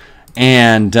setup.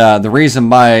 And the reason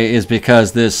why is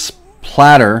because this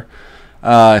platter,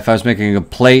 if I was making a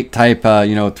plate type,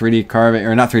 you know, 3D carving,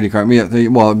 or not 3D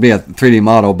carving, well, it'd be a 3D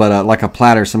model, but like a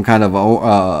platter, some kind of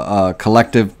a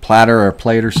collective platter or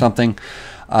plate or something,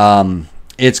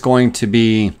 it's going to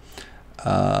be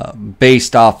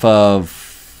based off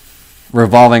of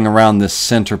revolving around this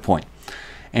center point.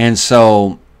 And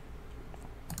so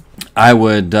I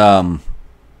would oh,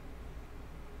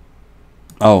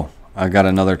 I got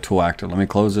another tool active. Let me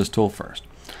close this tool first.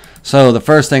 So the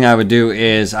first thing I would do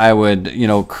is I would, you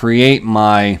know, create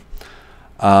my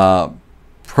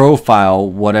profile,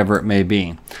 whatever it may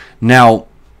be. Now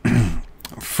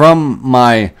from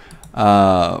my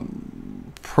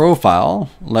profile,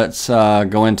 let's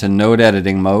go into node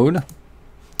editing mode.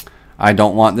 I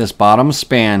don't want this bottom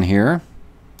span here.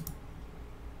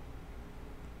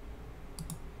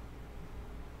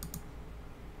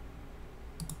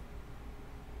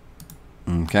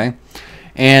 Okay,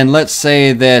 and let's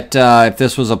say that if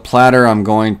this was a platter, I'm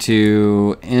going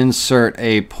to insert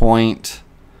a point.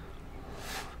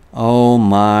 Oh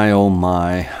my, oh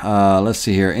my. Let's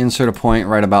see here, insert a point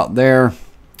right about there,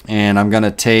 and I'm going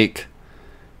to take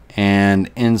and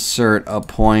insert a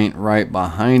point right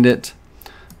behind it.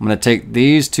 I'm going to take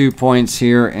these 2 points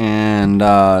here and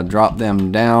drop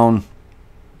them down.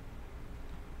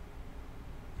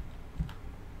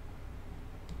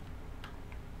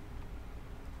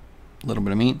 A little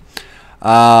bit of meat.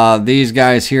 These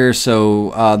guys here,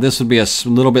 so this would be a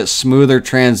little bit smoother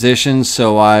transition,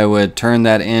 so I would turn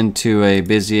that into a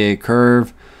Bezier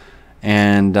curve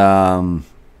and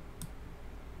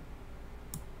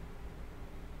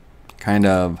kind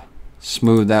of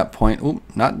smooth that point. Oop,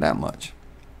 not that much.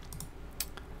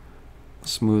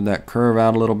 Smooth that curve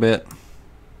out a little bit.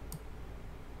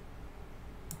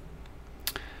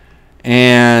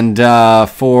 And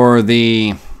for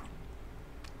the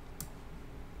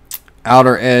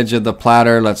outer edge of the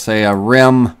platter, let's say a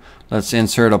rim, let's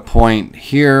insert a point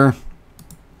here.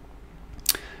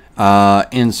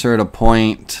 Insert a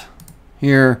point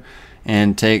here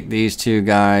and take these two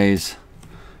guys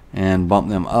and bump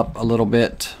them up a little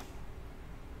bit.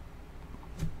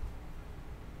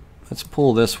 Let's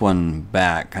pull this one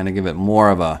back, kind of give it more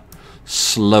of a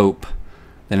slope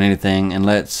than anything, and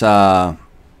let's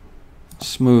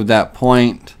smooth that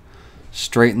point,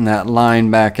 straighten that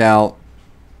line back out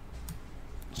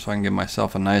so I can give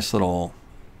myself a nice little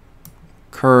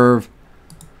curve.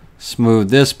 Smooth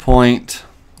this point,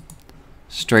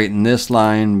 straighten this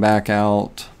line back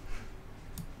out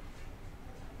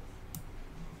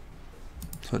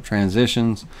so it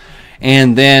transitions.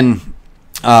 And then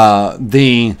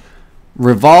the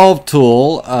revolve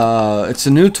tool, it's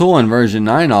a new tool in version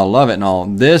 9. I'll love it and all.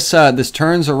 This this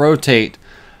turns or rotate.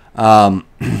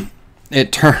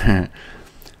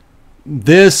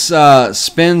 This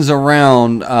spins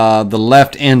around the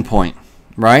left endpoint,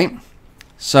 right?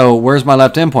 So where's my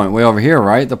left endpoint? Way over here,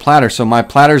 right? The platter. So my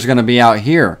platter is going to be out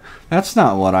here. That's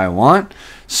not what I want.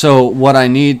 So what I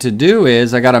need to do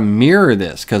is I got to mirror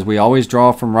this, because we always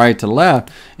draw from right to left,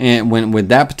 and with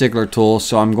that particular tool.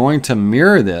 So I'm going to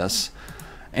mirror this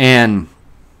and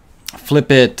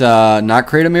flip it, not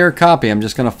create a mirror copy. I'm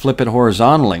just going to flip it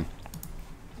horizontally,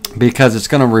 because it's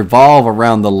going to revolve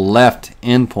around the left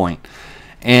endpoint.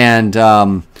 And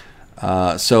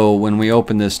so when we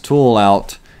open this tool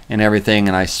out and everything,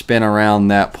 and I spin around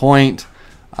that point,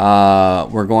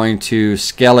 we're going to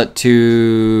scale it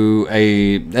to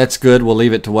a, that's good, we'll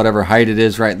leave it to whatever height it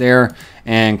is right there,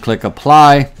 and click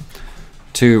apply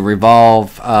to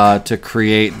revolve to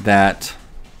create that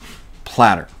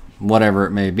platter, whatever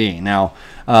it may be. Now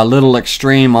a little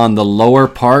extreme on the lower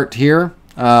part here.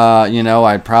 You know,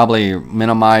 I'd probably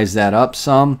minimize that up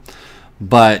some,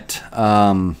 but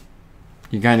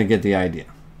you kind of get the idea.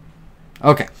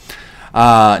 Okay,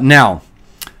 now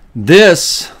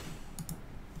this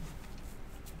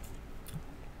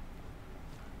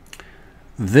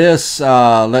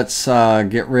let's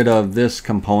get rid of this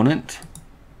component.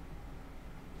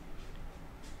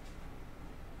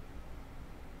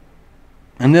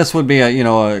 And this would be a, you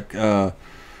know,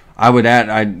 I'd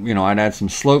add some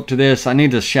slope to this. I need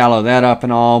to shallow that up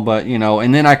and all, but you know,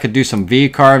 and then I could do some V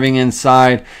carving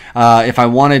inside. If I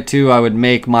wanted to, I would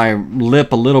make my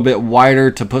lip a little bit wider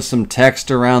to put some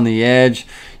text around the edge.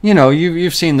 You know,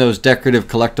 you've seen those decorative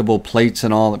collectible plates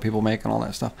and all that people make and all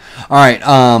that stuff. All right,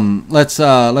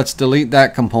 let's delete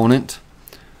that component,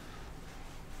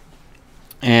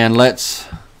 and let's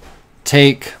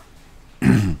take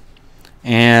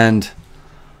And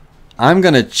I'm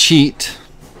going to cheat.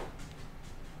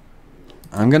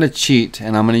 I'm going to cheat,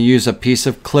 and I'm going to use a piece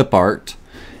of clip art.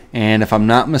 And if I'm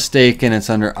not mistaken, it's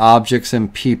under Objects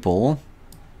and People.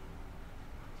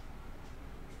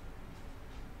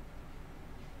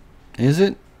 Is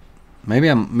it? Maybe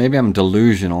I'm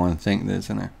delusional and think that's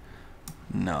in there.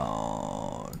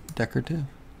 No, decorative.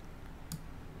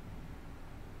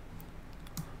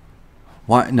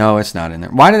 Why? No, it's not in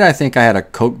there. Why did I think I had a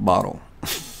Coke bottle?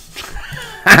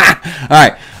 All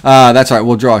right, that's all right.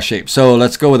 We'll draw a shape. So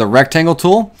let's go with a rectangle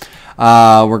tool.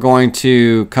 We're going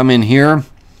to come in here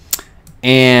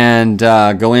and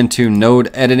go into node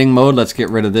editing mode. Let's get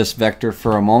rid of this vector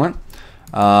for a moment.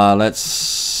 Let's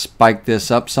spike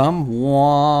this up some.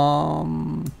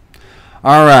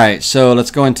 All right, so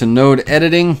let's go into node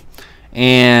editing,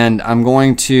 and I'm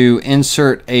going to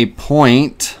insert a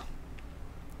point.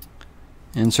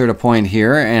 Insert a point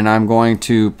here, and I'm going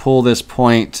to pull this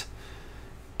point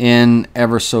in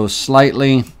ever so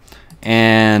slightly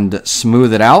and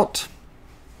smooth it out.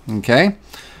 Okay.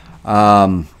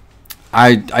 I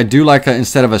do like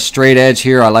instead of a straight edge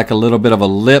here, I like a little bit of a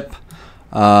lip.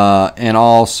 And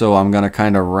also I'm going to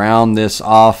kind of round this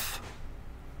off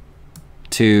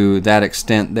to that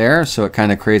extent there, so it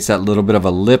kind of creates that little bit of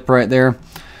a lip right there.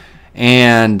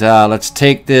 And let's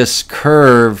take this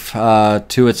curve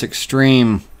to its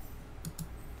extreme.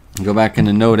 Go back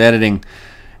into node editing,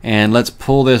 and let's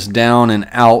pull this down and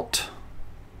out.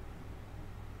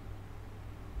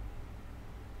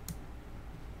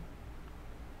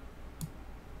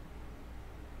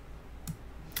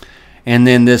 And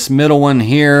then this middle one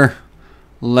here,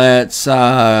 let's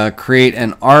create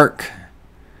an arc.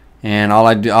 And all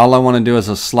I want to do is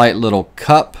a slight little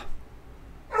cup.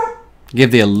 Give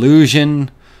the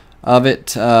illusion of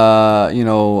it,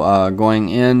 going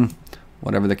in,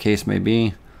 whatever the case may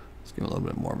be. Let's give a little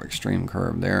bit more of an extreme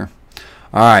curve there.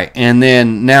 All right, and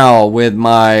then now with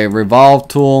my revolve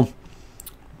tool,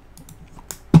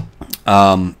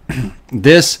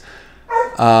 this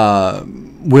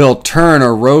will turn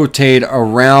or rotate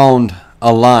around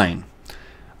a line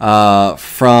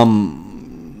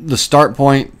from the start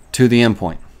point to the end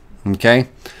point. Okay,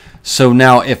 so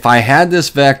now if I had this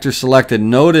vector selected,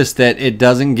 notice that it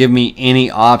doesn't give me any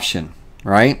option,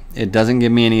 right? It doesn't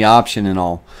give me any option at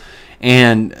all.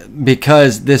 And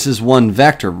because this is one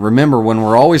vector, remember when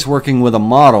we're always working with a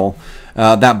model,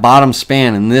 that bottom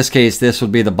span, in this case this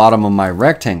would be the bottom of my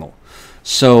rectangle.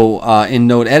 So in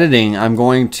node editing, I'm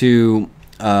going to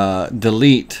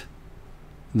delete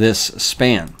this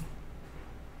span.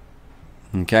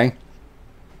 Okay,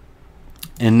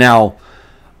 and now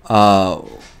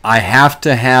I have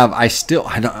to have,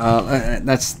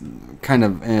 that's kind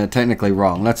of technically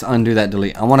wrong. Let's undo that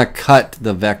delete. I want to cut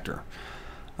the vector.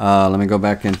 Let me go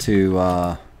back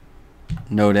into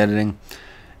node editing,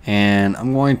 and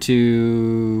I'm going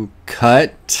to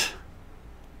cut,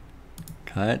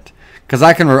 because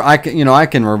I can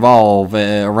revolve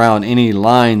around any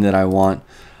line that I want,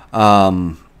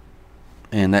 and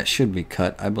that should be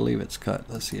cut. I believe it's cut.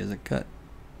 Let's see, is it cut?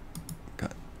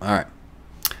 Cut. All right.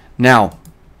 Now,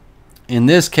 in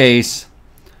this case,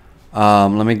 let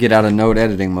me get out of node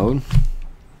editing mode.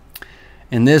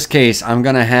 In this case, I'm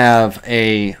going to have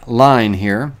a line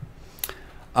here,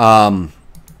 and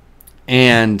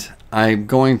I'm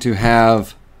going to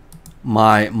have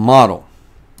my model.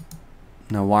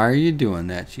 Now, why are you doing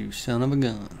that, you son of a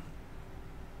gun?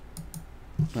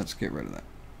 Let's get rid of that.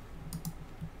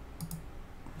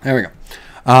 There we go.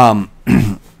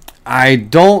 I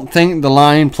don't think the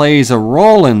line plays a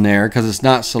role in there because it's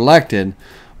not selected,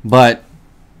 but,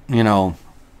 you know,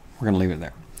 we're going to leave it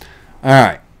there. All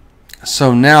right.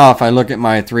 So now if I look at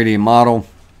my 3D model,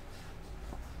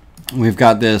 we've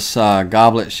got this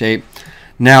goblet shape.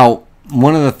 Now,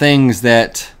 one of the things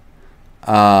that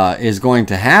is going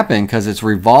to happen, because it's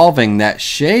revolving that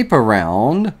shape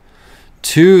around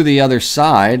to the other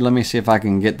side. Let me see if I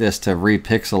can get this to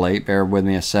repixelate. Bear with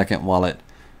me a second while it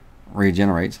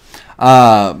regenerates.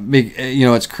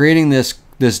 It's creating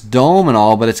this dome and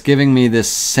all, but it's giving me this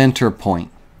center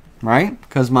point, right?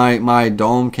 Because my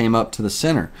dome came up to the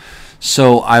center.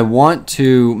 So I want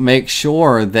to make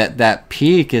sure that that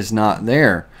peak is not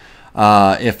there.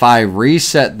 If I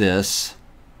reset this,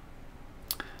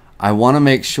 I want to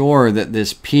make sure that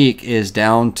this peak is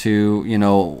down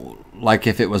to, like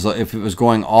if it was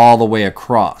going all the way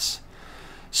across.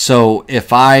 So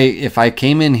if I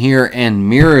came in here and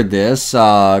mirrored this,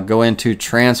 go into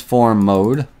transform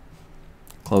mode,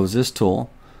 close this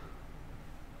tool.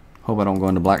 Hope I don't go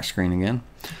into black screen again.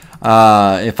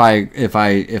 If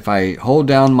I hold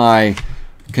down my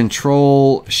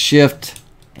Control Shift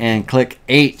and click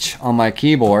H on my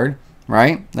keyboard,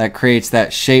 right? That creates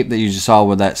that shape that you just saw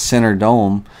with that center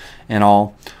dome and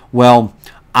all. Well,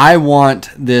 I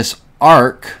want this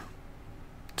arc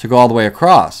to go all the way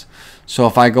across. So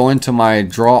if I go into my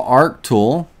Draw Arc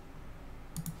tool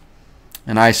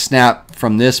and I snap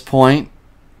from this point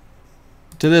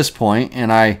to this point,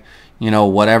 and I,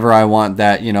 whatever I want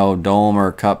that, dome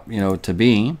or cup, to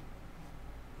be,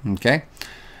 okay?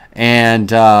 And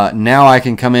now I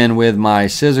can come in with my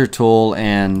scissor tool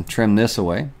and trim this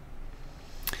away.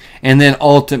 And then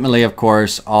ultimately, of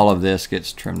course, all of this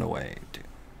gets trimmed away too,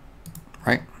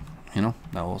 right? That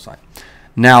whole side.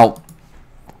 Now,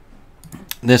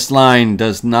 this line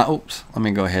does not, oops, let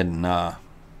me go ahead and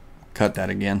cut that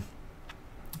again.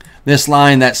 This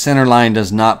line, that center line,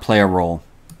 does not play a role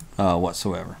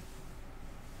whatsoever.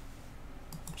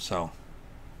 So,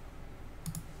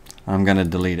 I'm going to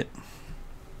delete it.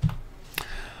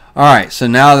 Alright, so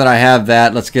now that I have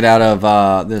that, let's get out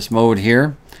of this mode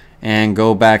here and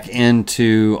go back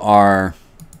into our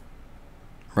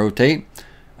rotate,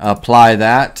 apply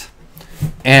that,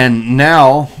 and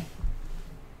now,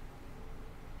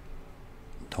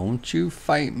 don't you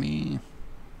fight me.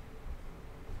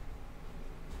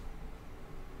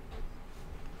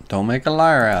 Don't make a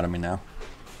liar out of me now.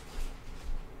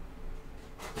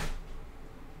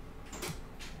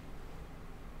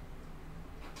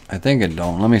 I think it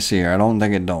don't. Let me see here. I don't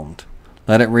think it don't.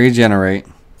 Let it regenerate.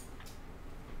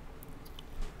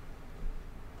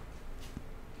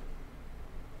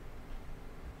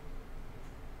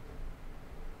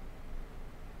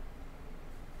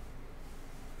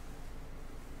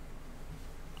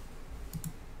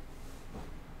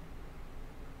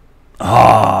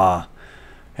 Ah,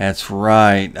 that's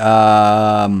right.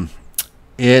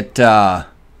 It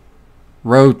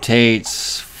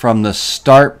rotates from the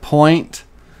start point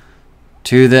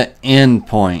to the end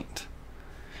point.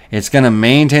 It's going to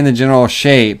maintain the general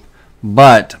shape,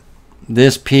 but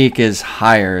this peak is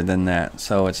higher than that,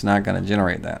 so it's not going to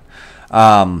generate that.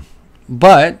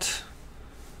 But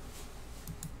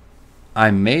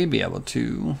I may be able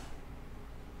to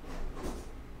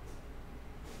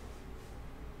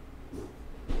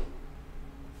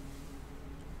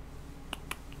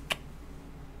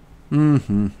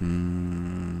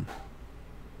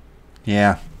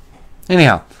yeah.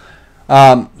 Anyhow,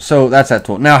 so that's that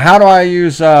tool. Now, how do I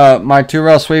use my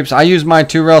 2-rail sweeps? I use my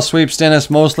 2-rail sweeps, Dennis,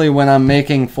 mostly when I'm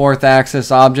making 4th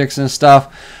axis objects and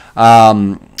stuff.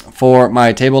 For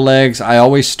my table legs, I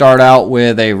always start out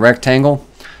with a rectangle.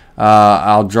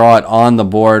 I'll draw it on the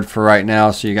board for right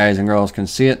now so you guys and girls can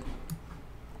see it.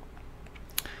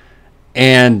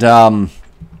 And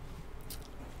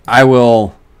I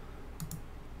will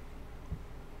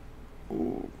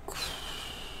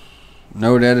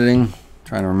node editing,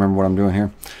 trying to remember what I'm doing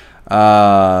here.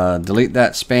 Delete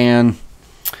that span.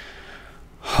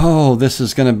 Oh, this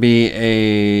is going to be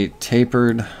a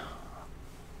tapered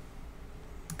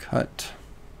cut.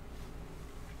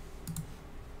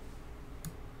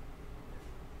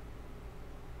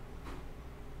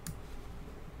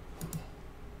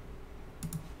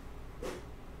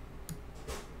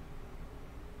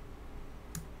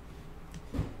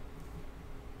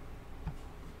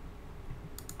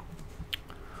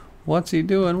 What's he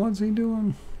doing? What's he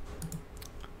doing?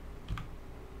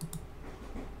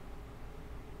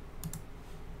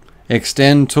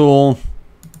 Extend tool.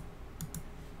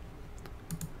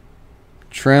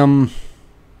 Trim.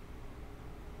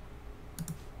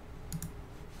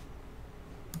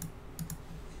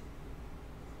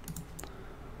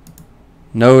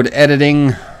 Node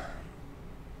editing.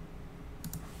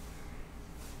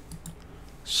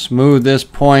 Smooth this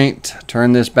point.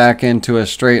 Turn this back into a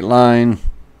straight line.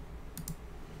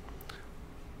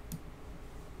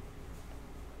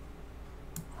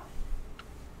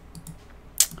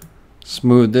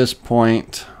 Smooth this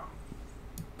point,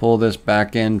 pull this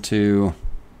back into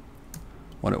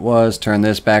what it was, turn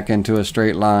this back into a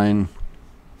straight line.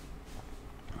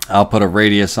 I'll put a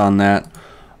radius on that.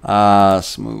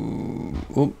 Smooth.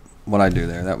 Oop, what'd I do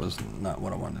there? That was not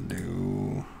what I wanted to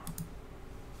do.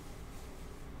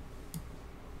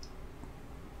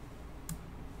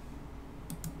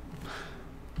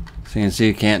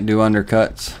 CNC can't do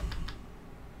undercuts.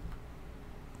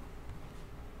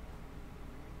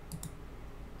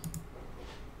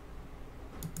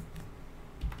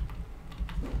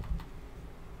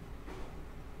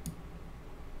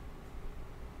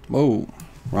 Whoa,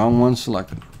 wrong one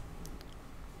selected.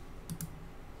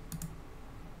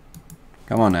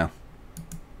 Come on now.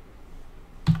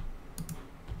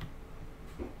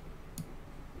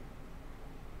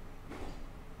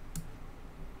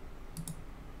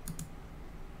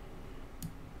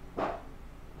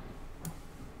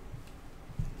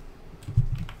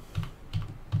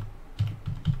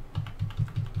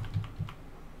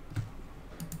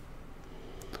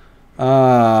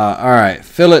 All right,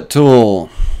 fillet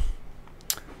tool.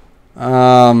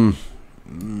 Fillet.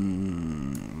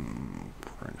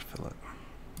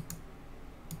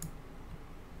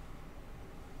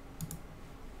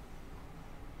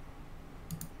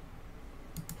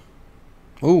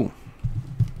 Ooh.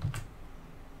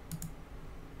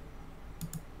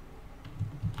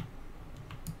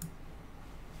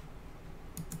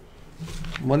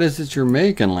 What is it you're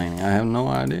making, Laney? I have no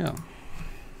idea.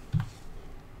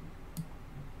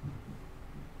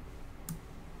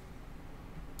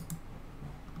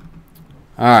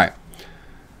 All right.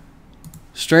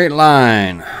 Straight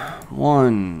line.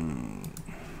 1.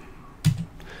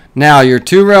 Now, your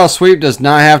 2-rail sweep does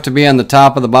not have to be on the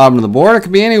top of the bottom of the board. It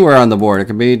could be anywhere on the board. It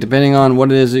could be depending on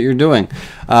what it is that you're doing.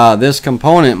 This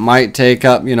component might take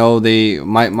up, might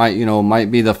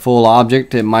be the full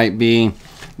object. It might be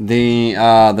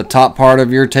the top part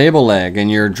of your table leg,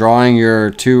 and you're drawing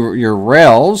your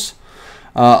rails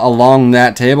along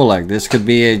that table leg. This could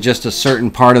be just a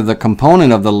certain part of the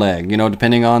component of the leg,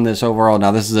 depending on this overall.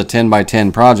 Now, this is a 10 by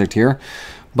 10 project here,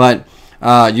 but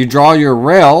you draw your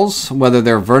rails, whether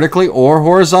they're vertically or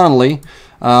horizontally,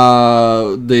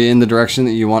 in the direction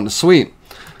that you want to sweep.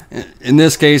 In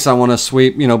this case, I want to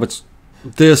sweep, but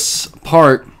this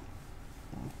part,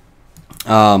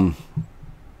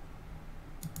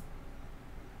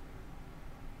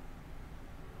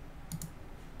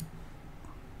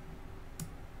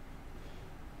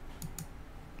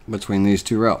 between these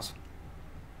 2 rails.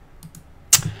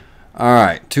 All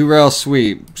right, 2-rail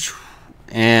sweep.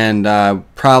 And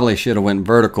probably should have went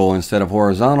vertical instead of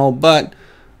horizontal, but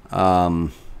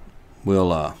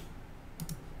we'll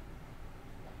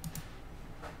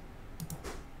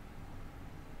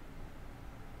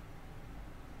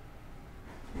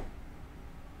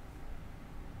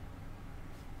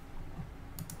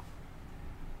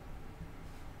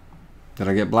did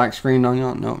I get black screened on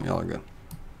y'all? No, y'all are good.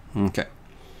 Okay.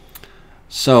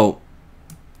 So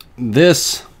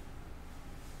this,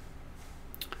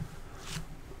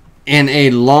 in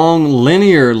a long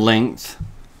linear length,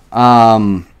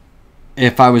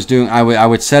 if I was doing, I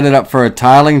would set it up for a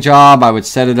tiling job. I would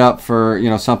set it up for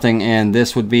something, and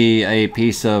this would be a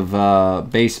piece of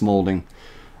base molding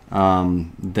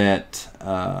that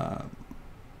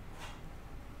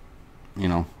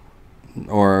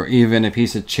or even a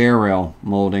piece of chair rail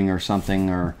molding or something,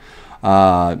 or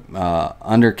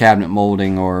under cabinet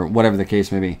molding, or whatever the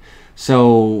case may be.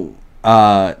 So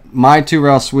my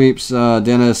 2-rail sweeps,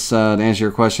 Dennis, to answer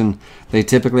your question, they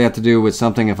typically have to do with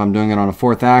something if I'm doing it on a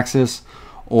 4th axis,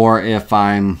 or if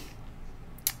I'm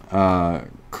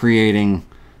creating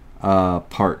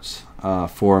parts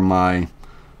for my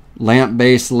lamp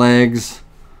base legs,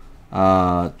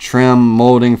 trim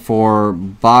molding for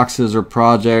boxes or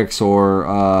projects, or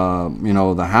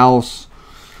the house,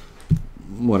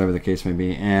 whatever the case may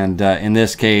be. And in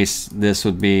this case, this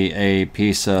would be a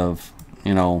piece of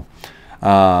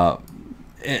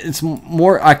it's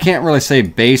more, I can't really say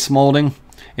base molding.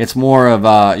 It's more of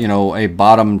a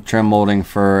bottom trim molding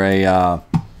for a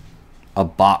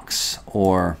box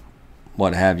or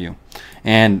what have you.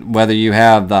 And whether you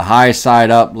have the high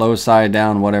side up, low side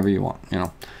down, whatever you want,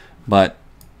 But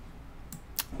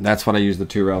that's what I use the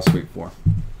 2-rail sweep for.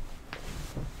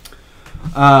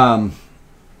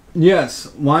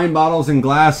 Yes, wine bottles and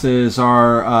glasses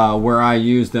are where I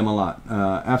use them a lot.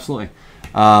 Absolutely.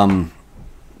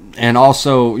 And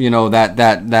also,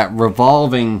 that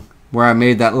revolving, where I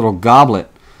made that little goblet,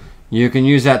 you can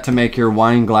use that to make your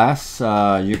wine glass.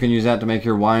 You can use that to make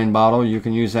your wine bottle. You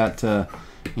can use that to,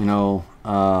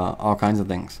 all kinds of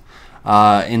things.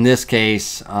 In this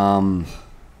case,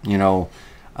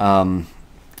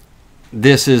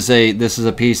 this is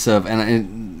a piece of,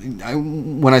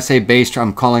 and when I say base trim,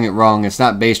 I'm calling it wrong. It's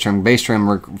not base trim. Base trim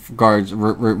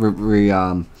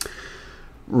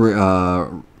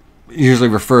usually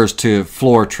refers to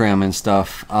floor trim and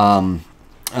stuff.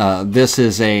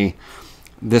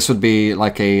 This would be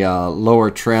like a lower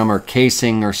trim or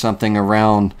casing or something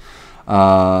around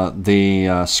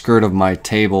the skirt of my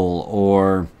table,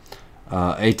 or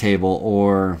a table,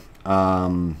 or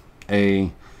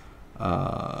a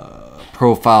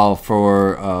profile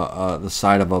for the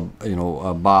side of a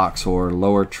box, or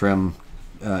lower trim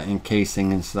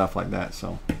encasing and stuff like that.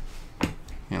 So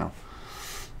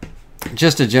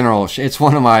just a general, it's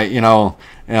one of my,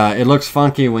 it looks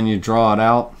funky when you draw it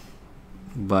out,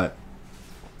 but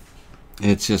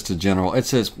it's just a general,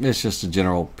 it's just a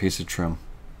general piece of trim.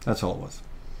 That's all it was.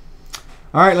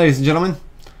 All right, ladies and gentlemen,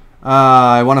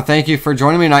 I want to thank you for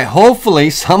joining me tonight. Hopefully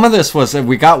some of this was,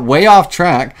 we got way off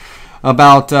track,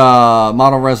 about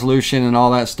model resolution and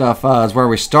all that stuff is where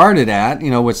we started at,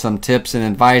 with some tips and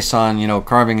advice on,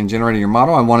 carving and generating your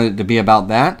model. I wanted it to be about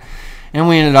that. And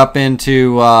we ended up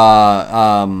into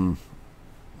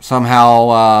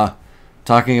somehow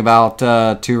talking about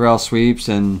 2-rail sweeps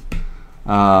and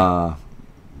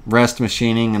rest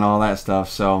machining and all that stuff.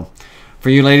 So for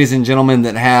you ladies and gentlemen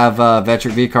that have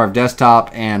Vectric VCarve Desktop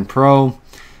and Pro,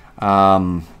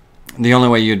 the only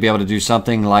way you'd be able to do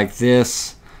something like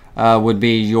this would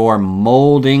be your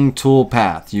molding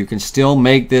toolpath. You can still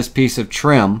make this piece of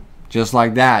trim just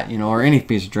like that, or any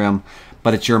piece of trim,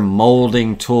 but it's your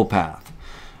molding toolpath.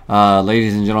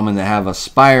 Ladies and gentlemen that have a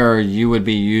Spire, you would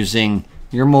be using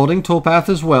your molding toolpath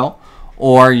as well,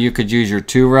 or you could use your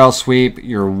 2-rail sweep,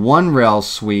 your 1-rail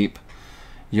sweep,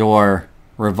 your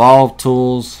revolve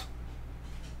tools,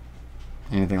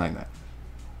 anything like that,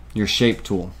 your shape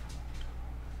tool.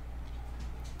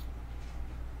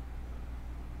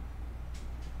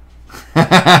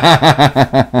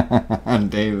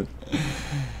 David.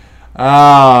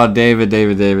 Oh, David.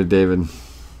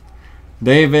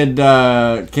 David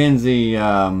Kinsey,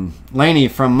 Laney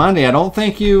from Monday. I don't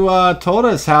think you told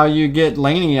us how you get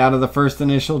Laney out of the first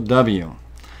initial W.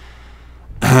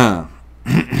 Well,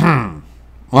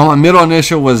 my middle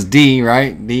initial was D,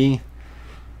 right? D.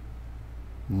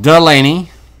 Delaney.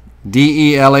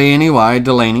 D-E-L-A-N-E-Y,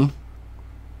 Delaney.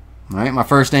 All right, my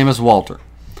first name is Walter.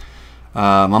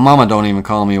 My mama don't even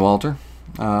call me Walter.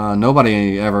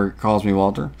 Nobody ever calls me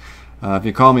Walter. If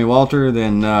you call me Walter,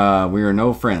 then we are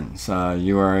no friends.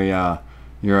 You're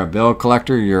a bill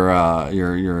collector. You're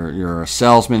a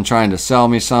salesman trying to sell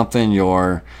me something.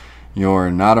 You're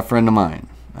not a friend of mine.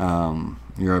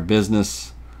 You're a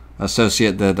business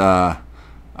associate that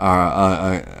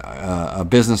a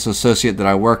business associate that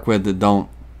I work with that don't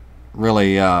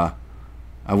really I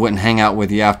wouldn't hang out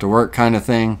with you after work kind of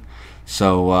thing.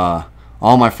 So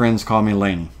all my friends call me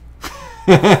Laney.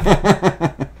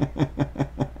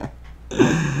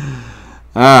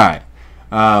 Alright,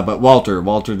 but Walter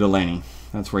Delaney,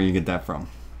 that's where you get that from.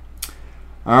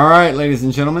 Alright, ladies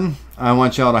and gentlemen, I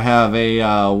want y'all to have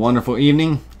a wonderful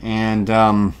evening, and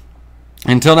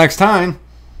until next time,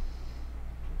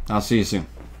 I'll see you soon.